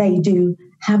they do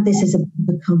have this as a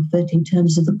comfort in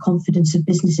terms of the confidence of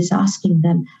businesses asking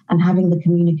them and having the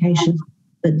communication.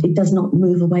 But it does not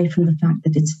move away from the fact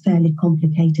that it's a fairly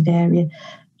complicated area,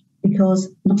 because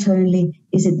not only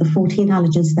is it the 14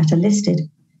 allergens that are listed,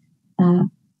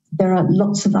 there are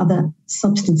lots of other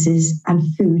substances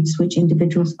and foods which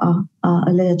individuals are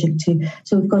allergic to.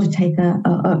 So we've got to take an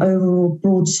overall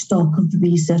broad stock of the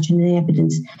research and the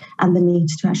evidence and the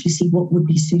needs to actually see what would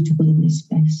be suitable in this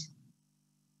space.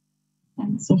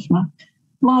 Thanks, Sushma.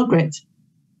 Margaret.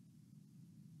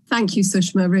 Thank you,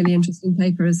 Sushma. Really interesting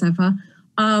paper as ever.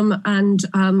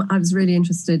 I was really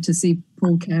interested to see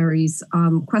Paul Carey's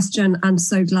question, and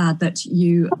so glad that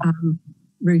you,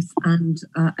 Ruth and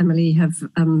Emily, have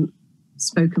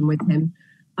spoken with him.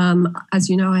 As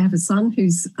you know, I have a son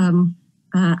who's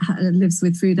lives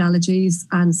with food allergies,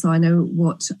 and so I know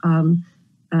what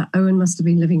Owen must have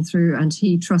been living through, and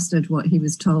he trusted what he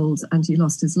was told, and he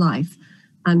lost his life.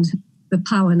 And the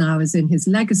power now is in his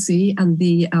legacy, and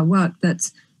the work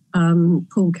that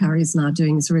Paul Carey is now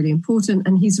doing is really important,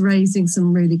 and he's raising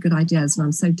some really good ideas, and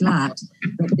I'm so glad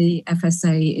that the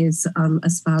FSA is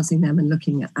espousing them and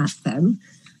looking at them,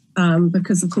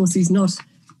 because of course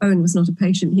Owen was not a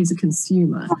patient, he's a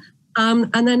consumer.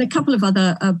 And then a couple of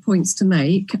other points to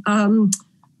make.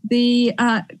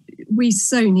 We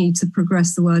so need to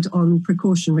progress the word on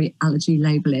precautionary allergy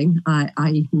labelling,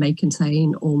 i.e. may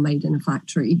contain or made in a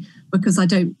factory, because I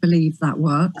don't believe that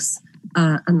works.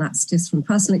 And that's just from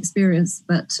personal experience,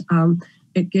 but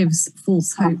it gives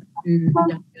false hope to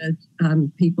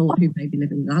younger people who may be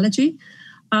living with allergy.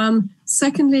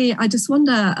 Secondly, I just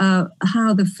wonder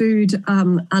how the food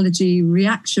allergy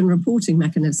reaction reporting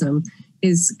mechanism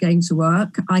is going to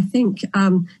work. I think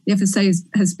the FSA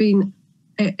has been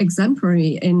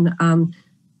exemplary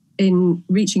in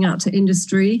reaching out to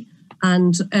industry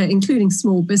and including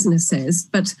small businesses,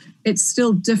 but it's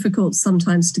still difficult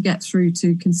sometimes to get through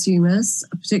to consumers,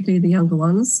 particularly the younger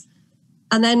ones.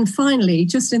 And then finally,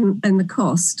 just in the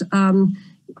cost,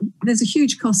 there's a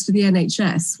huge cost to the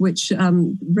NHS, which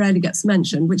rarely gets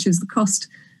mentioned, which is the cost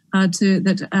of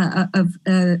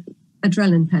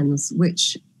adrenaline pens,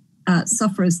 which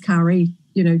sufferers carry,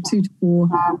 2 to 4,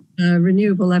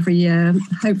 renewable every year,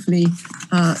 hopefully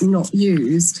not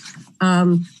used.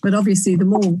 But obviously, the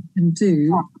more we can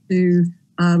do to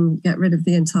get rid of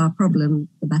the entire problem,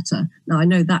 the better. Now, I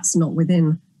know that's not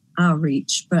within our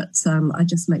reach, but I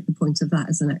just make the point of that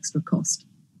as an extra cost.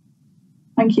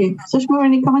 Thank you. Sushma,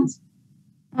 any comments?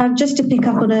 Just to pick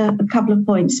up on a couple of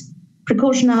points.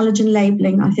 Precaution allergen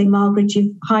labelling, I think, Margaret,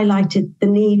 you've highlighted the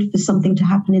need for something to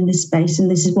happen in this space, and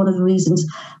this is one of the reasons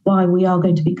why we are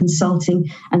going to be consulting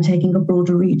and taking a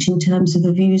broader reach in terms of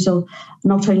the views of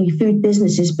not only food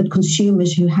businesses but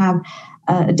consumers who have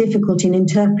a difficulty in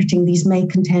interpreting these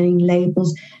may-containing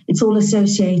labels. It's all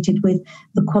associated with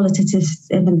the qualitative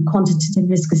and quantitative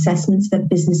risk assessments that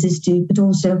businesses do, but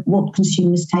also what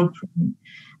consumers take from it.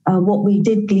 What we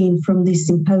did glean from this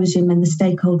symposium and the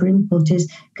stakeholder input is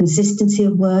consistency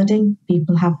of wording.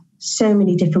 People have so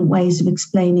many different ways of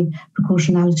explaining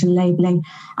precaution allergen labelling,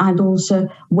 and also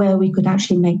where we could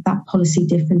actually make that policy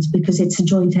difference, because it's a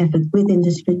joint effort with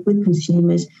industry, with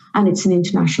consumers, and it's an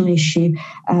international issue,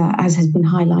 as has been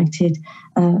highlighted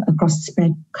across the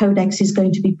spread. Codex is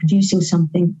going to be producing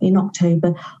something in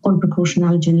October on precaution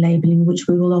allergen labelling, which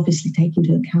we will obviously take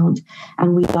into account,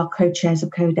 and we are co-chairs of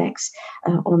Codex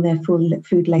on their full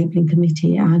food labelling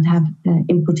committee and have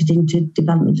inputted into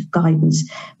development of guidance,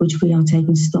 which we are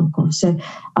taking stock of. So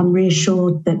I'm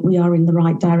reassured that we are in the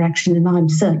right direction, and I'm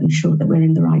certainly sure that we're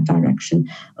in the right direction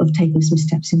of taking some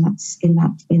steps in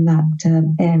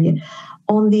that area.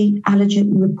 On the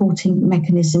allergen reporting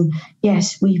mechanism,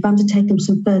 yes, we've undertaken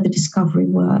some further discovery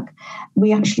work.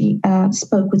 We actually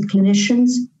spoke with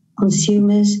clinicians,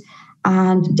 consumers,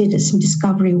 and did some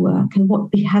discovery work. And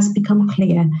what has become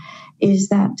clear is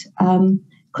that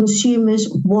consumers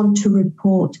want to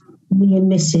report near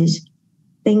misses,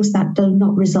 things that do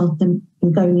not result them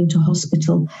in going into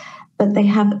hospital, but they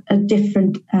have a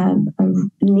different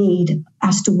need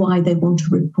as to why they want to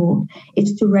report.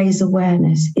 It's to raise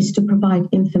awareness, it's to provide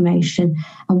information,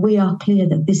 and we are clear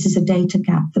that this is a data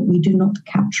gap that we do not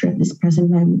capture at this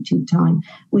present moment in time.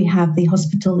 We have the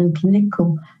hospital and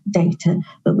clinical data,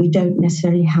 but we don't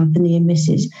necessarily have the near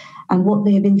misses. And what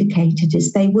they have indicated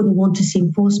is they wouldn't want to see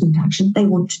enforcement action, they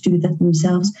want to do that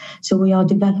themselves. So we are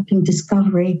developing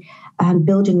discovery and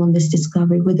building on this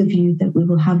discovery with a view that we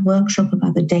will have workshop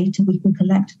about the data we can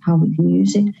collect, how we can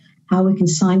use it, how we can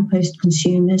signpost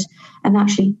consumers, and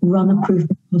actually run a proof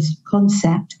of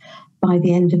concept by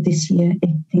the end of this year, if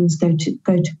things go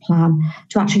to plan,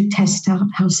 to actually test out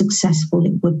how successful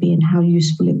it would be and how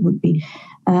useful it would be.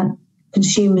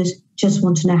 Consumers just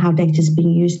want to know how data is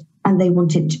being used, and they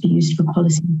want it to be used for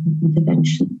policy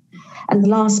intervention. And the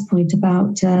last point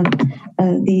about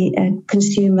the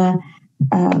consumer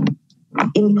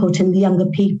input and the younger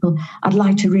people, I'd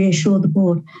like to reassure the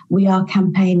board, we are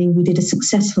campaigning. We did a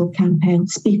successful campaign,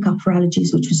 Speak Up for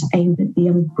Allergies, which was aimed at the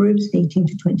young groups, 18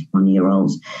 to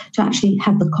 21-year-olds, to actually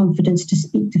have the confidence to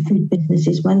speak to food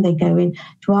businesses when they go in,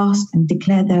 to ask and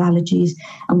declare their allergies,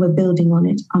 and we're building on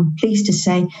it. I'm pleased to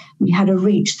say we had a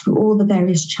reach through all the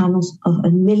various channels of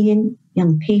 1 million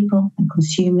young people and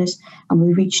consumers, and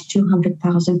we reached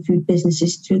 200,000 food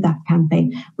businesses through that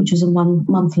campaign, which was a 1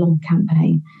 month-long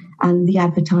campaign, and the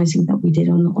advertising that we did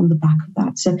on the back of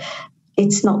that. So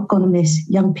it's not going to miss.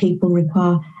 Young people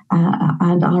require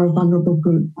and are a vulnerable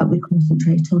group that we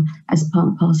concentrate on as part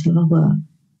and parcel of our work.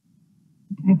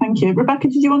 Okay, thank you. Rebecca,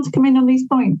 did you want to come in on these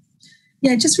points?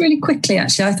 Yeah, just really quickly,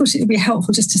 actually, I thought it would be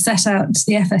helpful just to set out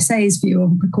the FSA's view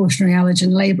on precautionary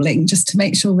allergen labelling, just to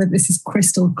make sure that this is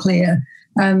crystal clear.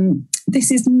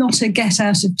 This is not a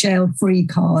get-out-of-jail-free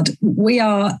card. We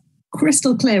are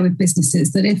crystal clear with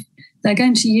businesses that if they're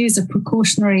going to use a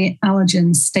precautionary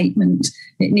allergen statement,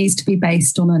 it needs to be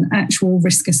based on an actual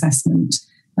risk assessment.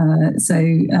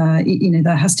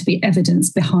 There has to be evidence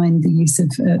behind the use of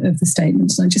the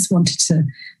statement. So I just wanted to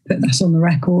put that on the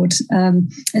record.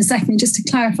 And secondly, just to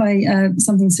clarify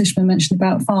something Sushma mentioned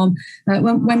about farm,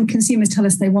 when consumers tell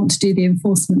us they want to do the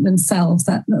enforcement themselves,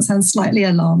 that sounds slightly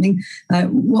alarming.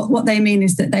 What they mean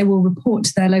is that they will report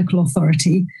to their local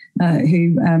authority,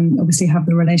 who obviously have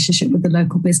the relationship with the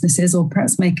local businesses, or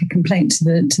perhaps make a complaint to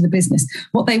the business.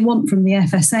 What they want from the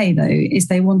FSA, though, is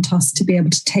they want us to be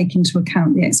able to take into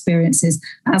account the experiences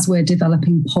as we're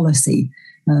developing policy.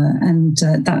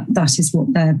 That is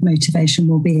what their motivation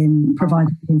will be in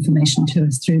providing information to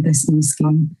us through this new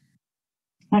scheme.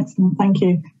 Excellent, thank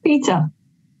you. Peter.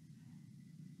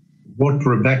 What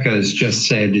Rebecca has just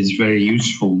said is very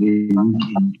useful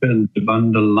in terms of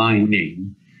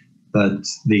underlining that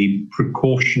the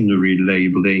precautionary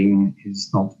labelling is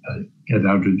not a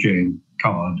get-out-of-jail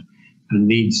card and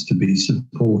needs to be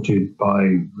supported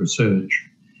by research,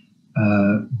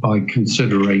 by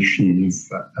consideration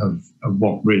of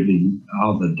what really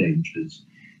are the dangers.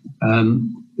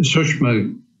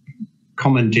 Sushma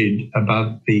commented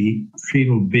about the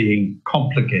field being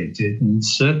complicated, and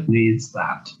certainly it's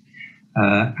that.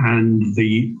 And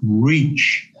the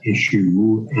reach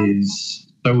issue is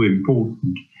so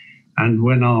important. And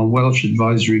when our Welsh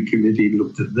Advisory Committee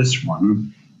looked at this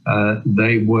one,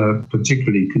 they were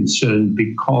particularly concerned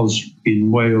because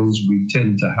in Wales we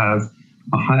tend to have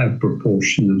a higher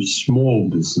proportion of small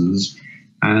business,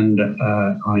 and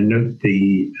I note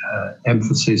the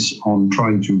emphasis on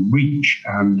trying to reach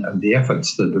and the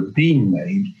efforts that have been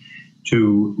made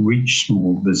to reach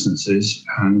small businesses,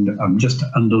 and I'm just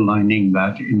underlining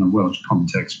that in a Welsh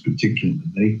context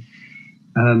particularly.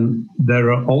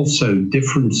 There are also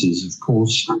differences, of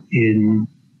course, in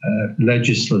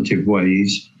legislative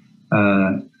ways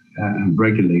and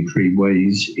regulatory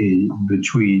ways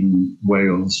between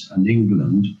Wales and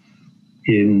England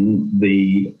in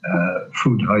the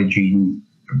food hygiene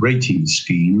rating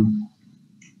scheme,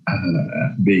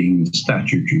 being the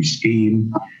statutory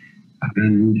scheme,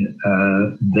 and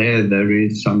there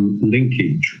is some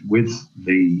linkage with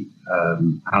the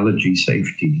allergy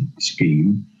safety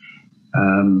scheme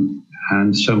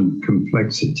and some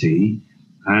complexity,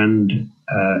 and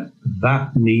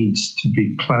that needs to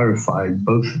be clarified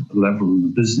both at the level of the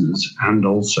business and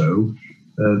also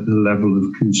the level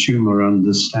of consumer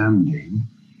understanding.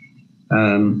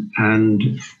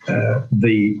 And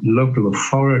the local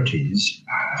authorities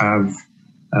have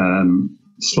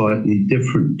slightly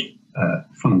different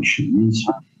functions,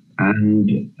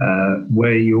 and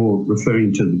where you're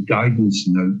referring to the guidance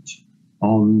note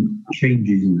on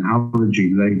changes in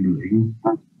allergy labelling,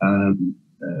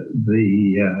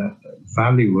 the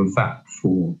value of that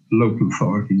for local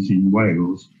authorities in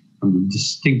Wales and the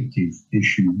distinctive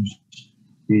issues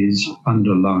is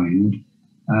underlined.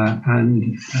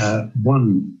 And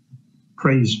one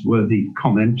praiseworthy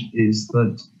comment is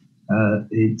that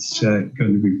it's going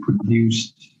to be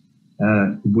produced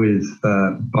with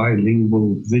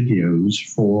bilingual videos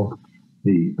for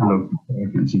the local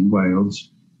authorities in Wales.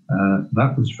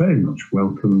 That was very much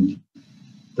welcomed.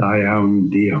 Da iawn,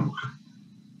 diolch.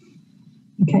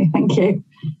 Okay, thank you.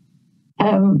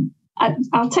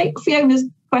 I'll take Fiona's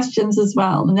questions as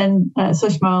well, and then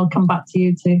Sushma, I'll come back to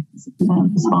you to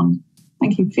respond.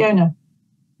 Thank you, Fiona.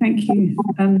 Thank you,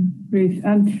 Ruth.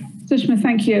 Sushma,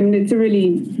 thank you. I mean, it's a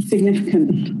really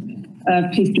significant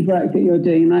piece of work that you're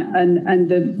doing, and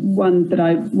the one that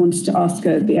I wanted to ask,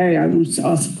 the area I wanted to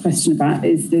ask a question about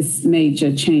is this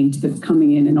major change that's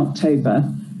coming in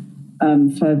October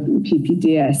for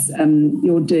PPDS.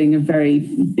 You're doing a very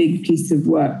big piece of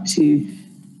work to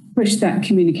push that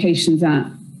communications out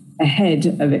ahead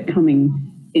of it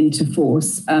coming into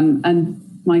force. And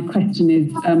my question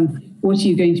is, what are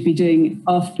you going to be doing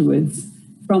afterwards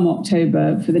from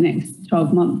October for the next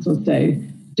 12 months or so,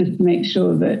 just to make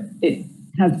sure that it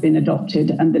has been adopted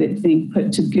and that it's being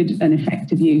put to good and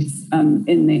effective use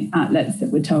in the outlets that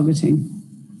we're targeting?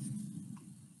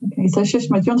 Okay, so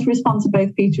Sushma, do you want to respond to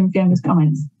both Peter and Fiona's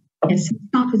comments? Yes, I'll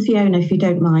start with Fiona, if you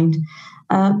don't mind.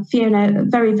 Fiona,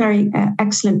 very, very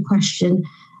excellent question.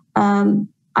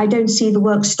 I don't see the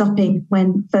work stopping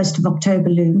when 1st of October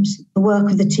looms. The work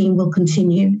of the team will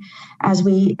continue as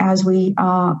we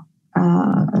are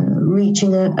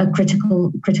reaching a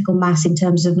critical mass in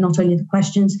terms of not only the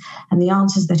questions and the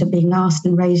answers that are being asked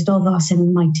and raised of us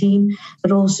and my team,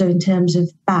 but also in terms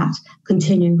of that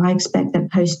continuing. I expect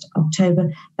that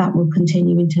post-October that will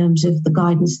continue in terms of the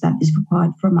guidance that is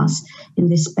required from us in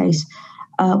this space.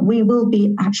 We will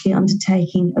be actually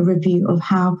undertaking a review of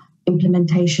how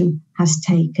implementation has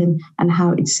taken and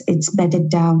how it's bedded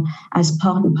down as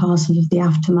part and parcel of the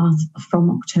aftermath from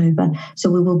October.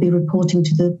 So we will be reporting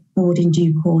to the board in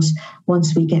due course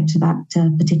once we get to that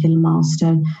particular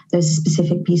milestone. There's a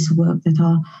specific piece of work that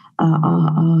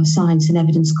our science and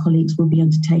evidence colleagues will be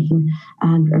undertaking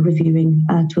and reviewing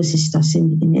to assist us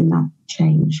in that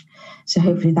change. So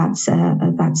hopefully that's a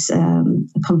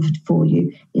comfort for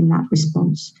you in that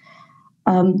response.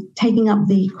 Taking up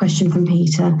the question from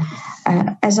Peter,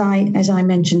 as I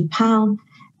mentioned, PAL,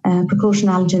 precaution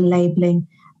allergen labelling,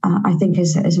 I think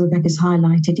as Rebecca's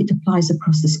highlighted, it applies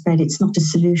across the spread. It's not a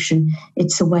solution.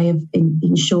 It's a way of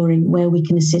ensuring where we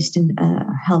can assist and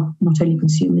help not only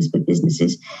consumers but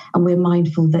businesses. And we're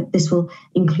mindful that this will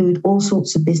include all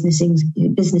sorts of businesses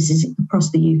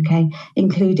across the UK,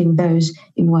 including those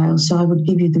in Wales. So I would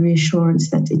give you the reassurance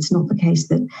that it's not the case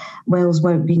that Wales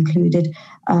won't be included.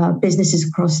 Businesses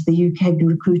across the UK have been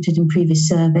recruited in previous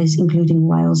surveys, including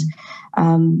Wales.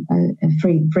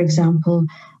 For example,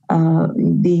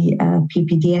 the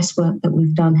PPDS work that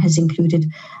we've done has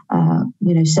included,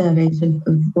 surveys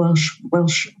of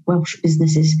Welsh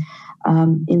businesses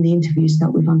in the interviews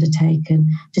that we've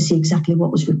undertaken to see exactly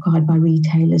what was required by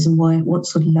retailers and what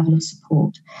sort of level of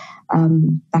support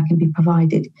that can be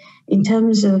provided. In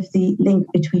terms of the link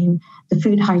between the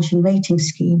food hygiene rating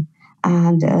scheme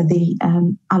and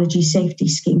the allergy safety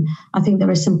scheme. I think there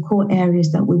are some core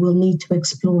areas that we will need to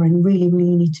explore and really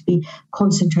need to be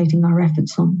concentrating our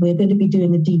efforts on. We're going to be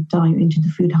doing a deep dive into the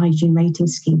food hygiene rating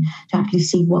scheme to actually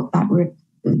see what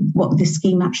the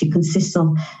scheme actually consists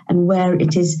of and where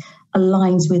it is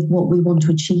aligns with what we want to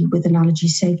achieve with an allergy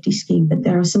safety scheme. But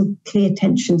there are some clear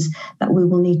tensions that we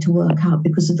will need to work out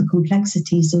because of the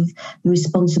complexities of the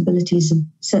responsibilities of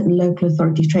certain local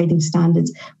authority trading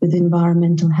standards with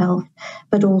environmental health,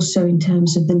 but also in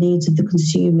terms of the needs of the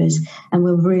consumers. And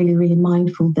we're really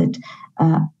mindful that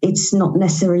it's not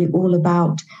necessarily all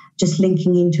about just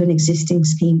linking into an existing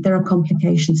scheme. There are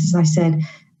complications, as I said.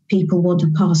 People want to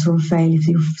pass or fail if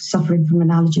you're suffering from an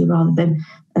allergy rather than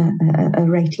a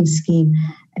rating scheme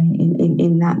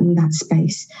in that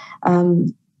space.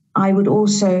 I would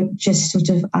also just sort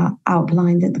of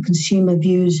outline that the consumer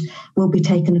views will be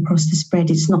taken across the spread.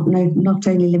 It's not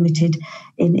only limited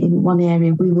in one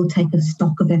area. We will take a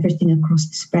stock of everything across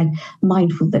the spread,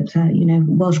 mindful that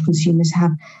Welsh consumers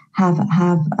have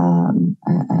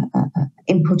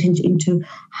input into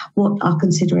what our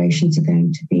considerations are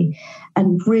going to be,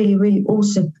 and really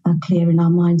also clear in our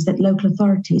minds that local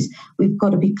authorities, we've got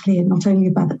to be clear not only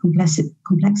about the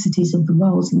complexities of the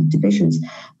roles and the divisions,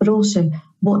 but also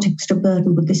what extra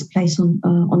burden would this place on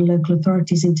local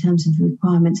authorities in terms of the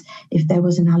requirements if there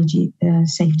was an allergy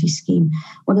safety scheme.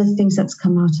 One of the things that's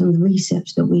come out of the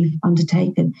research that we've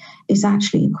undertaken is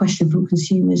actually a question from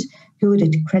consumers: who would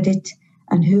it credit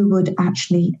and who would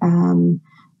actually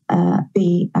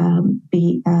be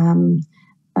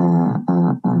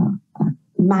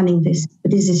manning this?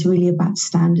 But is this really about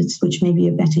standards, which may be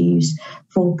a better use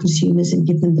for consumers and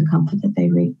give them the comfort that they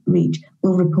reach?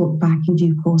 We'll report back in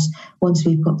due course once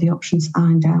we've got the options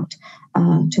ironed out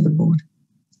to the board.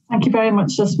 Thank you very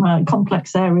much. Just a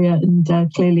complex area and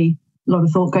clearly a lot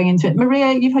of thought going into it.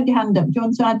 Maria, you've had your hand up. Do you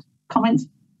want to add comments?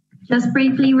 Just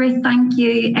briefly, Ruth, thank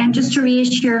you. And just to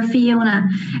reassure Fiona,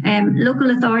 local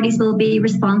authorities will be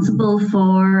responsible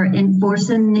for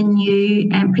enforcing the new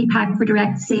pre-packed for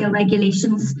direct sale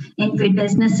regulations in food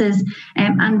businesses.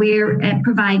 And we're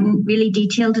providing really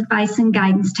detailed advice and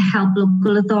guidance to help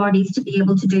local authorities to be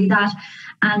able to do that.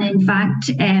 And in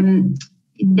fact,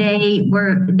 they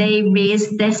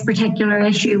raised this particular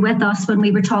issue with us when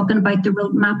we were talking about the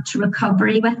roadmap to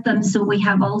recovery with them. So we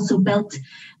have also built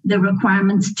the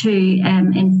requirements to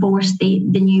enforce the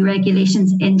new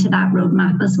regulations into that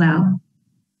roadmap as well.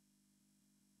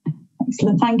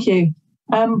 Excellent, thank you.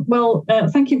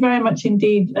 Thank you very much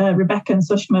indeed, Rebecca and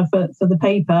Sushma, for the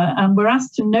paper. We're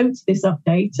asked to note this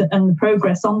update and the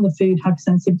progress on the food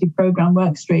hypersensitivity programme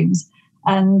work streams.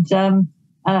 And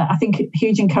I think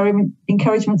huge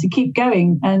encouragement to keep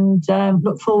going and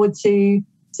look forward to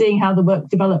seeing how the work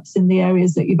develops in the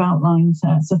areas that you've outlined.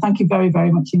 So thank you very,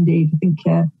 very much indeed. I think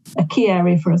a key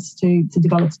area for us to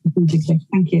develop strategically.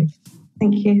 Thank you.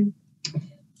 Thank you.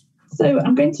 So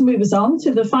I'm going to move us on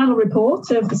to the final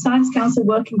report of the Science Council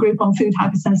Working Group on Food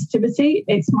Hypersensitivity.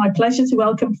 It's my pleasure to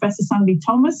welcome Professor Sandy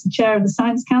Thomas, Chair of the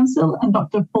Science Council, and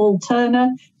Dr. Paul Turner,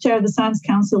 Chair of the Science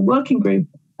Council Working Group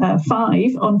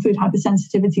 5 on food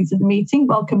hypersensitivity to the meeting.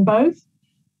 Welcome both.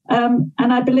 And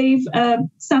I believe,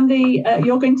 Sandy,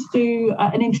 you're going to do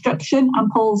an introduction and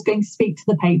Paul's going to speak to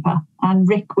the paper and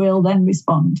Rick will then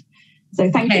respond. So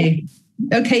thank you.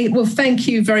 Okay, well, thank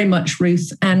you very much,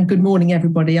 Ruth, and good morning,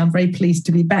 everybody. I'm very pleased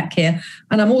to be back here.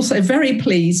 And I'm also very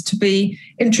pleased to be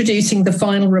introducing the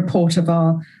final report of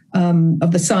our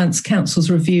of the Science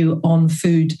Council's review on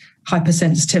food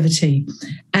hypersensitivity.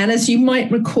 And as you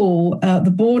might recall,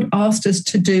 the board asked us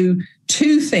to do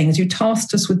two things. You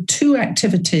tasked us with two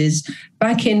activities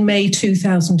back in May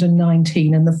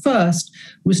 2019. And the first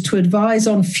was to advise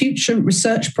on future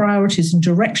research priorities and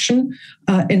direction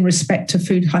in respect to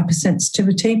food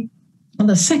hypersensitivity. And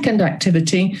the second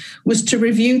activity was to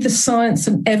review the science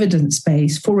and evidence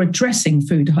base for addressing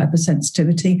food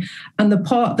hypersensitivity and the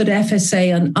part that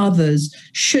FSA and others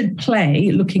should play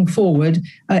looking forward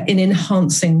in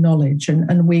enhancing knowledge.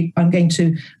 And I'm going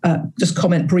to just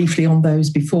comment briefly on those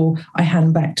before I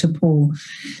hand back to Paul.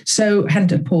 So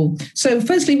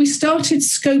firstly, we started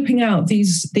scoping out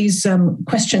these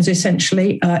questions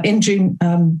essentially in June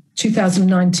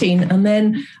 2019. And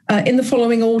then in the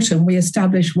following autumn, we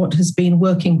established what has been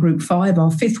Working Group 5,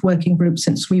 our fifth working group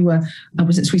since we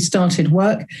started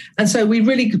work. And so we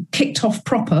really kicked off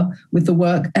proper with the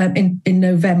work in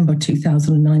November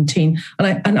 2019.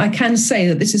 And I can say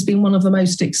that this has been one of the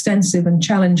most extensive and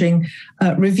challenging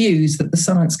reviews that the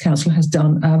Science Council has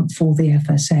done for the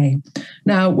FSA.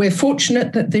 Now, we're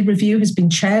fortunate that the review has been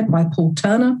chaired by Paul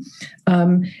Turner.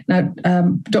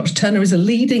 Dr. Turner is a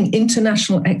leading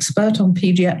international expert expert on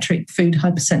paediatric food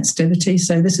hypersensitivity,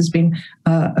 so this has been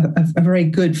a very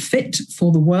good fit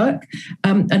for the work.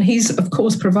 And he's, of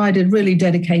course, provided really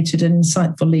dedicated and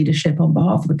insightful leadership on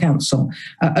behalf of the Council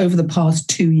over the past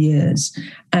 2 years.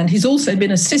 And he's also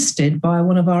been assisted by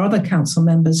one of our other Council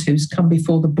members who's come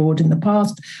before the board in the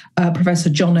past, Professor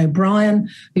John O'Brien,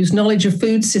 whose knowledge of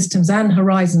food systems and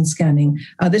horizon scanning,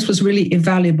 this was really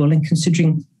invaluable in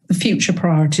considering the future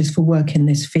priorities for work in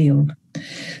this field.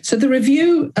 So the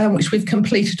review, which we've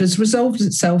completed, has resolved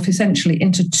itself essentially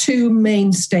into 2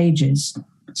 main stages.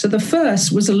 So the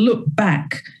first was a look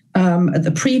back at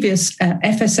the previous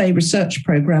FSA research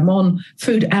program on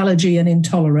food allergy and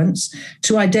intolerance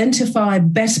to identify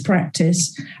best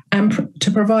practice and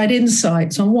to provide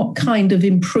insights on what kind of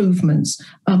improvements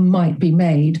might be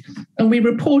made. And we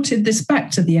reported this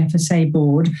back to the FSA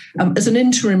board as an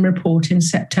interim report in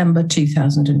September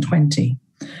 2020.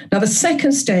 Now, the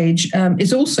second stage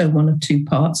is also one of 2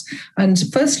 parts. And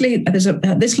firstly,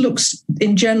 this looks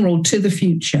in general to the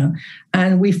future.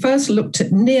 And we first looked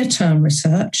at near-term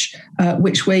research,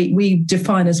 which we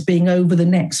define as being over the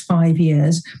next 5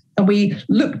 years. And we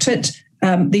looked at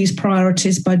these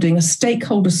priorities by doing a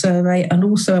stakeholder survey and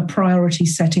also a priority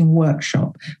setting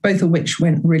workshop, both of which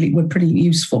were pretty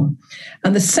useful.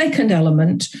 And the second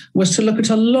element was to look at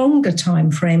a longer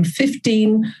time frame,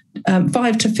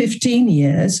 5 to 15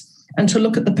 years, and to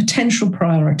look at the potential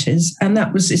priorities. And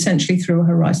that was essentially through a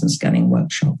horizon scanning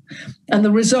workshop. And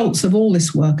the results of all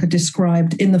this work are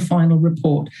described in the final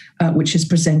report, which is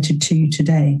presented to you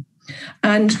today.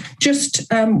 And just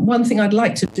one thing I'd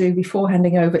like to do before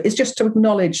handing over is just to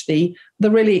acknowledge the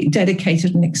really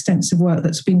dedicated and extensive work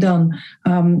that's been done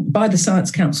by the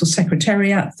Science Council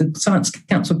Secretariat. The Science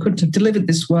Council couldn't have delivered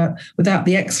this work without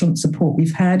the excellent support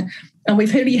we've had. And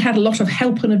we've really had a lot of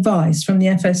help and advice from the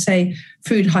FSA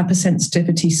Food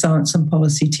Hypersensitivity Science and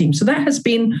Policy team. So that has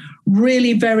been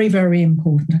really very, very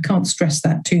important. I can't stress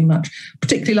that too much.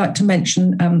 Particularly like to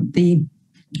mention the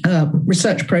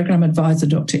research program advisor,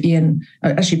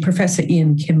 Professor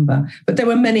Ian Kimber. But there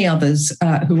were many others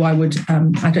who I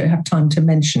don't have time to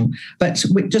mention. But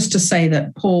just to say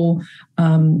that Paul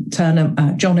Turner,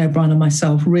 John O'Brien and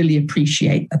myself really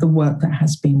appreciate the work that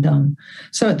has been done.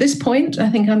 So at this point, I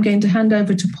think I'm going to hand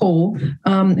over to Paul,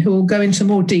 who will go into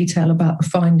more detail about the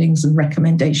findings and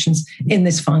recommendations in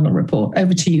this final report.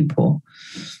 Over to you, Paul.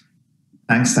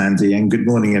 Thanks, Sandy, and good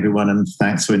morning, everyone, and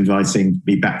thanks for inviting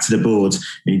me back to the board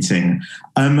meeting.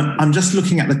 I'm just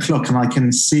looking at the clock and I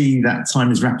can see that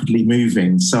time is rapidly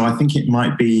moving, so I think it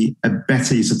might be a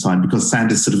better use of time because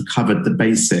Sandy's sort of covered the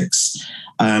basics.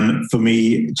 For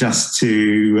me, just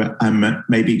to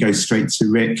maybe go straight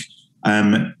to Rick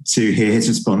to hear his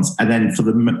response, and then for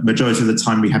the majority of the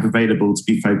time we have available to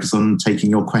be focused on taking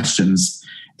your questions,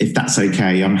 if that's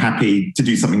okay. I'm happy to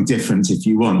do something different if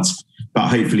you want. But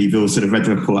hopefully you've all sort of read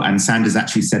the report, and Sanders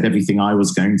actually said everything I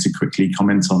was going to quickly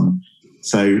comment on.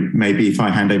 So maybe if I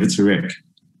hand over to Rick.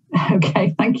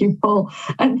 Okay, thank you, Paul,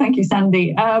 and thank you,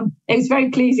 Sandy. It was very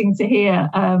pleasing to hear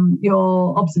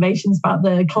your observations about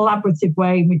the collaborative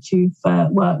way in which you've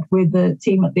worked with the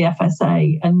team at the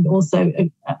FSA, and also,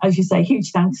 as you say,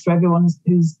 huge thanks to everyone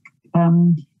who's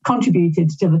contributed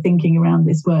to the thinking around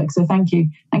this work. So thank you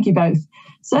both.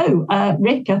 So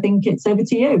Rick, I think it's over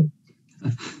to you.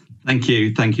 Thank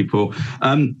you, Paul.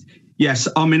 Yes,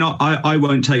 I mean, I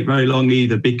won't take very long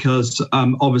either because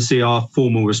obviously our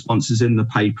formal response is in the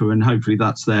paper and hopefully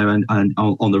that's there and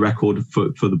on the record for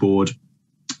the board.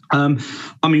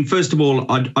 I mean, first of all,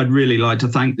 I'd really like to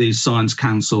thank the Science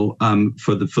Council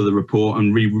for the report,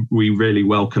 and we really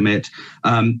welcome it.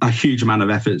 A huge amount of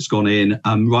effort's gone in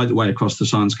right the way across the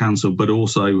Science Council, but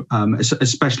also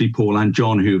especially Paul and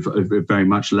John, who've very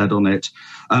much led on it.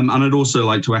 And I'd also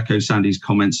like to echo Sandy's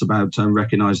comments about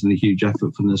recognising the huge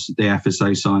effort from the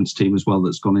FSA science team as well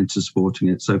that's gone into supporting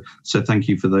it. So thank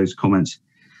you for those comments.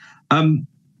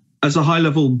 As a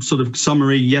high-level sort of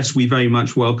summary, yes, we very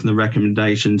much welcome the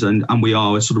recommendations, and we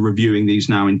are sort of reviewing these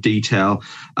now in detail.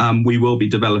 We will be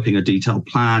developing a detailed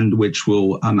plan which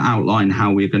will outline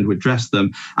how we're going to address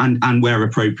them and where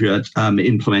appropriate,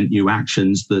 implement new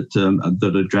actions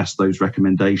that address those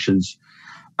recommendations.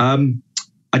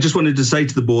 I just wanted to say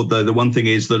to the board, though, the one thing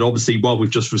is that obviously while we've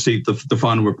just received the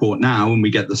final report now and we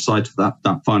get the sight of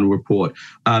that final report,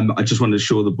 I just wanted to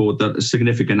assure the board that a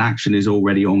significant action is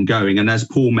already ongoing. And as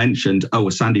Paul mentioned,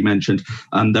 Sandy mentioned,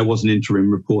 there was an interim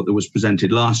report that was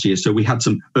presented last year. So we had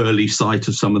some early sight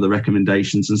of some of the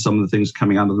recommendations and some of the things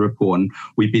coming out of the report. And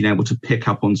we've been able to pick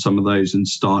up on some of those and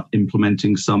start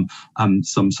implementing some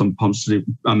positive,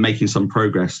 making some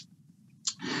progress.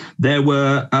 There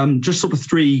were just sort of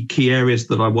three key areas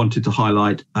that I wanted to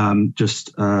highlight in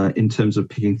terms of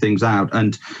picking things out.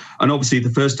 And obviously the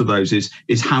first of those is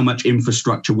how much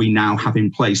infrastructure we now have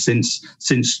in place since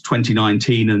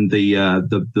 2019 and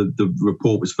the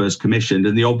report was first commissioned.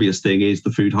 And the obvious thing is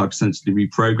the food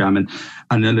hypersensitivity program.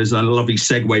 And then there's a lovely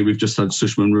segue. We've just had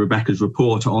Sushma and Rebecca's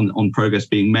report on progress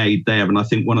being made there. And I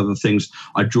think one of the things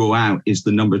I draw out is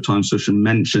the number of times Sushma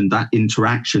mentioned that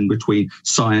interaction between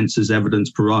science as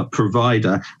evidence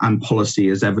provider and policy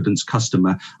as evidence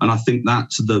customer. And I think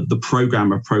that's the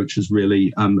program approach is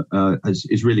really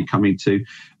coming to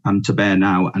bear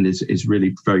now and is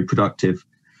really very productive.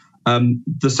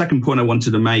 The second point I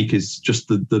wanted to make is just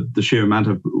the sheer amount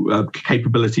of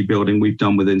capability building we've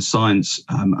done within science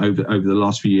over the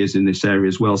last few years in this area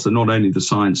as well. So not only the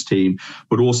science team,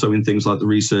 but also in things like the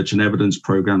research and evidence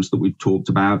programs that we've talked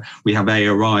about. We have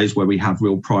ARIs where we have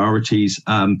real priorities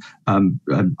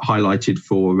highlighted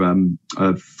for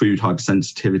food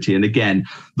hypersensitivity. And again,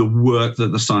 the work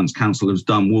that the Science Council has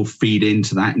done will feed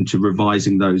into that, into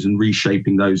revising those and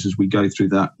reshaping those as we go through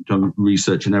that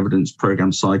research and evidence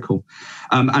program cycle.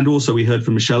 And also we heard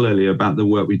from Michelle earlier about the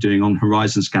work we're doing on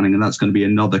horizon scanning, and that's going to be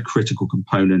another critical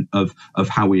component of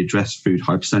how we address food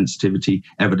hypersensitivity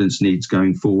evidence needs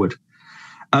going forward.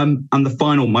 And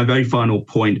my very final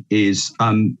point is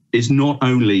not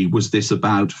only was this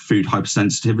about food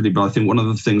hypersensitivity, but I think one of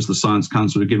the things the Science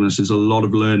Council have given us is a lot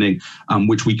of learning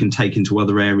which we can take into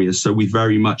other areas. So we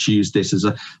very much use this as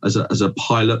a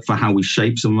pilot for how we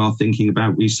shape some of our thinking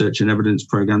about research and evidence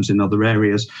programs in other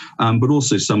areas, but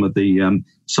also some of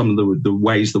the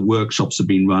ways the workshops have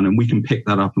been run, and we can pick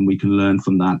that up and we can learn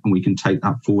from that and we can take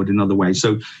that forward in other ways.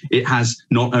 So it has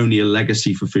not only a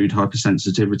legacy for food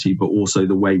hypersensitivity, but also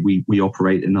the way we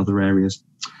operate in other areas.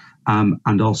 And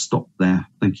I'll stop there.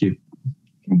 Thank you.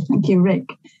 Okay, thank you,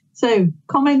 Rick. So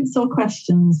comments or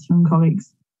questions from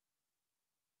colleagues?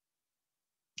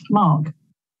 Mark.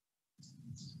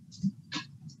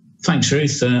 Thanks,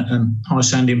 Ruth. Hi,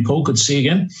 Sandy and Paul. Good to see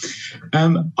you again.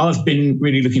 I've been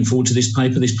really looking forward to this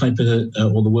paper. This paper,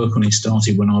 or the work on it,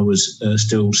 started when I was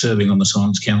still serving on the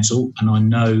Science Council, and I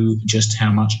know just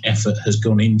how much effort has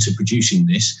gone into producing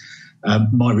this.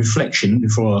 My reflection,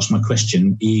 before I ask my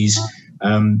question, is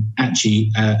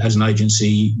actually, as an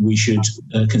agency, we should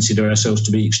consider ourselves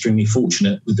to be extremely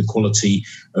fortunate with the quality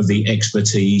of the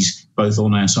expertise, both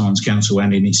on our Science Council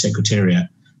and in its Secretariat,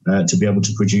 to be able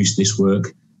to produce this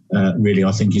work. Really,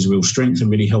 I think is a real strength and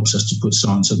really helps us to put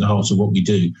science at the heart of what we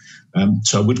do.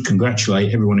 So I would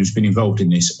congratulate everyone who's been involved in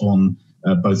this on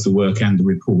both the work and the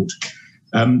report.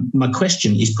 My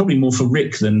question is probably more for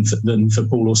Rick than for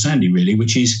Paul or Sandy, really,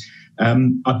 which is,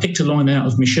 I picked a line out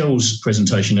of Michelle's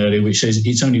presentation earlier, which says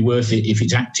it's only worth it if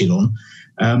it's acted on.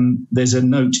 There's a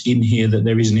note in here that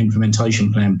there is an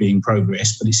implementation plan being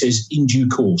progressed, but it says in due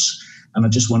course. And I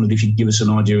just wondered if you could give us an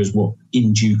idea as what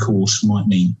in due course might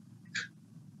mean.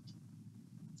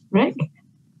 Rick?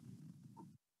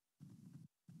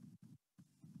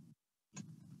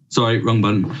 Sorry, wrong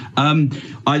button.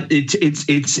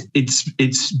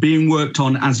 It's being worked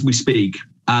on as we speak,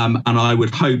 and I would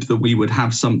hope that we would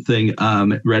have something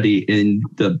ready in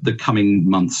the coming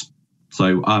months.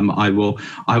 So I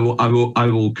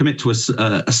will commit to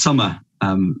a summer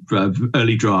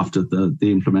early draft of the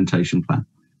implementation plan.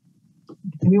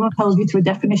 We won't hold you to a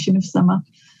definition of summer.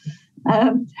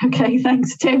 Okay,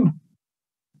 thanks, Tim.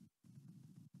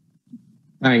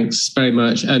 Thanks very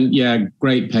much. And yeah,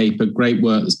 great paper, great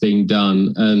work that's being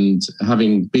done. And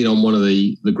having been on one of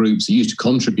the groups that used to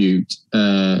contribute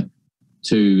to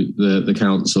the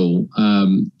council,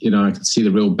 I can see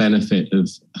the real benefit of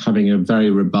having a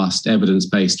very robust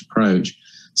evidence-based approach.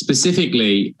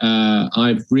 Specifically,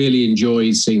 I've really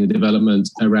enjoyed seeing the development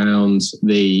around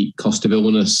the cost of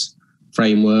illness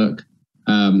framework.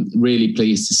 Really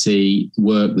pleased to see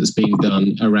work that's being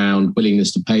done around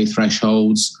willingness to pay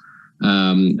thresholds.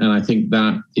 And I think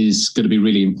that is going to be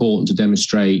really important to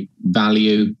demonstrate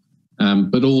value,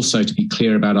 but also to be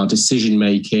clear about our decision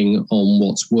making on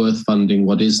what's worth funding,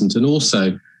 what isn't. And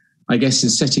also, I guess, in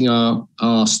setting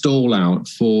our stall out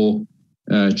for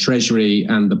Treasury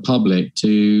and the public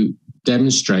to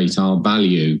demonstrate our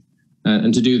value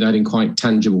and to do that in quite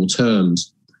tangible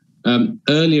terms.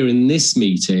 Earlier in this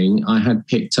meeting, I had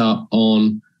picked up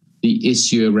on the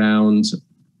issue around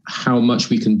how much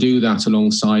we can do that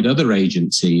alongside other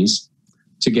agencies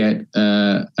to get,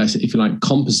 if you like,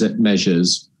 composite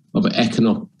measures of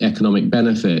economic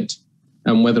benefit,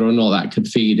 and whether or not that could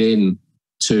feed in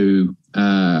to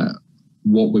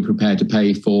what we're prepared to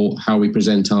pay for, how we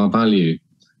present our value.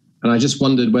 And I just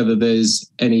wondered whether there's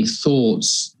any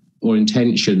thoughts or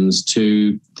intentions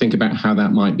to think about how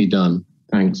that might be done.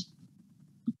 Thanks.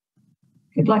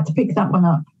 Who'd like to pick that one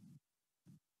up?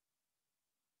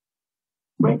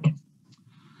 Rick?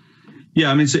 Yeah,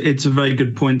 I mean, it's a very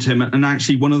good point, Tim. And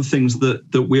actually, one of the things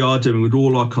that we are doing with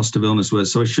all our cost of illness work,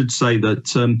 so I should say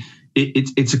that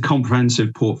it's a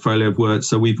comprehensive portfolio of work.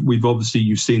 So we've obviously,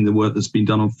 you've seen the work that's been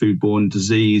done on foodborne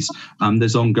disease.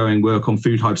 There's ongoing work on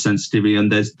food hypersensitivity,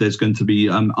 and there's going to be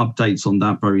updates on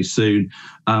that very soon.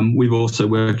 We're also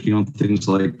working on things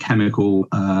like chemical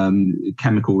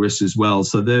risks as well.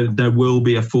 So there will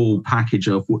be a full package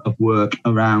of work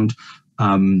around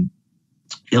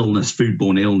illness,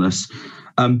 foodborne illness.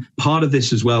 Part of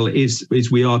this as well is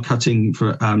we are cutting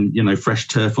for fresh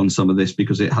turf on some of this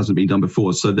because it hasn't been done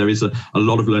before. So there is a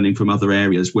lot of learning from other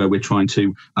areas where we're trying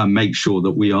to make sure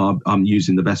that we are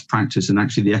using the best practice. And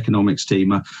actually the economics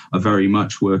team are very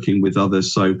much working with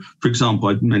others. So for example,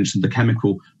 I mentioned the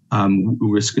chemical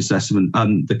risk assessment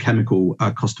and the chemical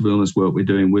cost of illness work we're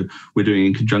doing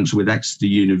in conjunction with Exeter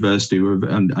University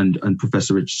and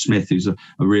Professor Richard Smith, who's a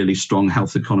really strong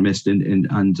health economist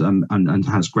and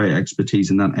has great expertise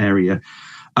in that area.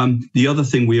 The other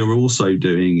thing we are also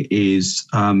doing is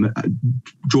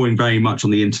drawing very much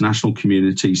on the international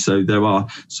community. So there are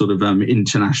sort of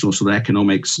international sort of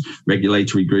economics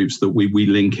regulatory groups that we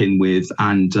link in with.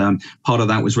 And part of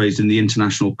that was raised in the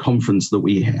international conference that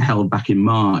we held back in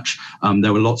March.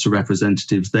 There were lots of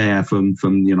representatives there from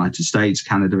the United States,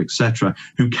 Canada, etc.,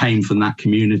 who came from that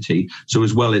community. So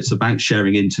as well, it's about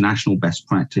sharing international best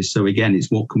practice. So again, it's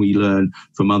what can we learn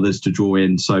from others to draw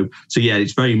in. So yeah,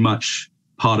 it's very much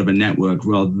part of a network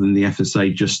rather than the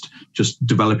FSA just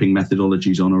developing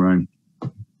methodologies on our own.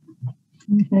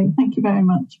 Okay, thank you very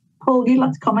much. Paul, would you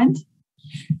like to comment?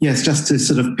 Yes, just to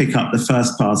sort of pick up the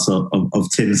first part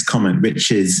of Tim's comment,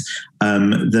 which is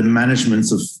the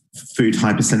management of food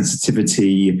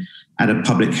hypersensitivity at a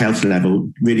public health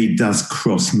level really does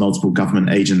cross multiple government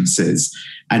agencies.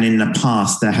 And in the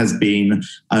past, there has been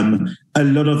a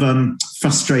lot of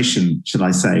frustration, should I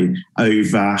say,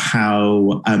 over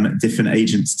how different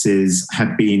agencies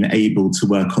have been able to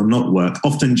work or not work,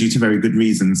 often due to very good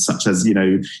reasons, such as,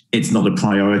 it's not a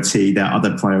priority. There are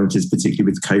other priorities,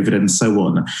 particularly with COVID and so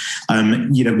on.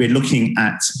 We're looking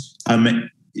at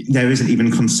there isn't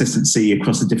even consistency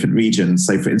across the different regions.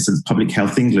 So, for instance, Public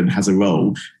Health England has a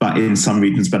role, but in some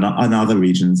regions, but not in other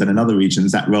regions. And in other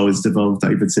regions, that role is devolved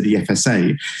over to the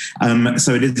FSA.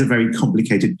 So it is a very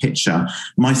complicated picture.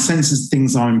 My sense is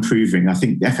things are improving. I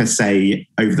think the FSA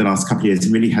over the last couple of years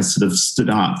really has sort of stood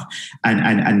up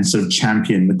and sort of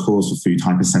championed the cause for food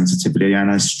hypersensitivity. And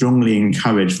I strongly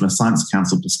encourage, from a Science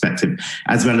Council perspective,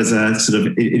 as well as a sort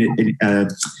of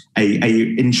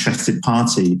a interested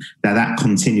party, that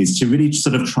continues to really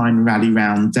sort of try and rally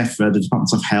around DEFRA, the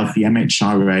Departments of Health, the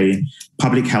MHRA,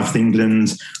 Public Health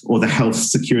England, or the Health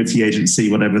Security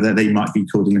Agency, whatever they might be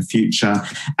called in the future,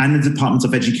 and the Department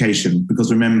of Education,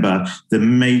 because remember, the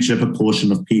major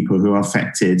proportion of people who are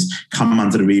affected come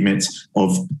under the remit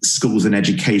of schools and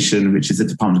education, which is the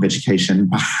Department of Education.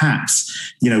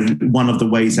 Perhaps, one of the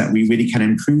ways that we really can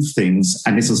improve things,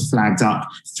 and this was flagged up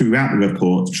throughout the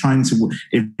report, trying to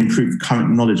improve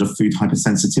current knowledge of food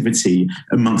hypersensitivity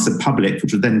amongst the public,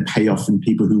 which would then pay off in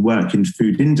people who work in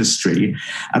food industry.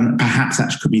 Perhaps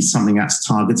that could be something that's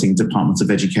targeting Departments of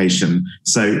Education.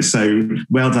 So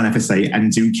well done, FSA,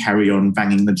 and do carry on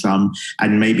banging the drum.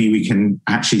 And maybe we can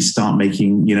actually start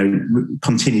making,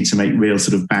 continue to make real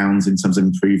sort of bounds in terms of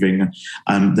improving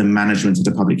the management at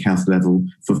a public health level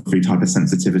for food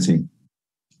hypersensitivity.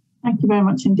 Thank you very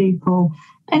much indeed, Paul.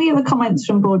 Any other comments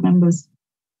from board members?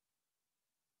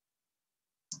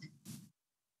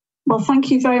 Well,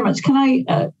 thank you very much. Can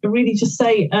I really just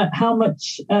say how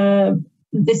much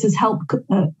this has helped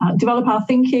develop our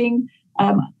thinking?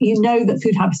 That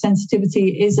food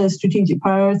hypersensitivity is a strategic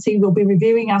priority. We'll be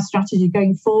reviewing our strategy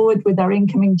going forward with our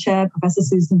incoming chair, Professor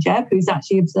Susan Jebb, who's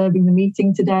actually observing the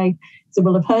meeting today. So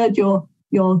we'll have heard your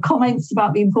comments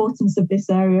about the importance of this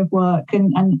area of work.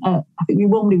 And I think we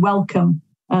warmly welcome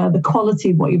the quality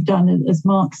of what you've done, as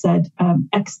Mark said,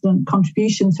 excellent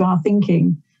contribution to our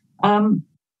thinking.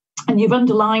 And you've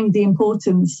underlined the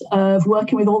importance of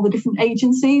working with all the different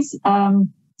agencies,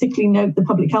 particularly note the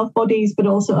public health bodies, but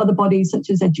also other bodies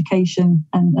such as education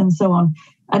and so on.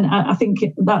 And I think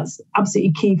that's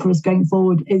absolutely key for us going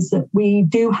forward, is that we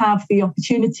do have the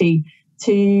opportunity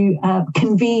to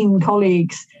convene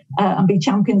colleagues and be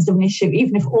champions of an issue,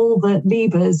 even if all the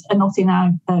levers are not in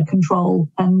our control.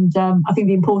 And I think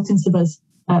the importance of us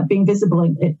being visible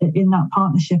in that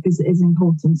partnership is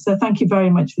important. So thank you very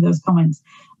much for those comments.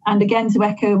 And again, to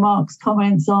echo Mark's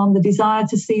comments on the desire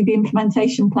to see the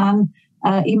implementation plan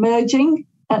emerging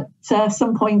at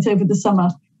some point over the summer.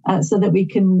 so that we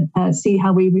can see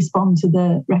how we respond to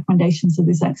the recommendations of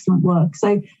this excellent work.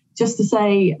 So just to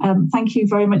say thank you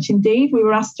very much indeed. We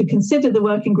were asked to consider the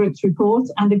working group's report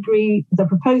and agree the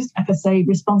proposed FSA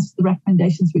response to the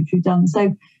recommendations which we've done.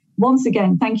 So once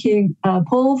again, thank you,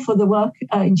 Paul, for the work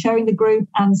in chairing the group,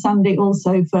 and Sandy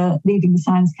also for leading the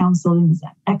Science Council in this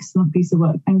excellent piece of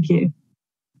work. Thank you.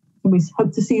 And we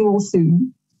hope to see you all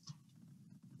soon.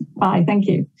 Bye, thank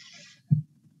you.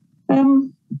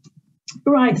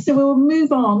 Right, so we'll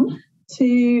move on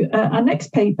to our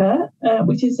next paper,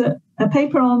 which is a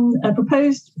paper on a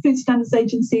proposed Food Standards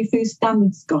Agency, Food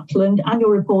Standards Scotland annual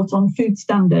report on food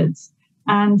standards.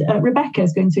 And Rebecca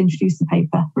is going to introduce the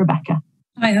paper. Rebecca.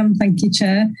 Hi, thank you,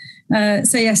 Chair.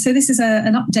 So this is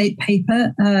an update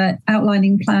paper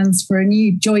outlining plans for a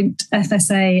new joint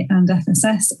FSA and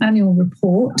FSS annual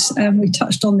report. We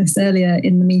touched on this earlier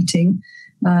in the meeting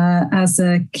as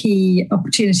a key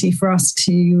opportunity for us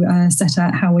to set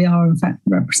out how we are, in fact,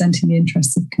 representing the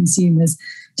interests of consumers,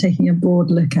 taking a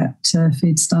broad look at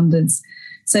food standards.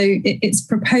 So it's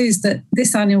proposed that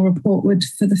this annual report would,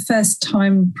 for the first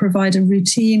time, provide a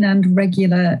routine and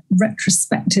regular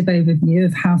retrospective overview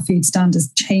of how food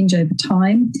standards change over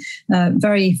time,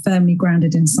 very firmly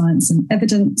grounded in science and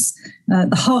evidence.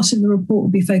 The heart of the report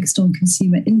will be focused on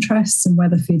consumer interests and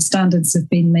whether food standards have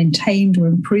been maintained or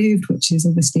improved, which is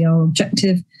obviously our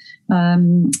objective.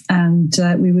 And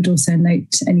we would also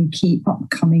note any key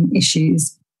upcoming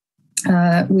issues.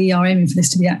 We are aiming for this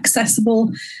to be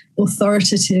accessible,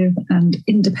 authoritative and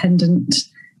independent,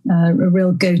 a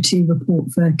real go-to report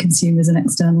for consumers and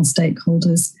external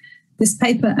stakeholders. This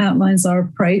paper outlines our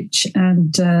approach,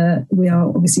 and we are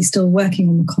obviously still working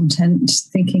on the content,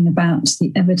 thinking about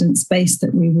the evidence base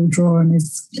that we will draw on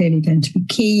is clearly going to be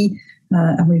key.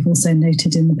 And we've also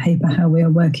noted in the paper how we are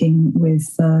working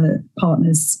with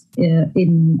partners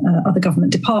in other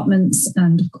government departments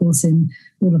and, of course, in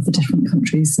all of the different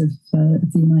countries of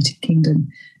the United Kingdom.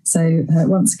 So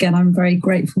once again, I'm very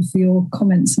grateful for your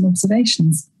comments and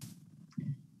observations.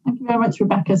 Thank you very much,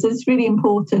 Rebecca. So it's a really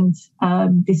important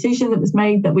decision that was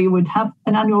made that we would have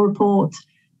an annual report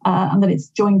and that it's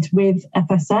joint with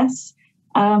FSS.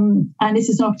 And this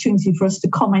is an opportunity for us to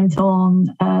comment on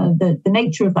the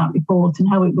nature of that report and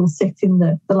how it will sit in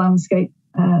the landscape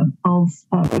of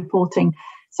reporting.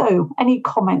 So any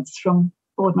comments from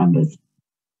board members?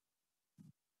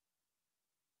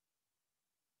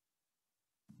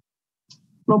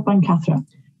 Rob and Catherine.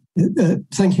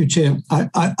 Thank you, Chair.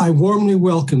 I warmly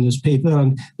welcome this paper,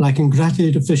 and I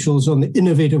congratulate officials on the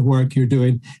innovative work you're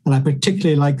doing. And I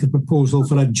particularly like the proposal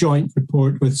for a joint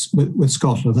report with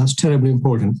Scotland. That's terribly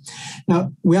important.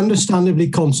 Now, we understandably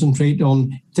concentrate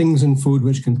on things in food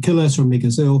which can kill us or make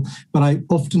us ill, but I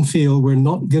often feel we're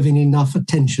not giving enough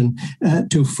attention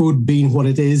to food being what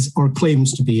it is or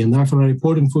claims to be, and therefore a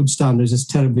report on food standards is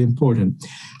terribly important.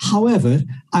 However,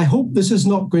 I hope this is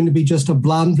not going to be just a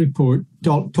bland report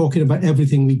talking about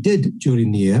everything we did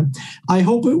during the year. I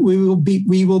hope we will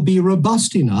be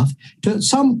robust enough to, at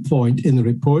some point in the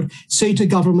report, say to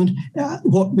government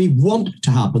what we want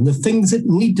to happen, the things that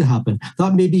need to happen.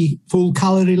 That may be full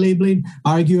calorie labelling,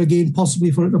 argue again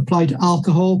possibly for it to apply to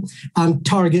alcohol, and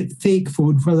target fake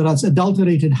food, whether that's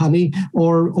adulterated honey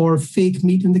or fake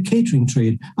meat in the catering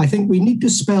trade. I think we need to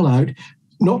spell out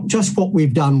not just what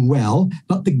we've done well,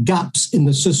 but the gaps in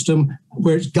the system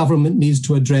which government needs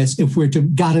to address if we're to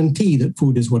guarantee that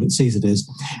food is what it says it is.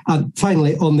 And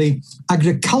finally, on the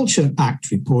Agriculture Act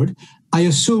report, I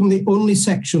assume the only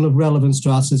section of relevance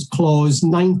to us is clause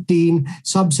 19,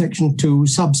 subsection 2,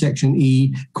 subsection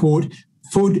E, quote,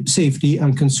 food safety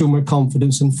and consumer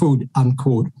confidence in food,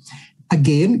 unquote.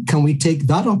 Again, can we take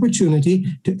that opportunity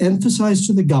to emphasise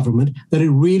to the government that it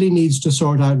really needs to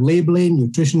sort out labelling,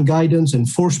 nutrition guidance,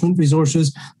 enforcement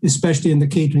resources, especially in the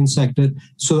catering sector,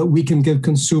 so that we can give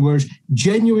consumers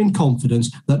genuine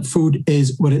confidence that food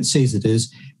is what it says it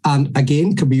is. And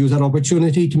again, can we use that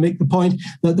opportunity to make the point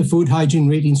that the food hygiene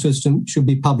rating system should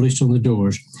be published on the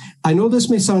doors? I know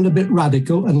this may sound a bit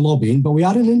radical and lobbying, but we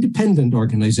are an independent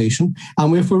organisation.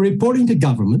 And if we're reporting to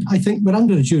government, I think we're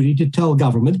under a duty to tell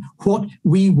government what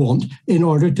we want in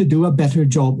order to do a better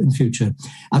job in future.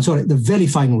 And sorry, the very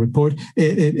final report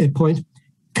point.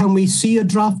 Can we see a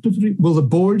draft of will the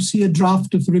board see a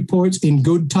draft of the reports in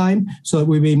good time so that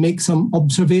we may make some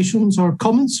observations or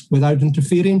comments without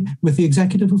interfering with the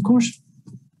executive, of course?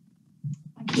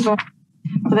 Thank you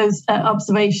for those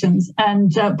observations.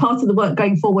 And part of the work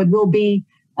going forward will be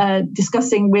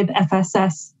discussing with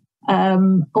FSS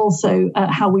also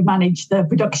how we manage the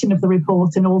production of the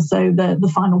report and also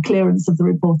the final clearance of the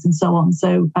report and so on.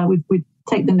 So we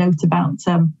take the note about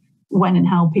when and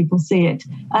how people see it.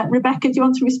 Rebecca, do you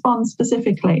want to respond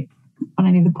specifically on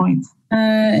any of the points?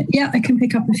 Yeah, I can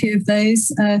pick up a few of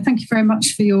those. Thank you very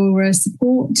much for your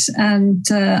support. And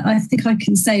I think I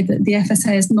can say that the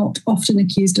FSA is not often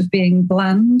accused of being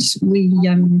bland. We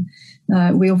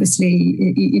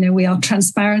obviously, we are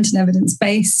transparent and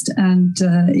evidence-based, and,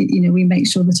 we make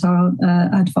sure that our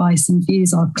advice and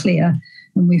views are clear,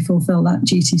 and we fulfill that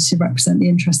duty to represent the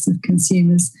interests of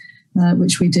consumers,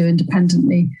 which we do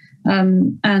independently.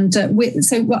 We'll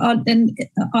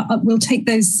take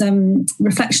those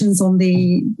reflections on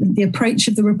the approach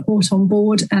of the report on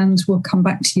board, and we'll come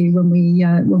back to you when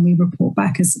we report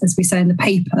back. As we say in the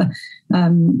paper,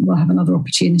 we'll have another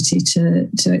opportunity to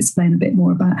explain a bit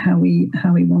more about how we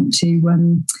want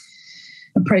to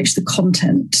approach the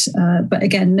content. But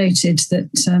again, noted that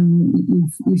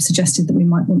you've suggested that we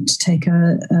might want to take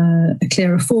a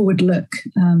clearer forward look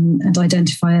and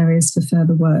identify areas for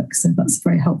further work. So that's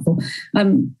very helpful.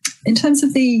 In terms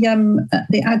of the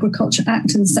Agriculture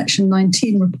Act and Section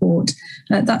 19 report,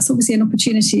 that's obviously an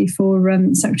opportunity for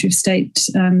Secretary of State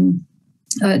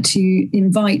to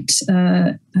invite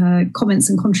comments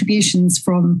and contributions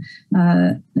from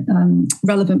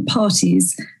relevant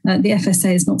parties. The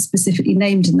FSA is not specifically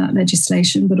named in that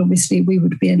legislation, but obviously we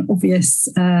would be an obvious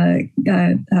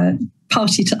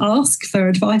party to ask for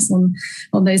advice on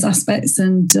those aspects,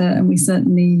 and we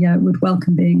certainly would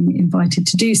welcome being invited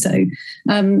to do so.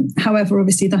 However,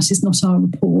 obviously that is not our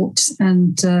report,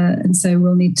 and so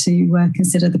we'll need to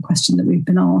consider the question that we've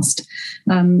been asked.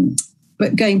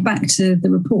 But going back to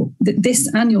the report, this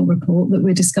annual report that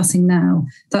we're discussing now,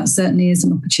 that certainly is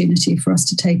an opportunity for us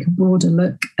to take a broader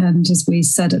look. And as we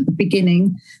said at the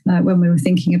beginning, when we were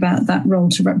thinking about that role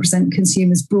to represent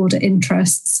consumers' broader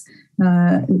interests,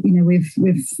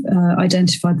 we've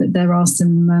identified that there are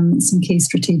some key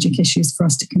strategic issues for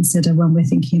us to consider when we're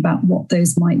thinking about what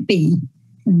those might be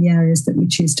and the areas that we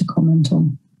choose to comment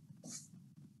on.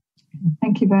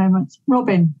 Thank you very much.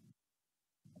 Robin.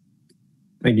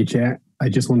 Thank you, Chair. I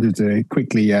just wanted to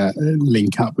quickly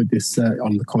link up with this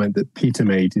on the comment that Peter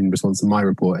made in response to my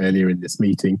report earlier in this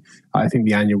meeting. I think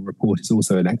the annual report is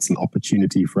also an excellent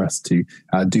opportunity for us to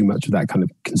do much of that kind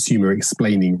of consumer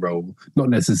explaining role, not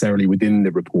necessarily within the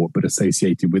report, but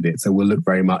associated with it. So we'll look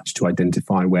very much to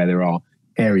identify where there are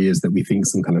areas that we think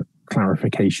some kind of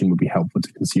clarification would be helpful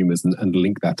to consumers, and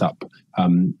link that up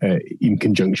in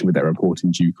conjunction with that report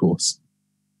in due course.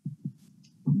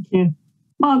 Thank you.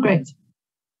 Margaret.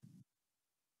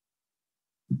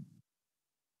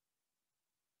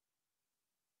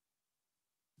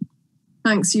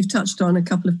 Thanks. You've touched on a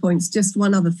couple of points. Just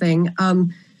one other thing.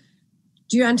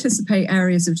 Do you anticipate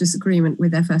areas of disagreement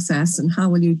with FSS, and how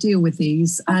will you deal with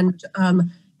these? And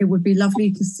it would be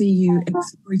lovely to see you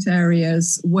exploit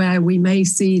areas where we may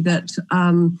see that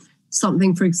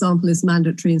something, for example, is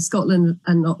mandatory in Scotland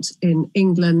and not in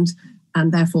England,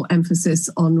 and therefore emphasis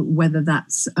on whether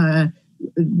that's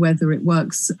whether it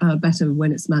works better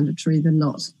when it's mandatory than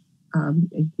not.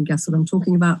 You can guess what I'm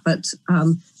talking about, but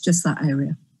just that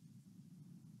area.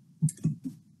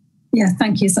 Yeah,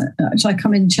 thank you. So, shall I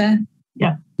come in, Chair?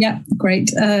 Yeah. Yeah, great.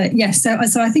 Yes, so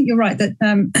I think you're right that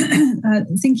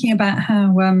thinking about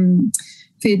how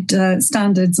food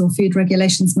standards or food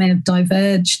regulations may have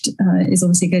diverged is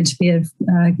obviously going to be of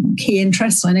key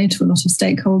interest, I know, to a lot of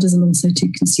stakeholders and also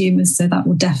to consumers. So that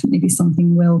will definitely be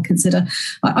something we'll consider.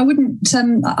 I wouldn't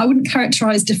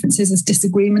characterise differences as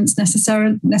disagreements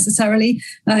necessarily.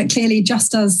 Clearly,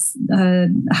 just as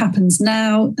happens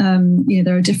now,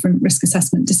 there are different risk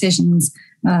assessment decisions,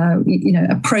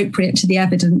 appropriate to the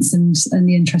evidence and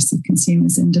the interests of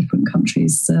consumers in different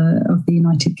countries of the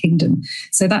United Kingdom.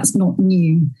 So that's not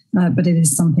new. But it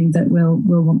is something that we'll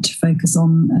want to focus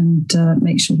on and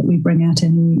make sure that we bring out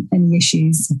any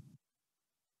issues.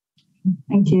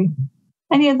 Thank you.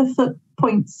 Any other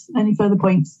points? Any further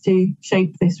points to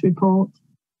shape this report?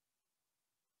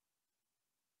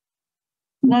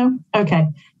 No? Okay.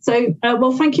 So,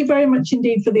 well, thank you very much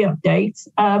indeed for the update.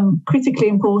 Critically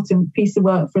important piece of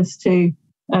work for us to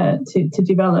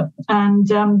develop. And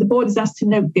the board is asked to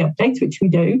note the update, which we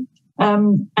do.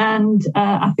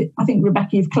 I think,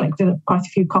 Rebecca, you've collected quite a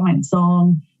few comments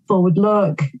on forward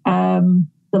look, the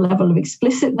level of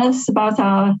explicitness about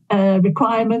our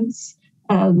requirements,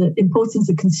 the importance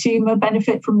of consumer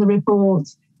benefit from the report,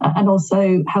 and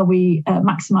also how we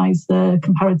maximise the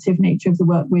comparative nature of the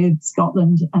work with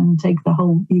Scotland and take the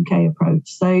whole UK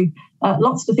approach. So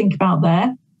lots to think about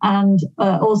there. And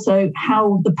also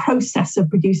how the process of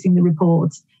producing the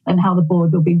report and how the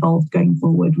board will be involved going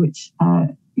forward, which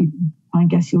I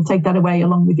guess you'll take that away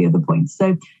along with the other points.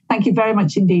 So thank you very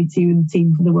much indeed to you and the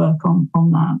team for the work on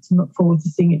that, and look forward to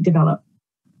seeing it develop.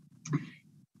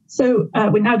 So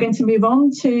we're now going to move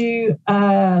on to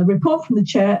a report from the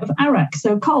chair of ARAC.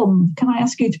 So Colm, can I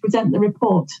ask you to present the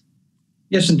report?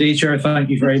 Yes, indeed, Chair. Thank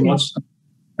you very much.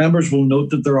 Members will note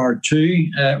that there are two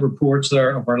reports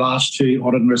there of our last two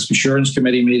Audit and Risk Assurance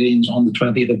Committee meetings on the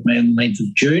 20th of May and the 9th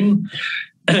of June.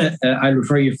 I'll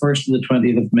refer you first to the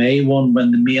 20th of May one,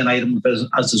 when the main item,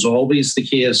 as is always the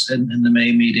case in the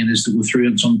May meeting, is to go through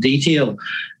in some detail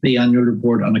the annual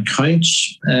report on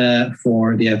accounts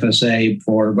for the FSA,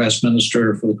 for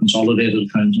Westminster, for the consolidated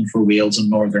accounts, and for Wales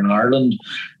and Northern Ireland.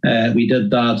 We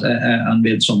did that and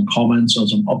made some comments and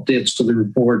some updates to the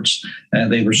reports.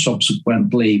 They were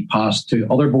subsequently passed to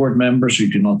other board members who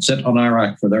do not sit on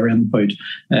ARAC for their input,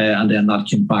 and then that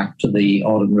came back to the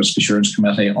Audit and Risk Assurance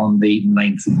Committee on the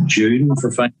 9th of June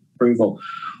for final approval.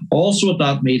 Also at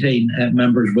that meeting,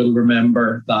 members will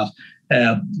remember that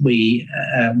we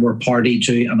were party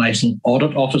to a National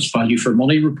Audit Office Value for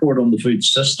Money report on the food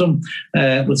system,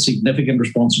 with significant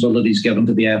responsibilities given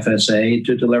to the FSA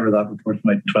to deliver that report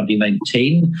in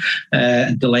 2019.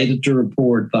 Delighted to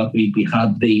report that we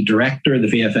had the director, the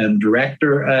VFM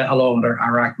director, along at our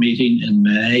ARAC meeting in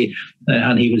May,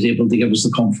 and he was able to give us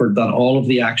the comfort that all of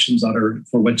the actions that are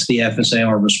for which the FSA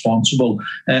are responsible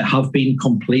have been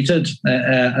completed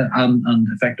and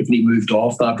effectively moved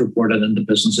off that report and into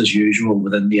business as usual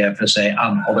within the FSA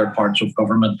and other parts of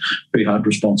government who had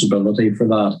responsibility for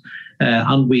that.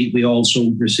 And we also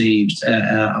received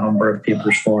a number of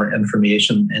papers for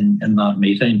information in that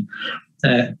meeting.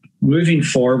 Moving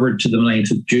forward to the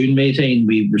 9th of June meeting,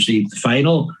 we received the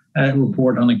final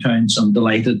report on accounts. I'm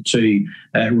delighted to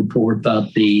report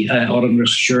that the Audit and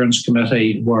Risk Assurance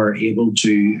Committee were able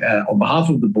to, on behalf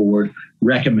of the board,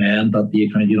 recommend that the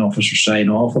accounting officer sign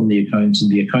off on the accounts, and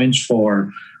the accounts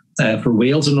for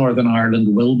Wales and Northern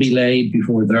Ireland will be laid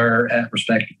before their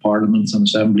respective parliaments and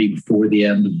assembly before the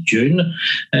end of June,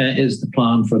 is the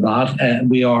plan for that.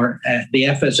 The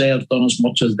FSA have done as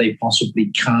much as they possibly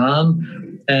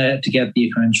can to get the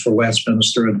accounts for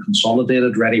Westminster and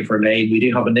Consolidated ready for laying. We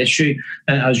do have an issue,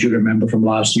 as you remember from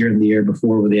last year and the year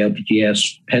before, with the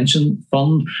LPGS pension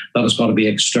fund that has got to be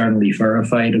externally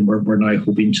verified, and we're now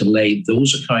hoping to lay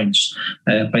those accounts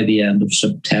by the end of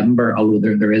September,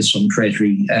 although there is some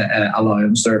Treasury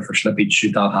allowance there for slippage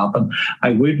should that happen.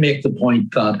 I would make the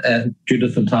point that due to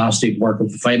the fantastic work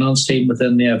of the finance team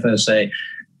within the FSA,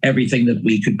 everything that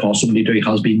we could possibly do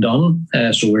has been done.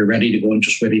 So we're ready to go and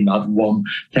just waiting that one.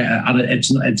 And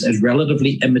it's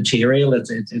relatively immaterial. It's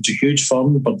a huge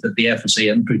fund, but the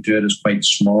FSA input to it is quite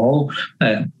small.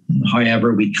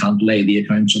 However, we can't lay the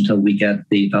accounts until we get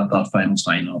that final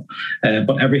sign-off.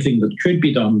 But everything that could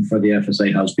be done for the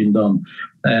FSA has been done.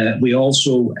 We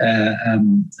also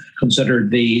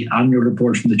considered the annual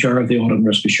report from the chair of the Audit and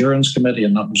Risk Assurance Committee,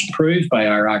 and that was approved by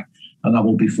ARAC, and that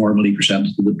will be formally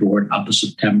presented to the board at the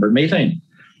September meeting.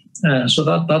 So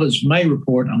that is my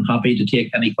report. I'm happy to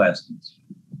take any questions.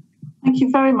 Thank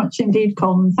you very much indeed,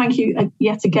 Colin. Thank you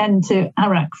yet again to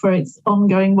ARAC for its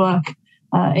ongoing work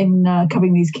in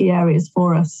covering these key areas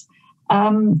for us.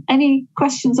 Any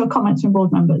questions or comments from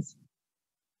board members?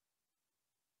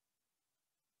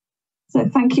 So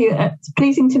thank you. It's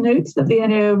pleasing to note that the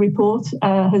NAO report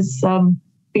has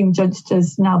been judged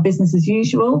as now business as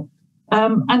usual.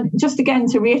 And just again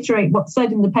to reiterate what's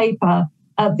said in the paper,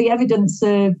 the evidence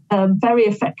of very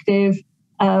effective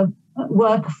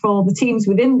work for the teams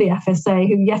within the FSA,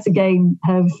 who yet again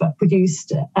have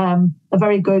produced a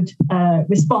very good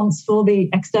response for the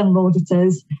external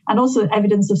auditors, and also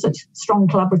evidence of such strong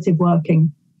collaborative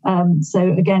working.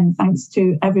 So again, thanks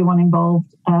to everyone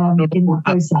involved in the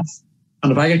process.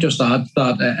 And if I could just add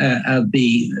that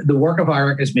the work of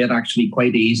ARAC is made actually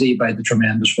quite easy by the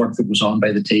tremendous work that was on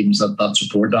by the teams that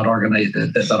support that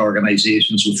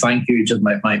organisation. So thank you to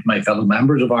my fellow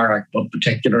members of ARAC, but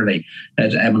particularly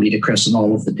to Emily, to Chris, and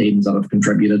all of the teams that have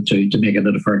contributed to making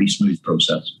it a fairly smooth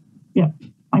process. Yeah,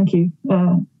 thank you.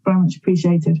 Very much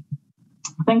appreciated.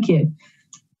 Thank you.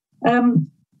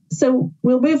 So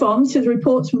we'll move on to the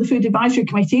reports from the Food Advisory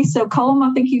Committee. So, Colm,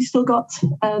 I think you've still got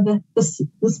the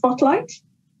spotlight.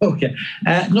 Okay.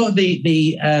 No,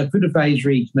 the Food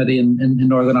Advisory Committee in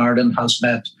Northern Ireland has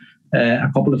met a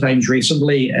couple of times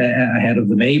recently ahead of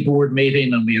the May board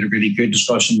meeting, and we had a really good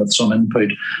discussion with some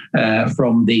input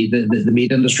from the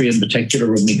meat industry in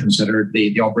particular when we considered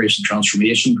the Operation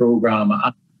Transformation Programme.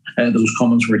 Those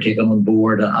comments were taken on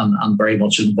board and very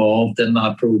much involved in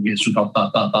that program. So we got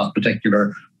that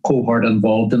particular cohort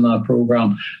involved in that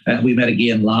programme. We met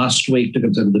again last week to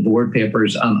consider the board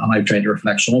papers, and I've tried to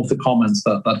reflect some of the comments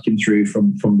that came through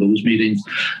from those meetings.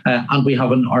 And we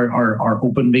have our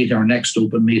open meeting, our next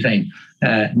open meeting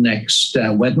next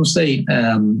Wednesday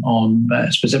on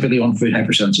specifically on food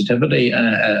hypersensitivity.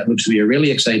 Looks to be a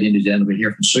really exciting agenda. We'll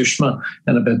hear from Sushma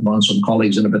in a bit more, and some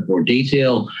colleagues in a bit more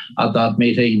detail at that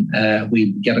meeting.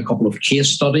 We get a couple of case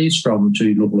studies from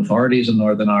 2 local authorities in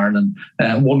Northern Ireland,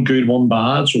 one good, one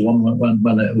bad, so one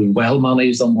when it was well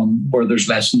managed and one where there's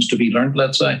lessons to be learned,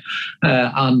 let's say.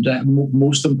 And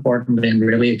most importantly, I'm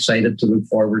really excited to look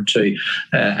forward to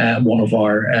one of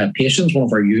our patients, one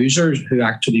of our users who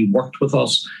actually worked with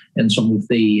us in some of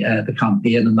the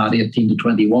campaign in that 18 to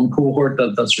 21 cohort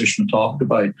that Sushma talked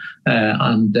about.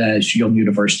 And she's a young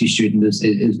university student is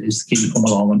keen to come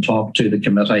along and talk to the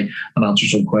committee and answer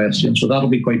some questions. So that'll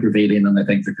be quite revealing, and I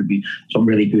think there could be some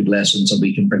really good lessons that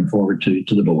we can bring forward to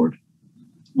the board.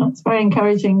 That's very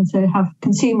encouraging to have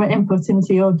consumer input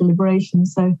into your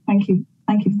deliberations. So thank you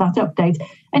for that update.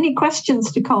 Any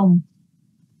questions to Colm?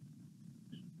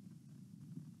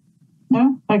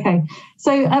 No? Okay.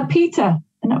 So Peter,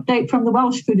 an update from the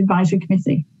Welsh Food Advisory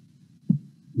Committee.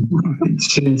 Right.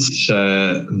 Since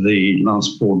the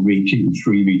last board meeting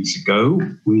 3 weeks ago,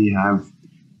 we have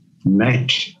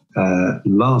met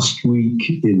last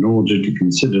week in order to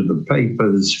consider the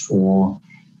papers for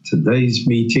today's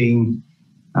meeting,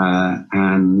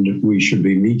 and we should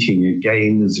be meeting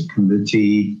again as a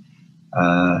committee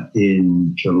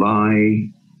in July,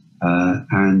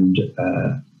 and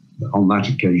on that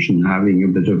occasion having a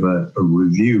bit of a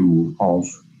review of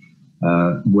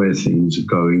where things are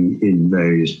going in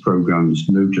various programs,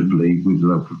 notably with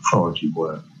local authority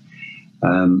work.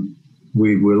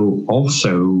 We will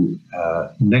also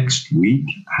next week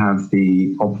have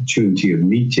the opportunity of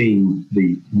meeting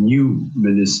the new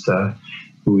minister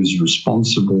who is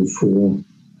responsible for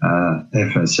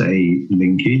FSA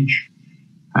linkage.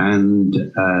 And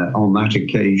on that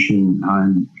occasion,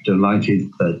 I'm delighted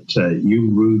that you,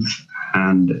 Ruth,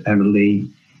 and Emily,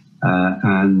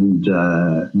 and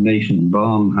Nathan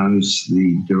Barnhouse,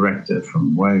 the director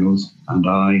from Wales, and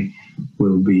I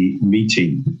will be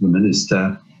meeting the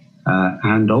minister,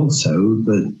 and also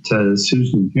that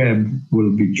Susan Jebb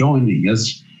will be joining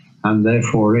us and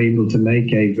therefore able to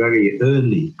make a very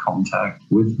early contact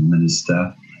with the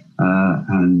minister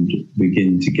and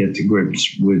begin to get to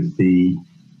grips with the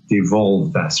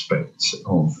evolved aspects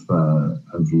of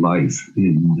life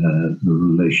in the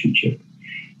relationship.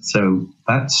 So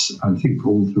that's, I think,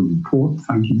 all the report.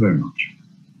 Thank you very much.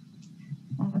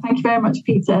 Thank you very much,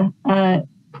 Peter.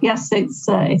 Yes,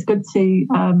 it's good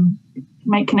to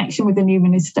make connection with the new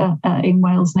minister in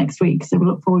Wales next week, so we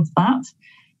look forward to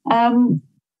that.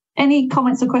 Any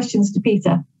comments or questions to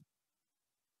Peter?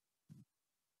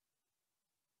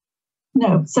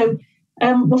 No. So,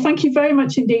 well, thank you very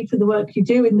much indeed for the work you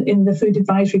do in the Food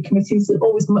Advisory Committees. It's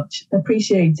always much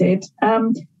appreciated.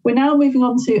 We're now moving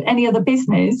on to any other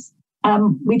business.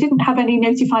 We didn't have any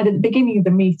notified at the beginning of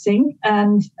the meeting,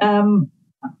 and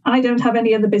I don't have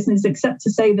any other business except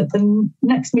to say that the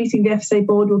next meeting, the FSA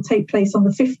board, will take place on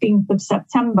the 15th of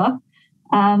September,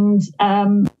 and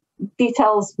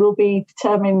details will be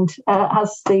determined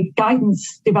as the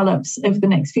guidance develops over the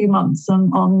next few months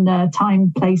on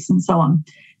time, place, and so on.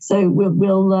 So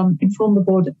we'll inform the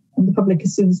board and the public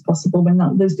as soon as possible when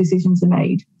those decisions are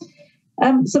made.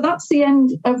 So that's the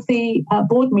end of the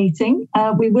board meeting.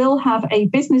 We will have a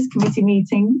business committee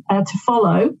meeting to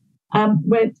follow.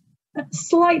 We're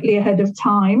slightly ahead of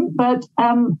time, but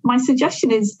my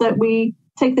suggestion is that we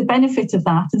take the benefit of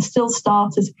that and still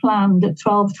start as planned at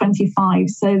 12:25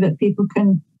 so that people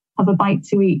can have a bite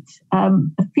to eat.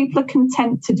 If people are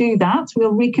content to do that,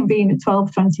 we'll reconvene at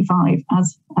 12:25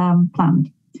 as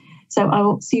planned. So I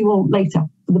will see you all later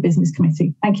for the business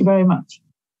committee. Thank you very much.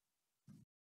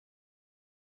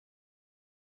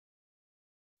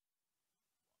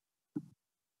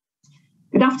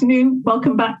 Good afternoon.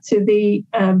 Welcome back to the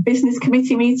business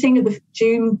committee meeting of the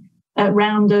June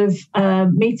round of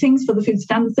meetings for the Food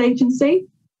Standards Agency.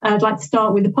 I'd like to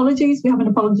start with apologies. We have an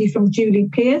apology from Julie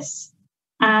Pearce,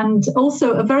 and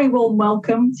also a very warm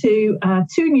welcome to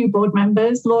 2 new board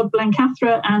members, Lord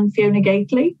Blencathra and Fiona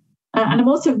Gately. And I'm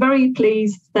also very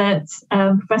pleased that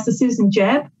Professor Susan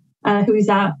Jebb, who is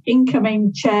our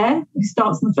incoming chair, who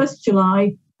starts on the 1st of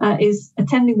July, is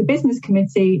attending the business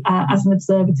committee as an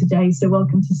observer today. So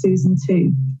welcome to Susan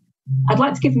too. I'd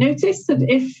like to give notice that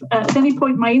if at any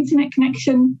point my internet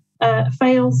connection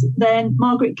fails, then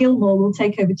Margaret Gilmore will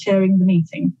take over chairing the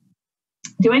meeting.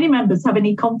 Do any members have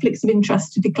any conflicts of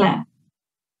interest to declare?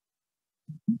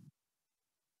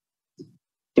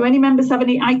 Do any members have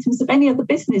any items of any other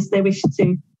business they wish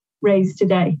to raise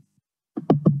today?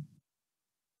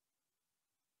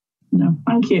 No,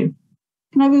 thank you.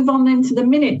 Can I move on then to the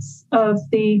minutes of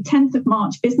the 10th of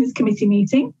March Business Committee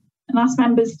meeting? and ask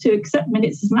members to accept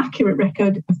minutes as an accurate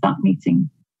record of that meeting.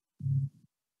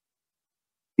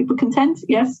 People content?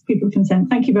 Yes, people content.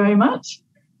 Thank you very much.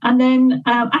 And then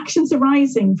actions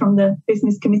arising from the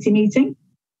business committee meeting.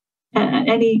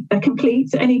 Any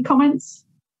comments?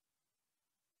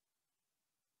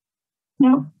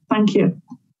 No, thank you.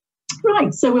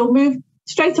 Right, so we'll move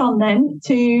straight on then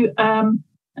to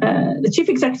the Chief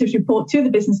Executive's report to the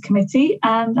Business Committee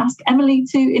and ask Emily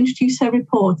to introduce her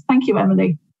report. Thank you,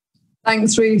 Emily.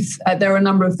 Thanks, Ruth. There are a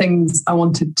number of things I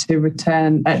wanted to refer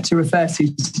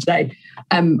to today.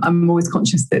 I'm always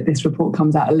conscious that this report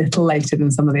comes out a little later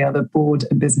than some of the other board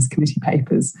and business committee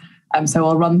papers. So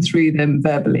I'll run through them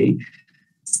verbally.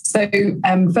 So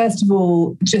first of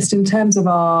all, just in terms of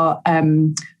our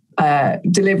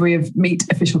delivery of meat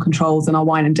official controls and our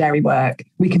wine and dairy work,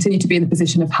 we continue to be in the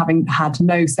position of having had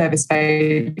no service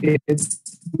failures.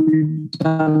 We've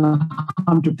done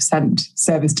 100%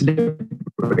 service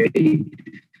delivery,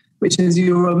 which, as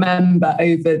you'll remember,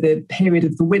 over the period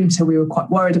of the winter, we were quite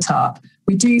worried about.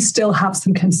 We do still have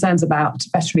some concerns about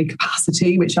veterinary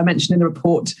capacity, which I mentioned in the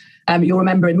report. You'll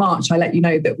remember in March, I let you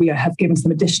know that we have given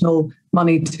some additional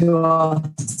money to our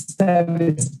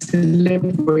service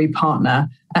delivery partner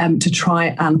to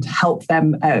try and help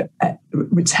them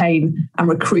retain and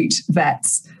recruit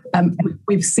vets.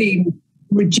 We've seen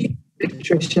reduced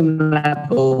attrition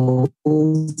levels,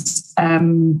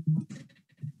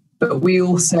 but we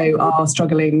also are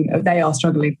struggling, they are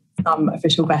struggling, some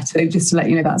official vets. So just to let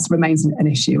you know, that remains an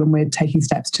issue, and we're taking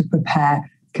steps to prepare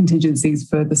contingencies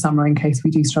for the summer in case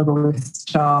we do struggle with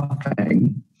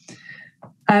staffing.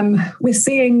 We're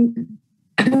seeing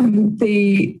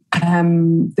the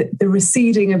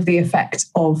receding of the effect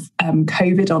of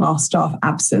COVID on our staff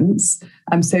absence.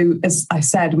 So as I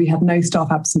said, we had no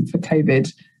staff absent for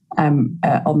COVID on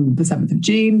the 7th of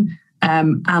June,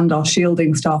 and our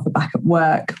shielding staff are back at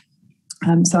work.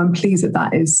 So I'm pleased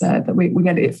that is that we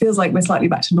get it. It feels like we're slightly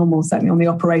back to normal, certainly on the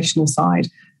operational side,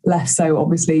 less so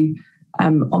obviously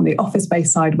on the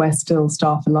office-based side, where still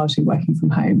staff are largely working from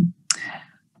home.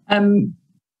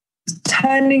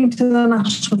 Turning to the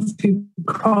National Food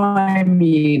Crime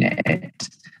Unit,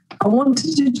 I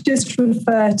wanted to just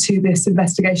refer to this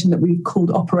investigation that we've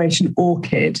called Operation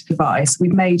Orchid device.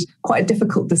 We've made quite a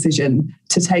difficult decision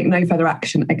to take no further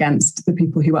action against the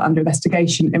people who were under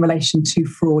investigation in relation to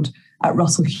fraud at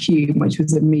Russell Hume, which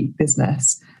was a meat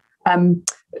business.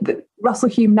 Russell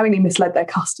Hume knowingly misled their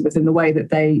customers in the way that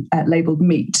they labelled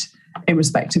meat in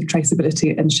respect of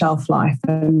traceability and shelf life.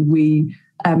 And we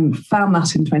found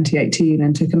that in 2018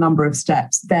 and took a number of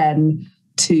steps then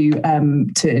to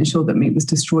ensure that meat was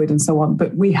destroyed and so on.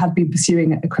 But we had been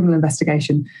pursuing a criminal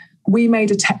investigation. We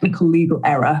made a technical legal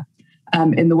error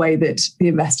in the way that the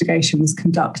investigation was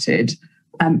conducted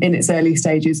in its early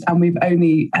stages. And we've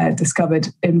only discovered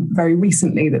very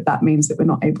recently that means that we're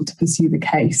not able to pursue the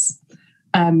case.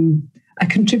 A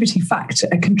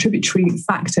contributory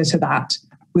factor to that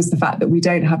was the fact that we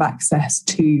don't have access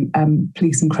to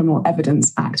Police and Criminal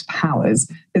Evidence Act powers.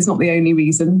 It's not the only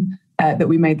reason that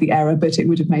we made the error, but it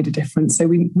would have made a difference. So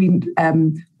we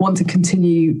want to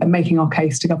continue making our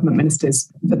case to government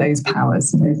ministers for those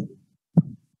powers.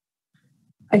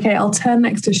 Okay, I'll turn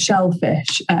next to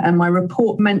shellfish. And my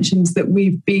report mentions that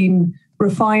we've been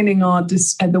refining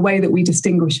the way that we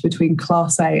distinguish between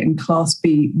Class A and Class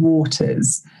B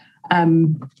waters.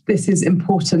 This is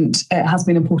important. It has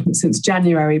been important since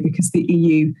January because the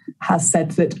EU has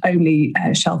said that only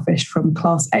shellfish from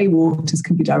Class A waters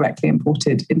can be directly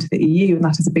imported into the EU, and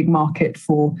that is a big market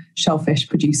for shellfish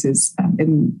producers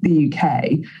in the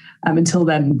UK. Until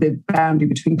then, the boundary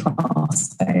between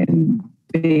Class A and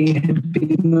B had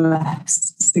been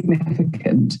less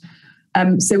significant.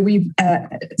 So we've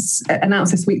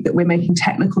announced this week that we're making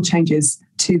technical changes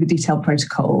to the detailed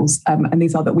protocols, and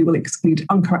these are that we will exclude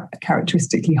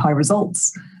uncharacteristically high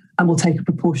results and we'll take a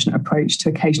proportionate approach to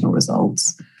occasional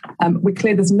results. We're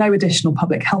clear there's no additional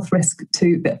public health risk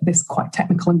to this quite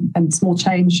technical and small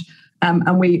change,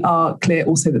 and we are clear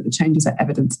also that the changes are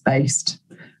evidence-based.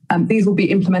 These will be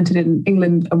implemented in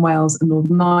England and Wales and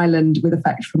Northern Ireland with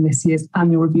effect from this year's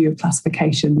annual review of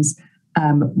classifications,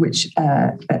 which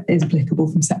is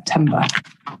applicable from September.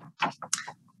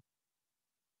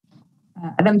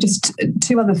 And then just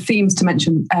two other themes to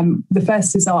mention. The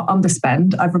first is our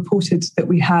underspend. I've reported that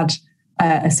we had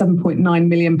a £7.9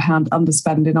 million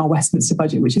underspend in our Westminster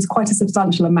budget, which is quite a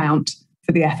substantial amount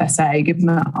for the FSA, given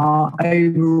that our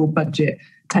overall budget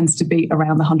tends to be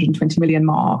around the 120 million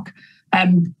mark.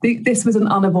 This was an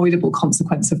unavoidable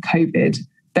consequence of COVID.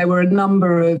 There were a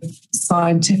number of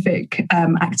scientific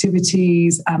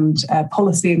activities and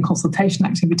policy and consultation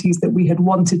activities that we had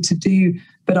wanted to do,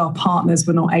 but our partners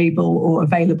were not able or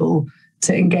available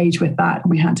to engage with that.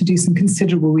 And we had to do some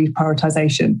considerable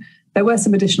reprioritisation. There were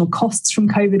some additional costs from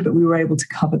COVID, but we were able to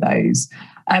cover those.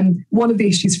 One of the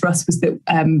issues for us was that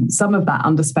some of that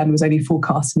underspend was only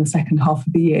forecast in the second half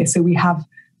of the year. So we have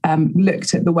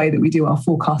looked at the way that we do our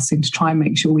forecasting to try and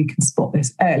make sure we can spot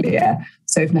this earlier.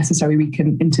 So if necessary, we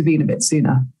can intervene a bit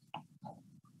sooner.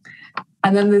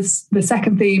 And then the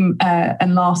second theme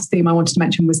and last theme I wanted to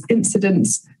mention was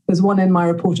incidents. There's one in my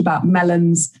report about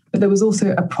melons, but there was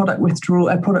also a product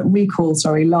recall,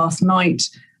 last night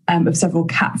of several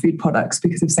cat food products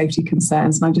because of safety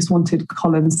concerns. And I just wanted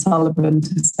Colin Sullivan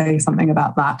to say something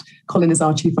about that. Colin is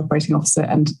our Chief Operating Officer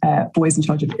and always in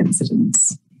charge of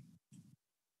incidents.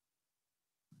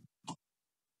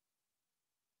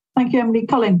 Thank you, Emily.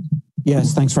 Colin.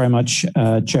 Yes, thanks very much,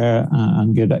 Chair,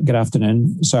 and good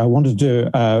afternoon. So I wanted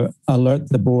to alert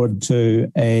the board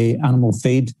to a animal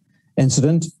feed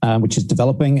incident, which is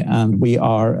developing, and we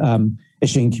are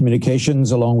issuing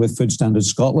communications along with Food Standards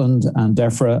Scotland and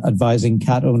DEFRA advising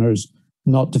cat owners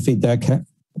not to feed their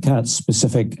cats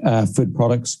specific food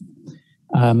products.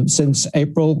 Since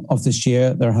April of this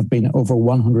year, there have been over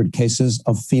 100 cases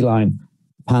of feline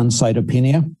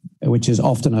pancytopenia, which is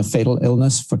often a fatal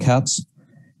illness for cats.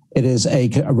 It is a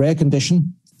rare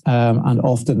condition, and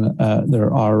often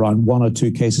there are around 1 or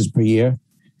 2 cases per year.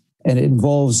 And it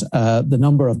involves the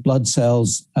number of blood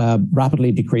cells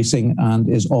rapidly decreasing and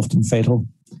is often fatal.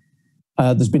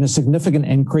 There's been a significant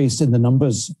increase in the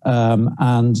numbers,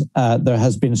 and there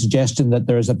has been a suggestion that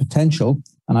there is a potential,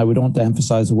 and I would want to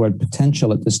emphasize the word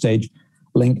potential at this stage,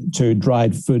 linked to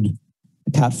dried food,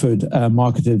 cat food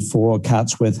marketed for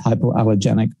cats with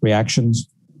hypoallergenic reactions.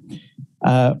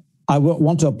 I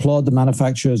want to applaud the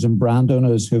manufacturers and brand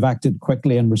owners who've acted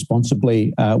quickly and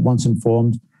responsibly once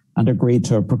informed and agreed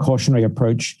to a precautionary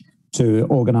approach to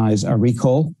organise a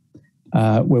recall.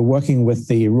 We're working with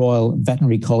the Royal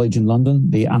Veterinary College in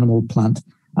London, the Animal Plant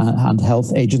and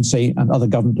Health Agency, and other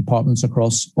government departments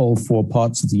across all 4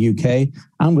 parts of the UK,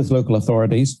 and with local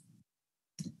authorities.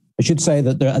 I should say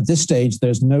that at this stage,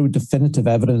 there's no definitive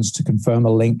evidence to confirm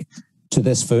a link to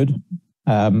this food.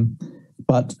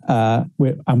 But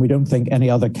we don't think any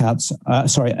other pets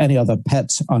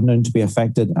are known to be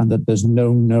affected, and that there's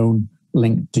no known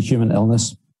link to human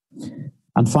illness.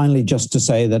 And finally, just to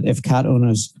say that if cat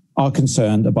owners are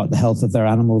concerned about the health of their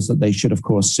animals, that they should, of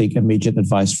course, seek immediate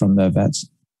advice from their vets.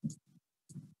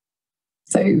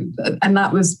 So, and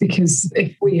that was because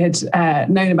if we had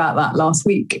known about that last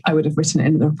week, I would have written it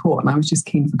in the report, and I was just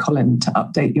keen for Colin to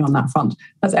update you on that front.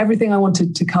 That's everything I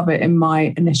wanted to cover in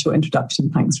my initial introduction.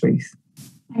 Thanks, Ruth.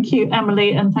 Thank you,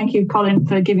 Emily, and thank you, Colin,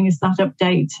 for giving us that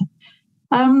update.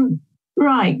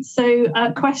 Right, so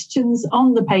questions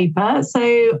on the paper.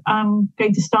 So I'm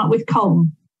going to start with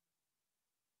Colin.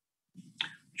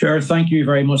 Chair, thank you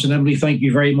very much. And Emily, thank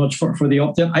you very much for the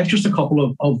update. I have just a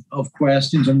couple of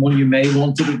questions, and one you may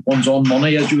want to, one's on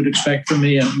money, as you would expect from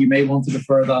me, and you may want to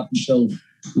defer that until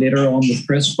later on with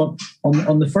Chris. But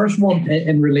on the first one,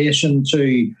 in relation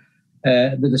to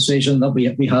the decision that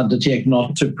we had to take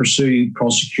not to pursue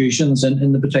prosecutions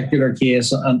in the particular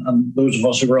case, and those of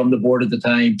us who were on the board at the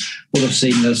time would have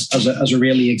seen this as a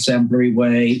really exemplary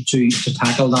way to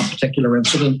tackle that particular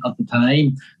incident at the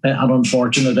time, and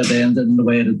unfortunate it ended in the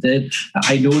way that it did.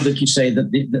 I know that you say that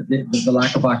the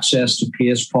lack of access to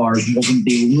pace powers wasn't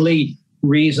the only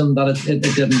reason that it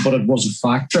didn't, but it was a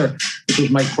factor.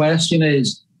 Because my question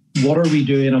is, what are we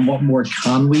doing, and what more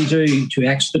can we do to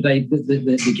expedite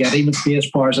the getting of pace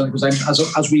powers? Because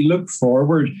as we look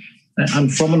forward,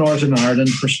 and from a Northern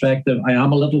Ireland perspective, I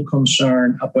am a little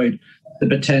concerned about the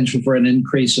potential for an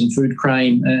increase in food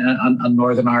crime and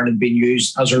Northern Ireland being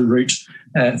used as a route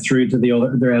through to the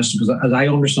rest. Because as I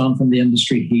understand from the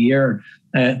industry here,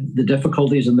 the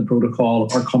difficulties in the protocol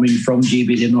are coming from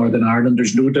GB to Northern Ireland.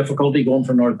 There's no difficulty going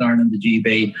from Northern Ireland to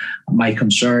GB. My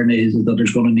concern is that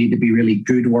there's going to need to be really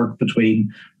good work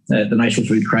between the National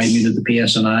Food Crime Unit, the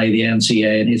PSNI, the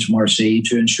NCA and HMRC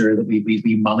to ensure that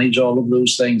we manage all of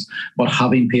those things. But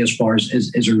having pace bars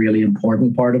is a really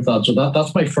important part of that. So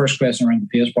that's my first question around the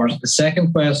pace bars. The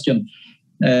second question,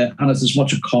 and it's as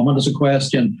much a comment as a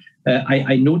question,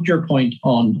 I note your point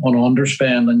on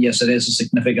underspend, and yes, it is a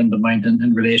significant amount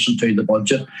in relation to the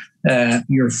budget.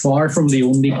 You're far from the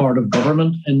only part of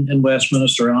government in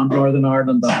Westminster and Northern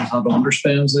Ireland that has had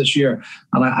underspends this year.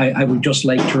 And I would just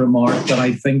like to remark that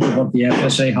I think that what the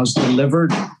FSA has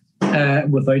delivered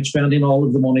without spending all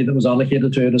of the money that was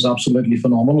allocated to it is absolutely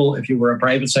phenomenal. If you were a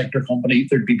private sector company,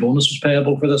 there'd be bonuses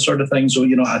payable for this sort of thing. So,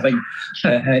 I think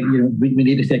we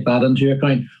need to take that into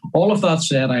account. All of that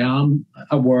said, I am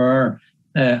aware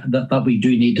that we do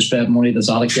need to spend money that's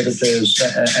allocated to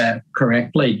us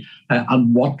correctly.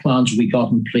 And what plans we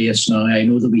got in place now? I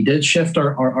know that we did shift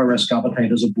our risk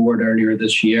appetite as a board earlier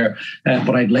this year,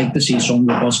 but I'd like to see some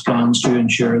robust plans to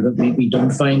ensure that we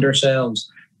don't find ourselves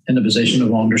in a position of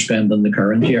underspending the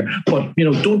current year. But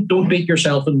don't beat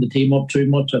yourself and the team up too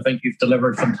much. I think you've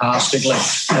delivered fantastically,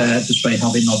 despite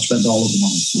having not spent all of the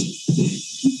money.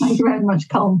 Thank you very much,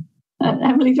 Colm.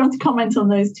 Emily, do you want to comment on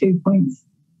those 2 points?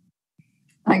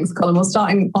 Thanks, Colin. Well,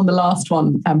 starting on the last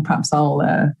one, perhaps I'll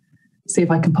see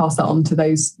if I can pass that on to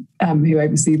those who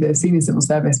oversee the senior civil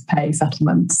service pay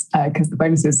settlements, because the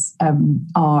bonuses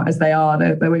are as they are.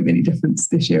 There won't be any difference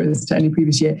this year as to any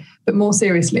previous year. But more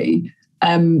seriously,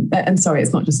 and sorry,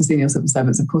 it's not just the senior civil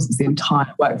servants, of course, it's the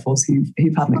entire workforce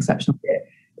who've had an exceptional year.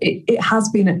 It has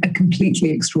been a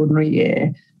completely extraordinary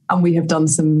year, and we have done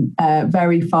some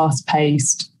very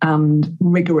fast-paced and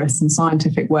rigorous and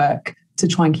scientific work to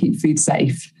try and keep food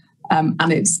safe.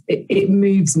 And it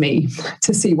moves me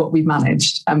to see what we've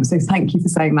managed. So thank you for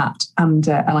saying that. And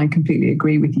I completely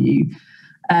agree with you.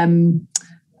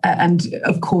 And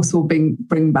of course, we'll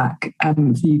bring back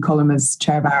for you, Colin, as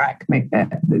chair of ARAC, make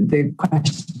the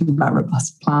question about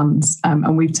robust plans.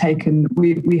 And we have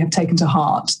taken to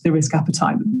heart the risk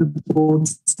appetite that the board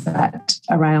set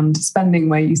around spending,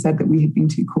 where you said that we had been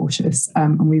too cautious.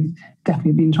 And we've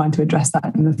definitely been trying to address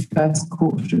that in the first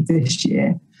quarter of this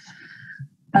year.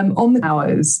 On the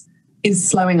hours is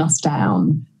slowing us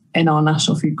down in our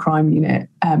National Food Crime Unit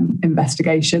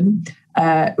investigation.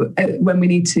 When we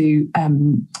need to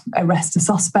arrest a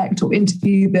suspect or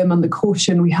interview them under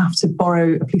caution, we have to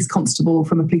borrow a police constable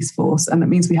from a police force, and that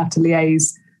means we have to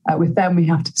liaise with them. We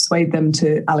have to persuade them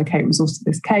to allocate resources to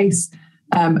this case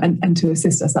and to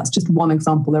assist us. That's just one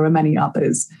example. There are many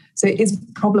others. So it is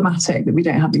problematic that we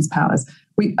don't have these powers.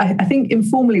 I think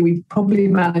informally we've probably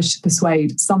managed to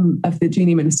persuade some of the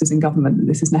junior ministers in government that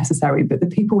this is necessary, but the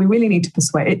people we really need to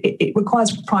persuade, it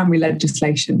requires primary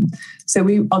legislation. So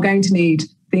we are going to need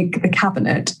the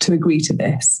cabinet to agree to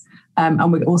this.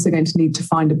 And we're also going to need to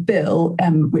find a bill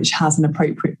which has an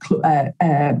appropriate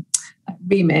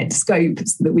remit, scope,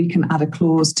 so that we can add a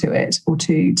clause to it or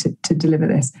to deliver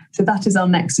this. So that is our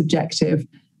next objective.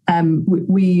 I'm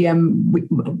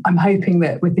hoping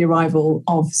that with the arrival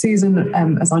of Susan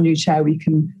as our new chair, we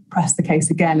can press the case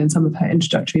again in some of her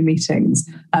introductory meetings.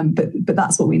 But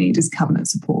that's what we need, is cabinet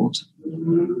support.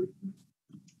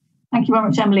 Thank you very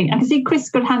much, Emily. I can see Chris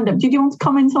got a hand up. Did you want to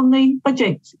comment on the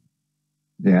budget?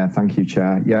 Yeah, thank you,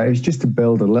 Chair. Yeah, it was just to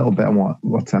build a little bit on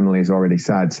what Emily has already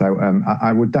said. So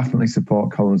I would definitely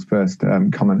support Colin's first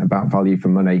comment about value for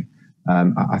money.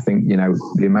 I think,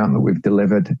 the amount that we've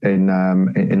delivered in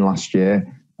last year,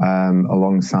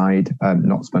 alongside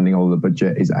not spending all the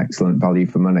budget, is excellent value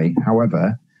for money.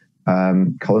 However,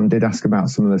 Colin did ask about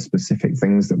some of the specific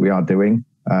things that we are doing.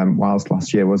 Whilst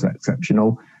last year was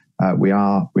exceptional, we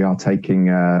are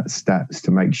taking steps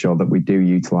to make sure that we do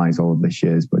utilise all of this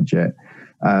year's budget.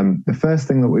 The first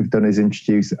thing that we've done is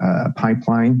introduce a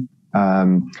pipeline,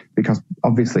 because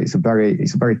obviously it's a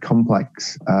very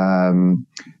complex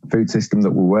food system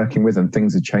that we're working with, and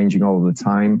things are changing all the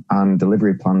time, and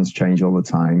delivery plans change all the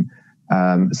time.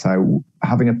 So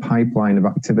having a pipeline of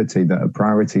activity that are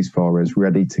priorities for us,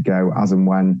 ready to go as and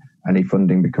when any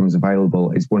funding becomes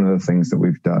available, is one of the things that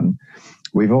we've done.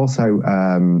 We've also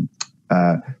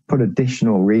put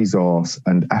additional resource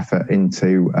and effort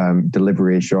into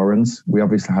delivery assurance. We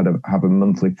obviously have a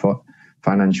monthly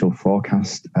financial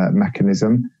forecast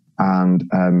mechanism and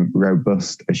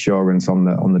robust assurance on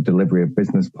the delivery of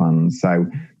business plans. So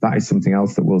that is something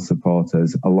else that will support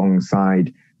us,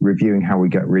 alongside reviewing how we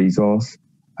get resource.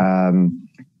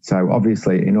 So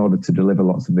obviously, in order to deliver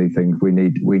lots of these things, we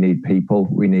need people.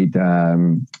 We need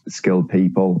skilled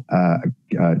people,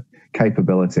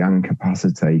 capability and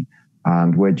capacity.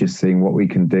 And we're just seeing what we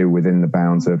can do within the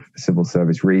bounds of civil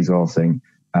service resourcing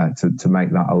to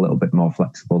make that a little bit more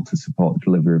flexible to support the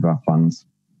delivery of our plans.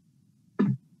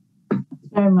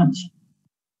 Very much.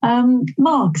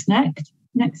 Mark's next.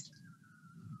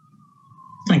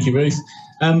 Thank you, Ruth.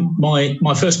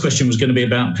 My first question was going to be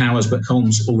about powers, but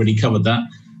Colin's already covered that.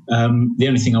 The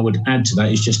only thing I would add to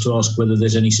that is just to ask whether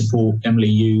there's any support, Emily,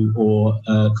 you or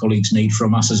colleagues need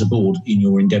from us as a board in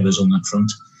your endeavours on that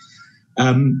front.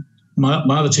 My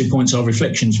other 2 points are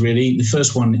reflections, really. The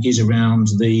first one is around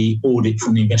the audit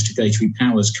from the Investigatory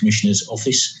Powers Commissioner's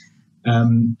Office.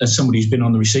 As somebody who's been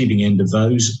on the receiving end of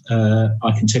those,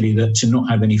 I can tell you that to not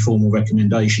have any formal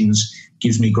recommendations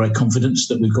gives me great confidence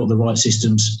that we've got the right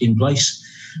systems in place.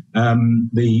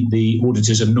 The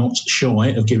auditors are not shy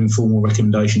of giving formal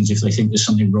recommendations if they think there's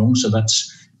something wrong, so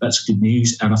that's good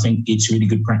news, and I think it's really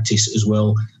good practice as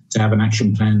well to have an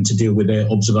action plan to deal with their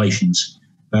observations,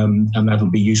 and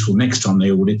that'll be useful next time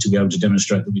they audit to be able to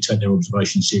demonstrate that we take their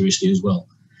observations seriously as well.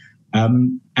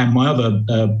 And my other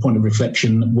point of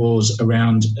reflection was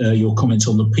around your comments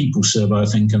on the people survey, I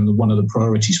think, and one of the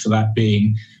priorities for that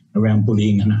being around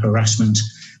bullying and harassment.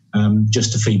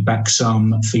 Just to feedback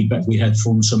some feedback we had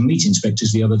from some meat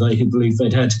inspectors the other day who believe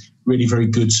they'd had really very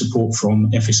good support from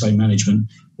FSA management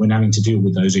when having to deal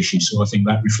with those issues. So I think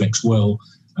that reflects well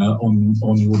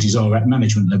on your desire at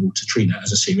management level to treat that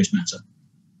as a serious matter.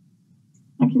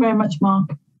 Thank you very much, Mark.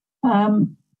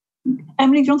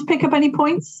 Emily, do you want to pick up any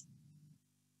points?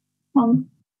 I'm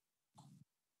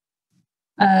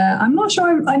not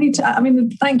sure I need to. I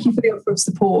mean, thank you for the offer of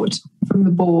support from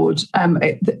the board.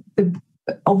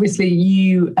 Obviously,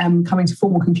 you coming to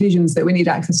formal conclusions that we need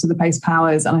access to the PACE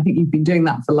powers, and I think you've been doing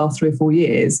that for the last 3 or 4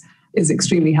 years, is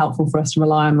extremely helpful for us to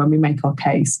rely on when we make our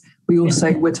case. We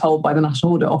also were told by the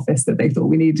National Audit Office that they thought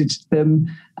we needed them,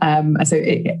 and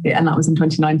that was in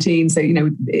 2019. So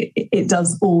it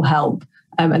does all help,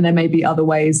 and there may be other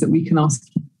ways that we can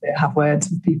have words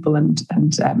with people and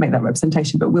make that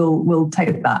representation. But we'll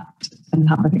take that and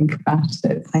have a think about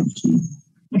it. Thank you.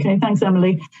 Okay, thanks,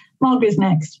 Emily. Margaret's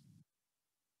next.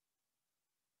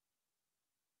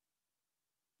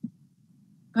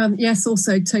 Yes,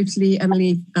 also totally,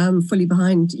 Emily, fully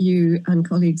behind you and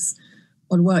colleagues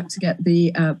on work to get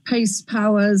the PACE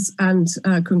powers, and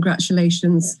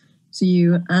congratulations to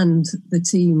you and the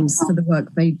teams for the work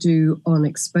they do on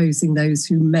exposing those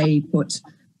who may put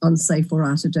unsafe or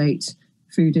out-of-date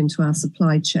food into our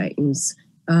supply chains.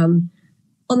 On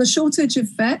the shortage of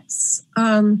vets,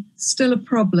 still a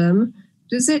problem.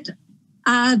 Does it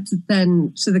add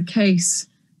then to the case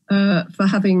for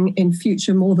having in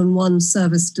future more than one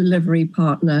service delivery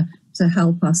partner to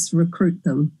help us recruit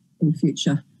them in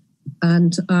future?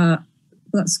 And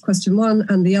that's question one.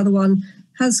 And the other one,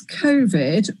 has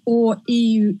COVID or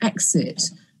EU exit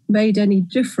made any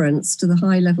difference to the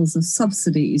high levels of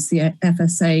subsidies the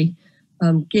FSA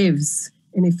gives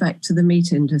in effect to the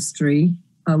meat industry,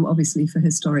 obviously for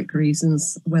historic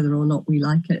reasons, whether or not we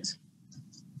like it?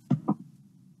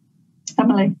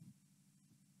 Emily.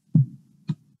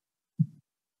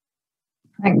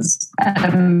 Thanks.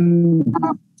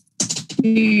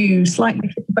 Two slightly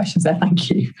tricky questions there, thank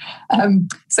you.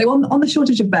 So on the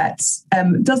shortage of vets,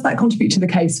 does that contribute to the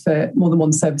case for more than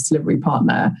one service delivery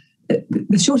partner?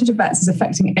 The shortage of vets is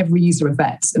affecting every user of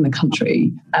vets in the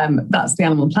country. That's the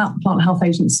Animal Plant Health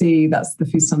Agency, that's the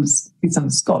Food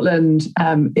Standards Scotland,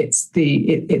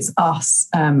 it's us,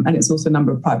 and it's also a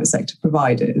number of private sector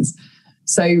providers.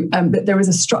 So there is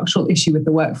a structural issue with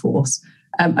the workforce.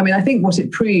 I think what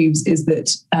it proves is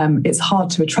that it's hard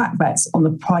to attract vets on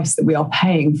the price that we are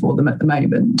paying for them at the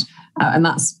moment. And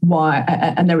that's why,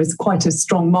 and there is quite a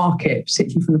strong market,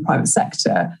 particularly from the private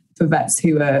sector, for vets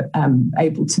who are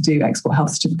able to do export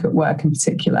health certificate work in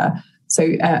particular. So,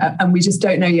 and we just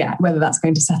don't know yet whether that's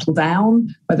going to settle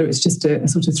down, whether it's just a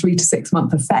sort of 3 to 6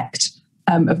 month effect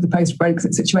of the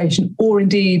post-Brexit situation, or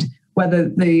indeed whether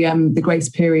the grace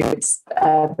periods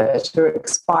that are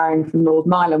expiring from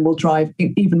Northern Ireland will drive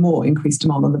even more increased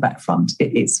demand on the vet front.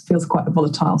 It feels quite a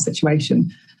volatile situation.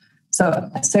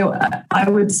 So I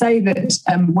would say that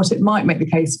what it might make the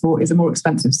case for is a more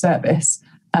expensive service.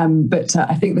 But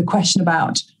I think the question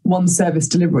about one service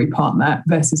delivery partner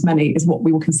versus many is what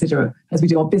we will consider as we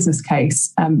do our business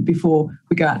case before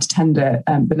we go out to tender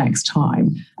the next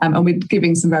time. And we're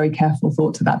giving some very careful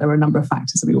thought to that. There are a number of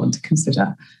factors that we want to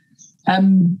consider.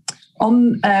 On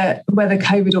whether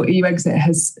COVID or EU exit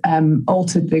has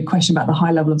altered the question about the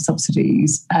high level of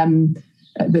subsidies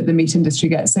that the meat industry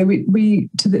gets. So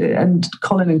and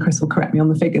Colin and Chris will correct me on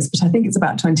the figures, but I think it's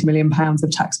about £20 million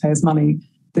of taxpayers' money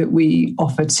that we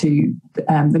offer to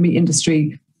the meat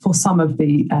industry for some of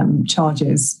the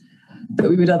charges that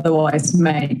we would otherwise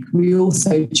make. We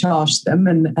also charge them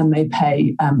and they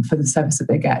pay for the service that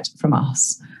they get from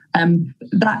us.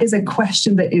 That is a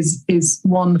question that is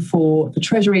one for the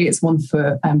Treasury, it's one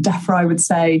for DEFRA, I would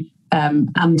say. And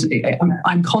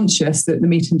I'm conscious that the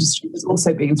meat industry has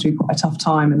also been through quite a tough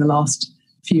time in the last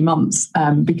few months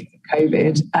because of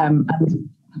COVID. And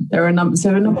there are a number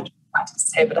of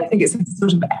factors here, but I think it's a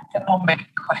sort of economic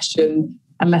question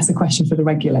and less a question for the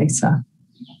regulator.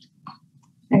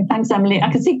 Okay, thanks, Emily. I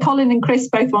can see Colin and Chris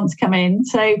both want to come in.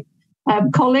 So,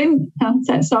 Colin,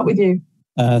 let's start with you.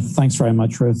 Thanks very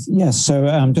much, Ruth. Yes, so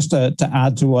just to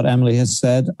add to what Emily has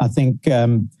said, I think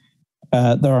there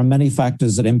are many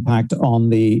factors that impact on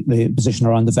the position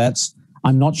around the vets.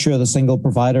 I'm not sure the single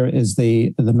provider is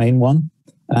the main one.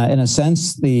 In a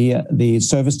sense, the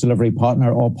service delivery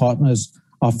partner or partners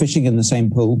are fishing in the same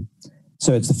pool.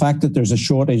 So it's the fact that there's a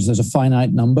shortage, there's a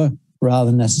finite number,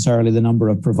 rather than necessarily the number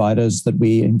of providers that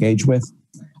we engage with.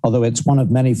 Although it's one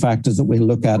of many factors that we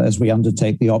look at as we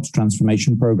undertake the ops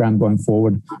transformation program going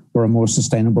forward for a more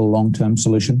sustainable long-term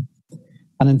solution.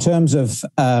 And in terms of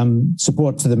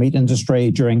support to the meat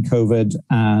industry during COVID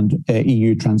and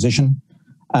EU transition,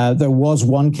 there was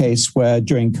one case where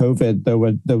during COVID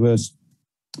there was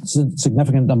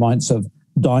significant amounts of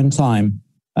downtime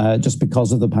just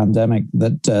because of the pandemic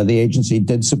that the agency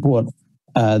did support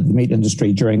the meat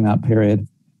industry during that period.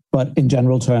 But in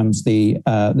general terms, the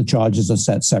charges are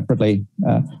set separately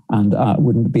and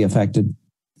wouldn't be affected.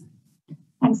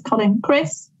 Thanks, Colin.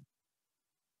 Chris?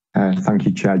 Thank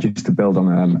you, Chair. Just to build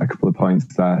on a couple of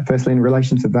points there. Firstly, in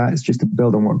relation to that, it's just to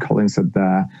build on what Colin said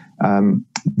there.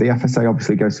 The FSA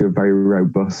obviously goes through a very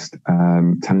robust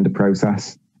tender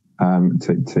process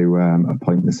to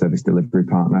appoint the service delivery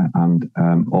partner, and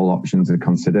all options are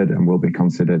considered and will be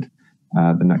considered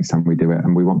the next time we do it.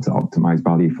 And we want to optimise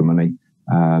value for money,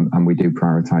 and we do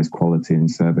prioritise quality and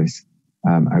service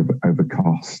over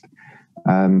cost.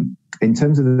 In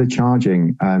terms of the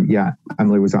charging, yeah,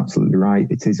 Emily was absolutely right.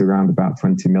 It is around about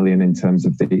 20 million in terms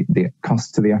of the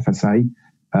cost to the FSA,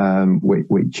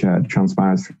 which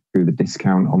transpires through the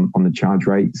discount on the charge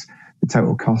rates. The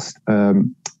total cost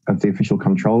of the official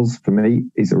controls for me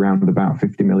is around about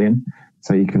 50 million.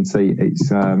 So you can see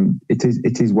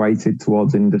it is weighted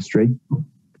towards industry.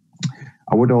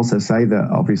 I would also say that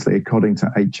obviously, according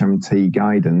to HMT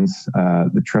guidance,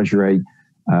 the Treasury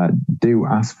do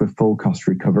ask for full cost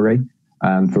recovery.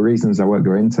 For reasons I won't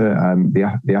go into,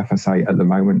 the FSA at the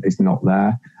moment is not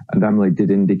there. And Emily did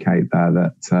indicate there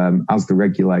that as the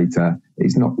regulator,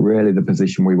 it's not really the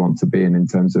position we want to be in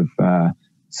terms of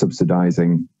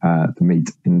subsidising the meat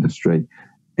industry.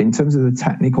 In terms of the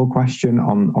technical question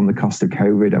on the cost of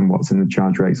COVID and what's in the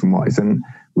charge rates and what isn't,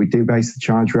 we do base the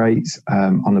charge rates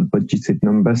on a budgeted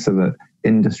number so that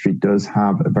industry does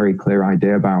have a very clear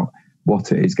idea about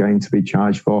what it is going to be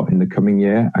charged for in the coming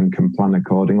year and can plan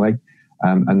accordingly.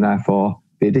 And therefore,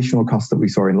 the additional costs that we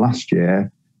saw in last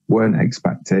year weren't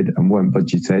expected and weren't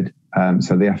budgeted.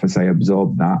 So the FSA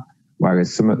absorbed that,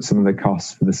 whereas some of the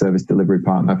costs for the service delivery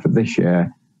partner for this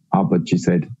year are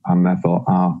budgeted and therefore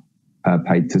are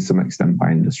paid to some extent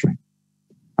by industry.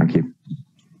 Thank you.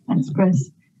 Thanks,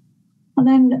 Chris. And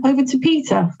then over to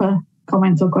Peter for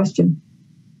comment or question.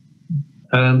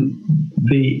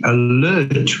 The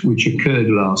alert which occurred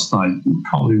last night,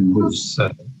 Colin was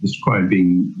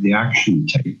describing the action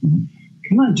taken.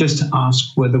 Can I just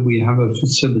ask whether we have a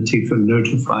facility for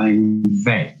notifying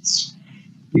vets?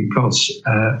 Because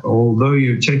although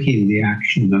you're taking the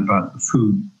action about the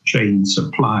food chain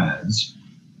suppliers,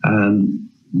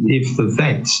 if the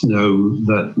vets know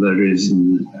that there is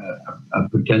a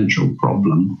potential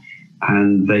problem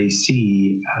and they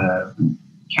see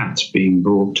cats being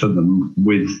brought to them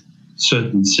with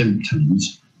certain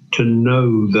symptoms, to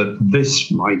know that this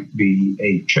might be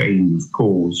a chain of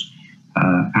cause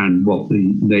and what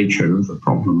the nature of the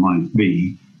problem might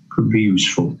be could be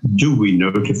useful. Do we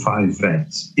notify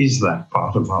vets? Is that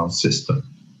part of our system?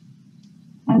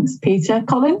 Thanks, Peter.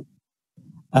 Colin?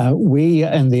 We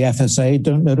in the FSA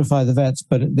don't notify the vets,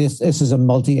 but this is a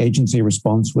multi-agency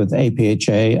response with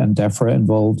APHA and DEFRA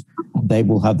involved. They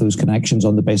will have those connections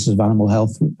on the basis of animal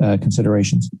health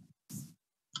considerations.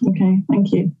 Okay,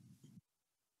 thank you.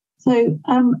 So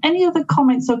any other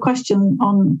comments or questions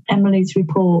on Emily's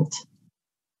report?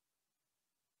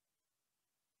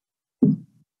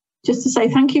 Just to say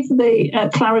thank you for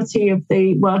the clarity of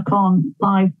the work on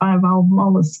live bivalve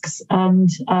molluscs and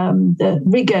the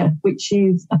rigour which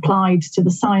you've applied to the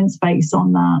science base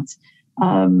on that.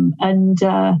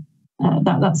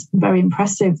 That's very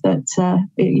impressive that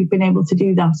you've been able to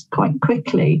do that quite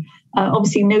quickly.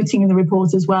 Obviously noting in the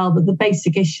report as well that the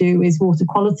basic issue is water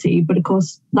quality, but of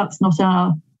course that's not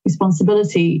our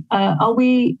responsibility. Are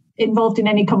we involved in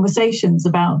any conversations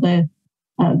about the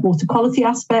water quality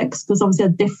aspects? Because obviously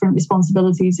there are different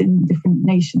responsibilities in different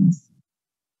nations.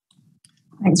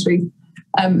 Thanks, Ruth.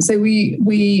 So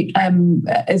we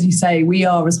as you say, we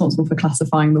are responsible for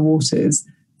classifying the waters.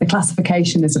 The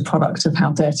classification is a product of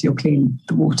how dirty or clean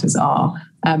the waters are.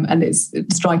 And it's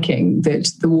striking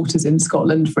that the waters in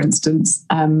Scotland, for instance,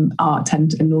 in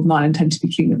Northern Ireland tend to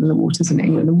be cleaner than the waters in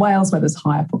England and Wales, where there's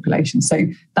higher population. So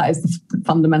that is the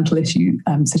fundamental issue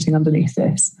sitting underneath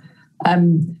this.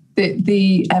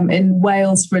 in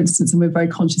Wales, for instance, and we're very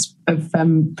conscious of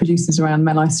producers around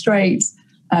Menai Strait.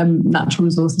 Natural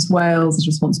Resources Wales is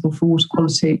responsible for water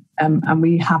quality, and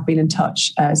we have been in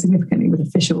touch significantly with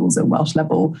officials at Welsh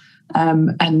level,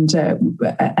 and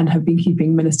have been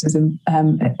keeping ministers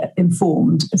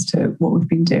informed as to what we've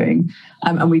been doing,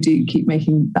 and we do keep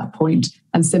making that point.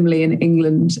 And similarly in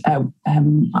England,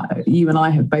 you and I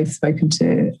have both spoken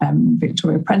to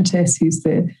Victoria Prentice, who's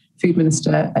the Food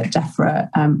Minister at DEFRA,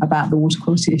 about the water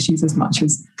quality issues as much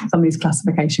as some of these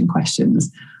classification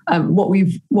questions. What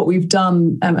we've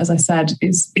done, as I said,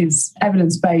 is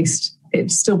evidence-based. It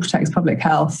still protects public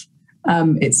health.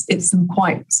 It's some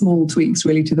quite small tweaks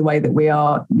really to the way that we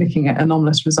are looking at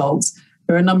anomalous results.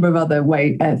 There are a number of other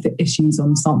issues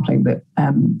on sampling that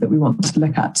we want to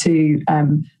look at too,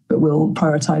 but we'll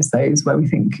prioritise those where we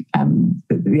think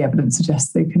that the evidence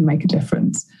suggests they can make a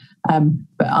difference.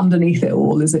 But underneath it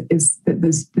all is that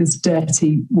there's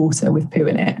dirty water with poo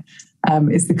in it,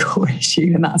 is the core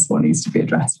issue, and that's what needs to be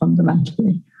addressed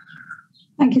fundamentally.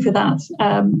 Thank you for that.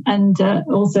 And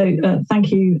also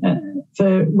thank you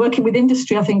for working with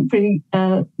industry, I think, pretty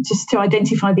just to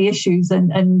identify the issues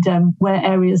and where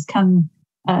areas can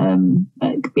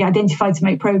be identified to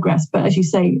make progress. But as you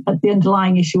say, the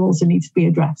underlying issue also needs to be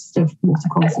addressed of water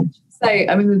quality. So,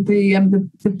 I mean,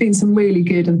 there's been some really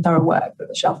good and thorough work that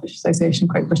the Shellfish Association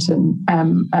Great Britain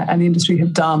and the industry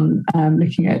have done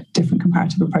looking at different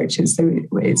comparative approaches. So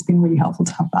it's been really helpful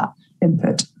to have that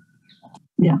input.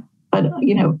 Yeah. But,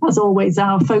 you know, as always,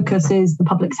 our focus is the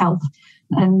public's health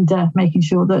and making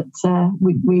sure that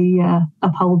we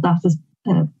uphold that as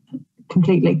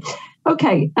completely.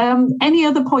 Okay. Any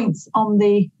other points on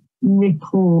the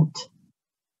report?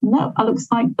 No, it looks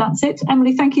like that's it.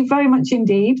 Emily, thank you very much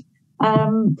indeed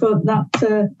for that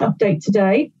update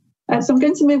today. So I'm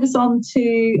going to move us on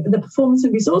to the Performance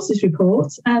and Resources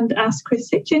report and ask Chris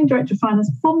Hitchin, Director of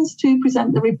Finance Performance, to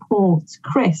present the report.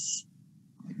 Chris.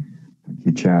 Thank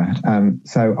you, Chair.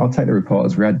 So I'll take the report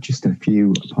as read, just a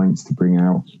few points to bring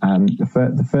out.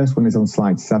 The first one is on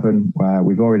slide 7, where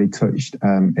we've already touched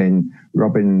in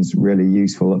Robin's really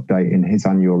useful update in his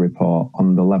annual report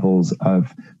on the levels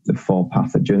of the 4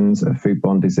 pathogens of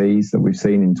foodborne disease that we've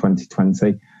seen in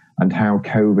 2020 and how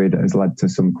COVID has led to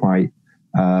some quite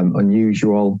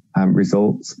unusual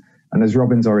results. And as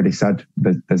Robin's already said,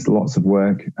 there's lots of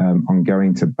work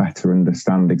ongoing to better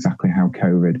understand exactly how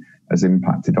COVID has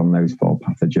impacted on those 4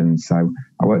 pathogens. So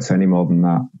I won't say any more than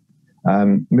that.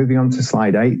 Moving on to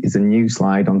slide 8 is a new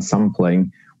slide on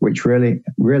sampling, which really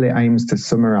aims to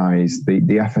summarise the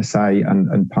FSA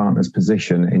and partners'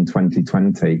 position in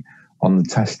 2020 on the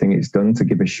testing it's done to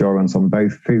give assurance on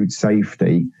both food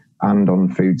safety and on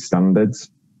food standards.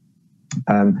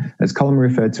 As Colin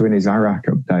referred to in his IRAC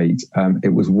update,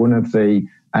 it was one of the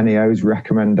NEO's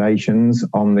recommendations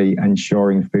on the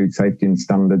Ensuring Food Safety and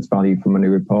Standards Value for Money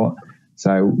report.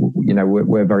 So, you know,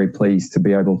 we're very pleased to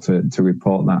be able to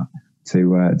report that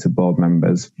to board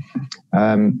members.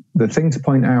 The thing to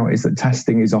point out is that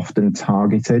testing is often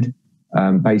targeted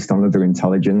based on other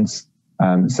intelligence.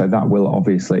 So that will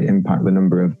obviously impact the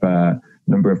number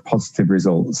of positive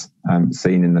results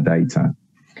seen in the data.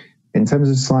 In terms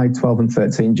of slide 12 and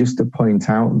 13, just to point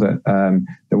out that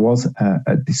there was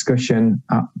a discussion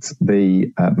at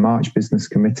the March Business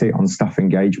Committee on staff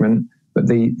engagement, but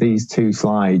these 2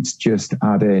 slides just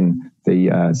add in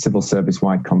the civil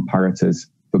service-wide comparators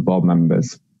for board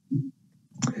members.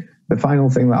 The final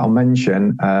thing that I'll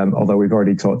mention, although we've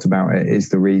already talked about it, is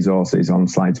the resources on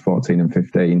slides 14 and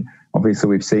 15. Obviously,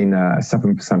 we've seen a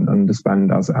 7%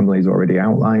 underspend, as Emily's already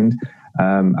outlined,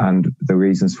 and the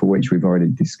reasons for which we've already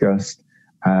discussed.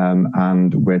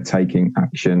 And we're taking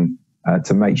action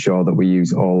to make sure that we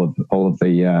use all of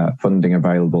the funding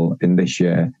available in this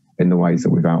year in the ways that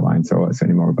we've outlined. So I won't say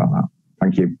any more about that.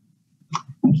 Thank you.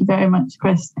 Thank you very much,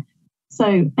 Chris.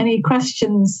 So any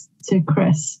questions to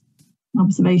Chris?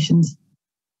 Observations?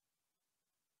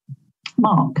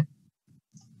 Mark.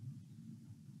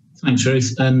 Thanks,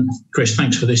 Ruth. And Chris,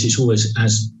 thanks for this. It's always,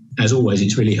 as always,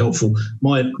 it's really helpful.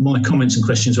 My comments and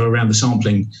questions are around the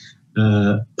sampling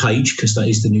page, because that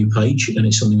is the new page and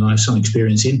it's something I have some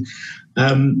experience in.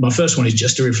 My first one is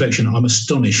just a reflection. I'm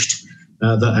astonished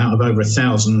that out of over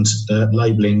 1,000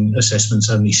 labelling assessments,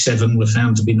 only 7 were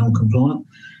found to be non-compliant.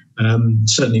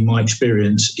 Certainly my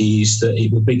experience is that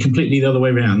it would be completely the other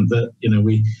way around, that, you know,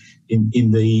 we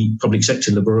in the public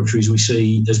sector laboratories, we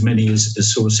see as many as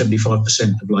sort of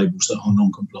 75% of labels that are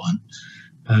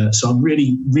non-compliant. So I'm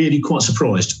really, really quite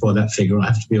surprised by that figure, I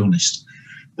have to be honest.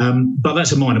 But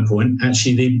that's a minor point.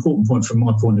 Actually, the important point from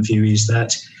my point of view is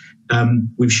that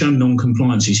we've shown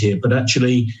non-compliances here, but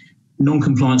actually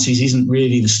non-compliances isn't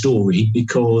really the story,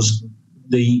 because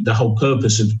the whole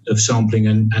purpose of sampling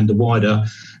and the wider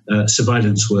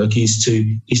surveillance work is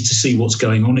to see what's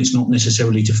going on. It's not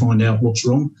necessarily to find out what's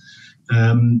wrong.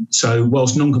 So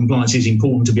whilst non-compliance is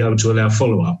important to be able to allow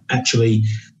follow-up, actually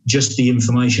just the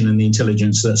information and the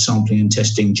intelligence that sampling and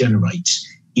testing generates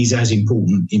is as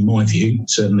important, in my view,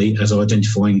 certainly, as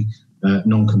identifying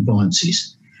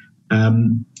non-compliances.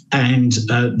 And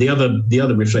the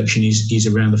other reflection is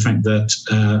around the fact that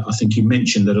I think you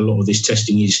mentioned that a lot of this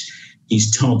testing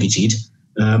is targeted,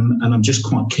 and I'm just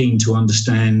quite keen to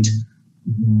understand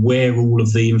where all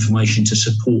of the information to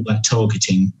support that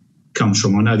targeting comes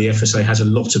from. I know the FSA has a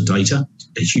lot of data,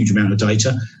 a huge amount of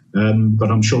data,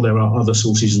 but I'm sure there are other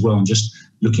sources as well. I'm just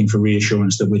looking for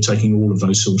reassurance that we're taking all of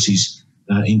those sources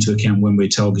into account when we're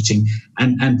targeting,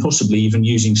 and possibly even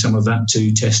using some of that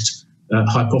to test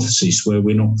hypothesis where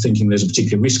we're not thinking there's a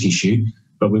particular risk issue,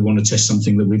 but we want to test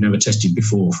something that we've never tested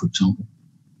before, for example.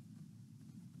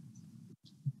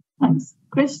 Thanks.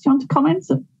 Chris, do you want to comment?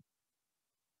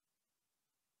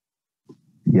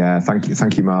 Yeah,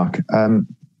 thank you, Mark.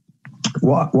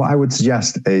 What I would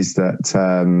suggest is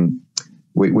that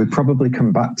we probably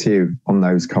come back to you on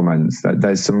those comments. That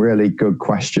there's some really good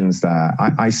questions there.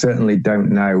 I certainly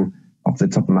don't know off the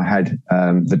top of my head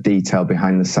the detail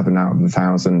behind the 7 out of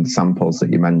 1,000 samples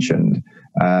that you mentioned.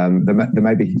 There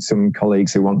may be some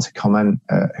colleagues who want to comment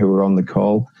who are on the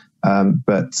call,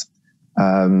 but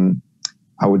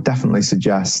I would definitely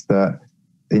suggest that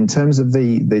in terms of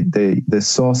the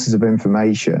sources of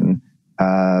information,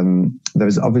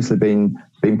 there's obviously been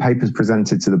papers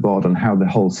presented to the board on how the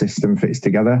whole system fits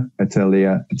together at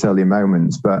earlier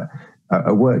moments, but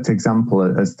a worked example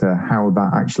as to how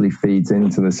that actually feeds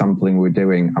into the sampling we're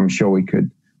doing, I'm sure we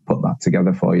could put that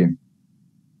together for you.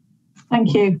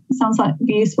 Thank you. It sounds like it'd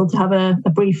be useful to have a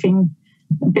briefing,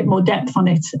 a bit more depth on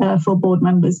it for board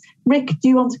members. Rick, do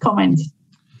you want to comment?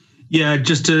 Yeah,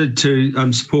 just to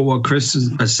support what Chris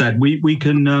has said, we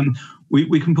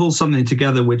can pull something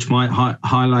together which might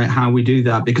highlight how we do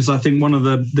that, because I think one of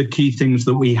the key things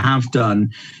that we have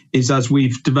done is, as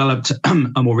we've developed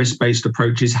a more risk-based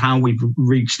approach, is how we've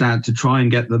reached out to try and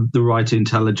get the right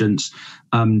intelligence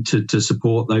to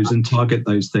support those and target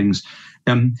those things.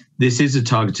 This is a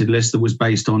targeted list that was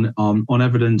based on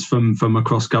evidence from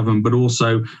across government, but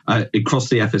also across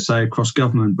the FSA, across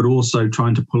government, but also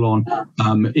trying to pull on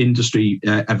industry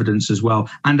evidence as well,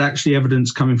 and actually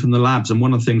evidence coming from the labs. And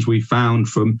one of the things we found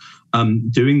from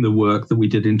doing the work that we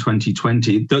did in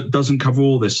 2020, that doesn't cover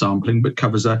all this sampling, but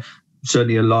covers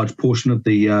certainly a large portion of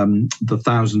the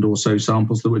 1,000 or so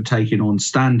samples that were taken on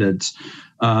standards.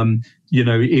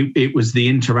 It was the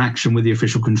interaction with the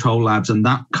official control labs and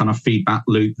that kind of feedback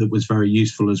loop that was very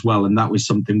useful as well. And that was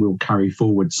something we'll carry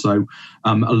forward. So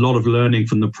a lot of learning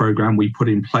from the program we put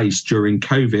in place during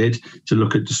COVID to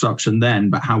look at disruption then,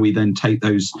 but how we then take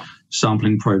those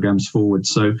sampling programs forward.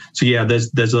 So yeah,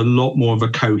 there's a lot more of a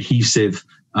cohesive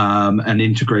an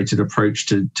integrated approach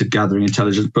to gathering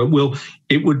intelligence, but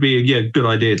it would be a good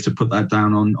idea to put that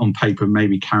down on paper and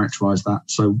maybe characterize that.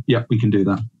 So yeah, we can do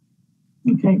that.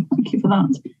 Okay, thank you for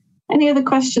that. Any other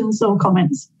questions or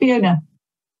comments? Fiona.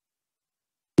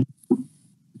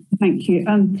 Thank you.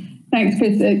 Thanks,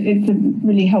 Chris. It's a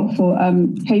really helpful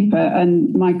paper,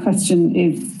 and my question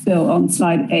is still on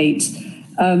slide 8.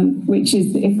 Which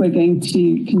is if we're going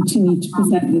to continue to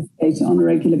present this data on a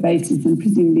regular basis, and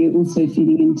presumably also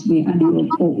feeding into the annual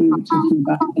report we were talking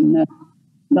about in the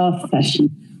last session,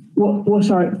 what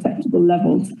are acceptable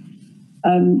levels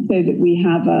so that we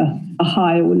have a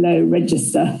high or low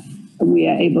register and we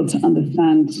are able to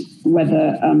understand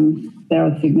whether there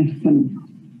are significant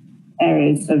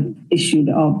areas of issue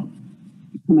that are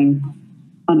becoming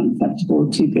unacceptable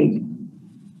or too big.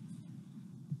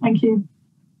 Thank you.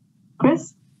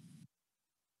 Chris?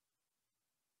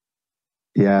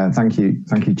 Yeah, thank you,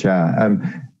 Chair.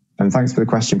 And thanks for the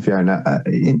question, Fiona.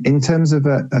 In terms of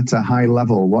at a high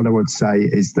level, what I would say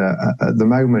is that at the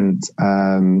moment,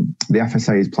 the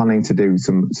FSA is planning to do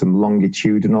some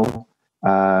longitudinal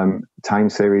time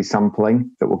series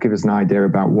sampling that will give us an idea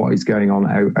about what is going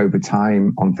on over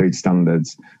time on food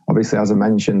standards. Obviously, as I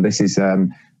mentioned, this is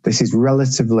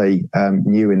relatively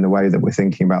new in the way that we're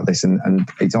thinking about this, and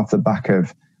it's off the back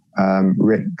of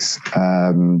Rick's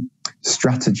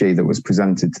strategy that was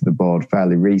presented to the board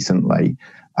fairly recently.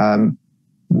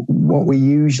 What we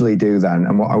usually do then,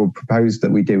 and what I would propose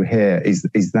that we do here,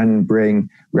 is then bring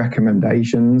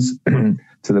recommendations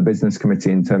to the business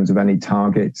committee in terms of any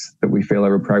targets that we feel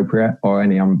are appropriate or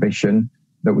any ambition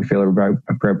that we feel are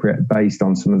appropriate based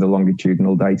on some of the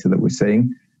longitudinal data that we're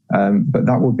seeing. But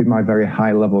that would be my very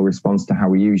high level response to how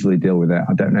we usually deal with it.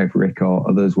 I don't know if Rick or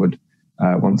others would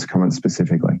want to comment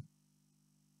specifically.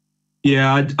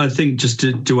 Yeah, I think just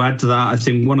to add to that, I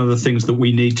think one of the things that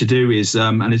we need to do is,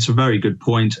 and it's a very good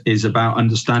point, is about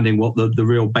understanding what the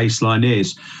real baseline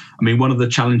is. I mean, one of the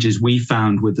challenges we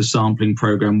found with the sampling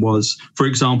program was, for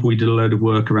example, we did a load of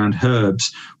work around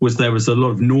herbs, was there was a lot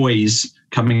of noise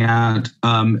coming out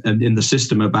in the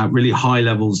system about really high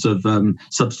levels of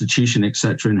substitution,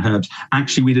 etc. in herbs.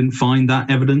 Actually, we didn't find that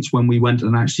evidence when we went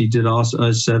and actually did our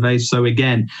surveys. So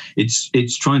again,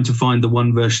 it's trying to find the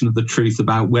one version of the truth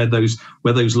about where those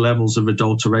levels of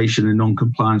adulteration and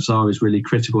non-compliance are is really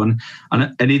critical. And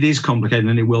it is complicated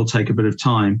and it will take a bit of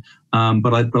time.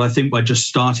 But I think by just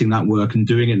starting that work and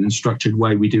doing it in a structured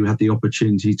way, we do have the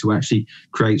opportunity to actually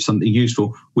create something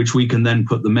useful, which we can then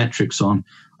put the metrics on.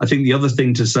 I think the other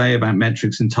thing to say about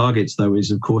metrics and targets, though,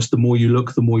 is, of course, the more you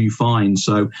look, the more you find.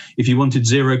 So if you wanted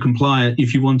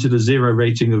if you wanted a zero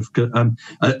rating of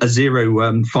a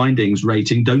zero findings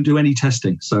rating, don't do any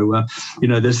testing. So,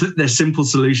 there's simple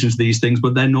solutions to these things,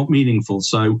 but they're not meaningful.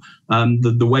 So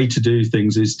the way to do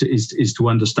things is to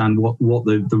understand what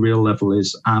the real level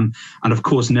is. And of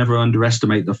course, never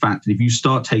underestimate the fact that if you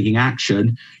start taking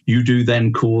action, you do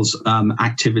then cause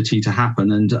activity to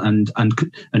happen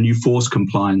and you force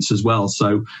compliance as well.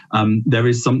 So there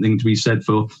is something to be said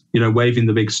for, waving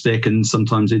the big stick, and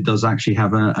sometimes it does actually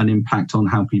have an impact on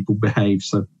how people behave.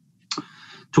 So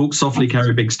talk softly,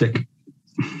 carry a big stick.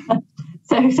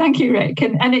 So thank you, Rick.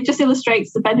 And it just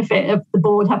illustrates the benefit of the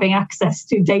board having access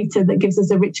to data that gives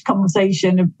us a rich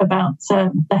conversation about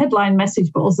the headline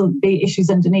message, but also the issues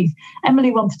underneath.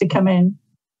 Emily wanted to come in.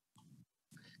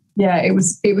 Yeah, it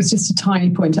was just a tiny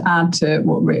point to add to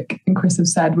what Rick and Chris have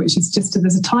said, which is just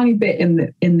there's a tiny bit in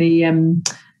the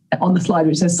on the slide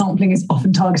which says sampling is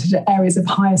often targeted at areas of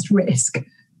highest risk.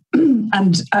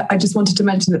 And I just wanted to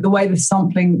mention that the way the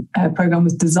sampling program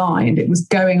was designed, it was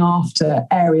going after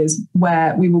areas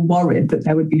where we were worried that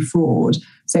there would be fraud.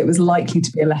 So it was likely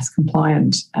to be a less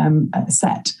compliant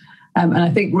set. And I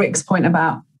think Rick's point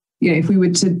about, if we were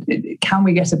to, can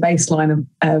we get a baseline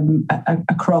of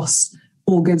across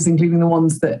all goods, including the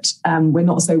ones that we're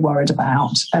not so worried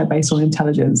about based on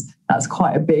intelligence, that's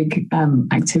quite a big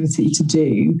activity to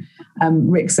do.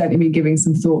 Rick's certainly been giving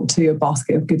some thought to a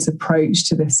basket of goods approach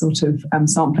to this sort of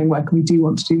sampling work, and we do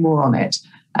want to do more on it.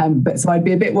 But so I'd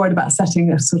be a bit worried about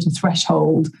setting a sort of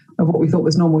threshold of what we thought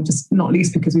was normal, just not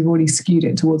least because we've already skewed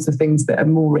it towards the things that are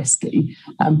more risky.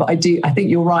 But I think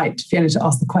you're right, Fiona, to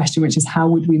ask the question, which is how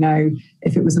would we know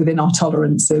if it was within our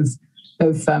tolerance of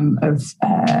some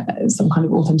kind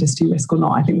of authenticity risk or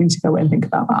not? I think we need to go away and think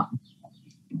about that.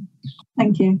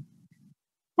 Thank you.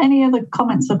 Any other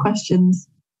comments or questions?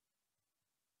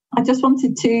 I just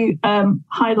wanted to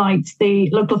highlight the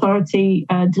local authority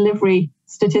delivery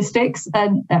statistics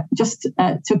and just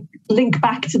to link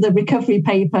back to the recovery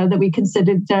paper that we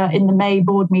considered in the May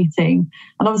board meeting.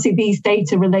 And obviously these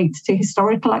data relate to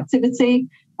historical activity,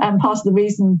 and part of the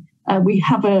reason we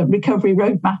have a recovery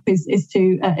roadmap is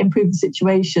to improve the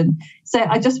situation. So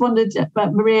I just wondered,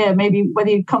 Maria, maybe whether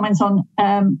you'd comment on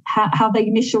how the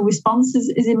initial response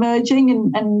is emerging,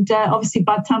 and obviously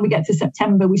by the time we get to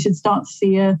September, we should start to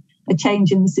see a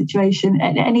change in the situation.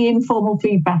 Any informal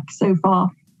feedback so far?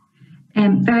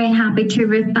 Very happy to,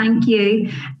 Ruth. Thank you.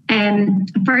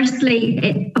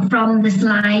 Firstly, from the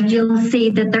slide, you'll see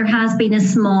that there has been a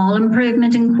small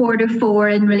improvement in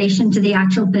Q4 in relation to the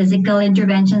actual physical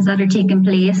interventions that are taking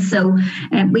place. So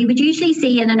we would usually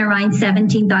see in and around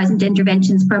 17,000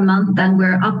 interventions per month, and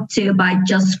we're up to about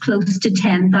just close to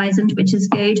 10,000, which is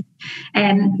good.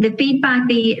 The feedback,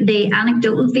 the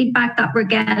anecdotal feedback that we're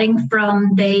getting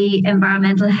from the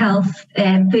environmental health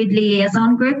food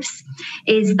liaison groups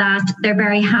is that they're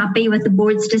very happy with the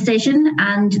board's decision,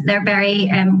 and they're very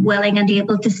willing and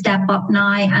able to step up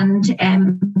now and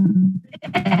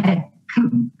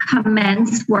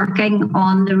commence working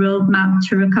on the roadmap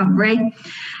to recovery.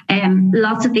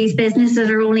 Lots of these businesses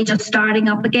are only just starting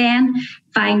up again,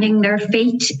 finding their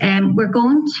feet. We're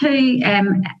going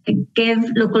to give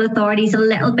local authorities a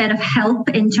little bit of help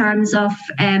in terms of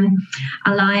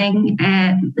allowing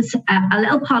a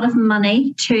little pot of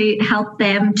money to help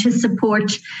them to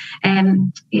support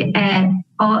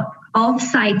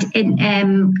off-site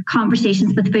in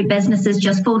conversations with food businesses,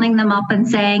 just phoning them up and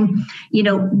saying,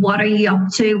 what are you up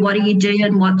to? What are you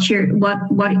doing? What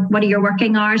are your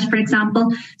working hours, for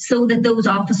example, so that those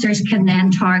officers can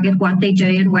then target what they do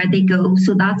and where they go.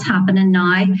 So that's happening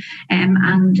now,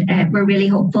 and we're really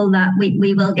hopeful that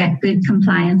we will get good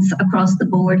compliance across the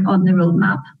board on the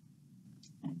roadmap.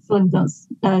 Excellent. That's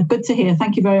good to hear.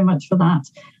 Thank you very much for that.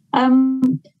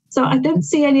 So I don't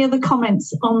see any other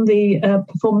comments on the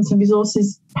performance and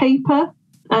resources paper.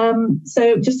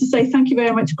 So just to say thank you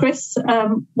very much, Chris.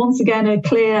 Once again, a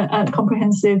clear,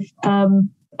 comprehensive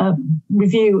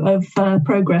review of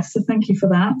progress. So thank you for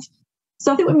that.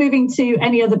 So I think we're moving to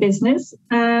any other business,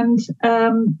 and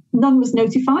none was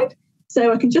notified.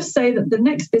 So I can just say that the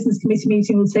next business committee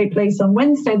meeting will take place on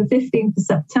Wednesday, the 15th of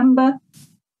September.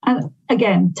 And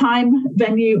again, time,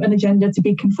 venue and agenda to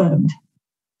be confirmed.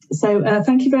 So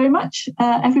thank you very much,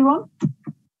 everyone.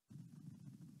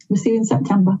 We'll see you in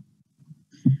September.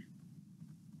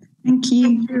 Thank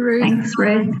you. Thanks,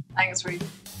 Ruth. Thanks,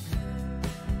 Ruth.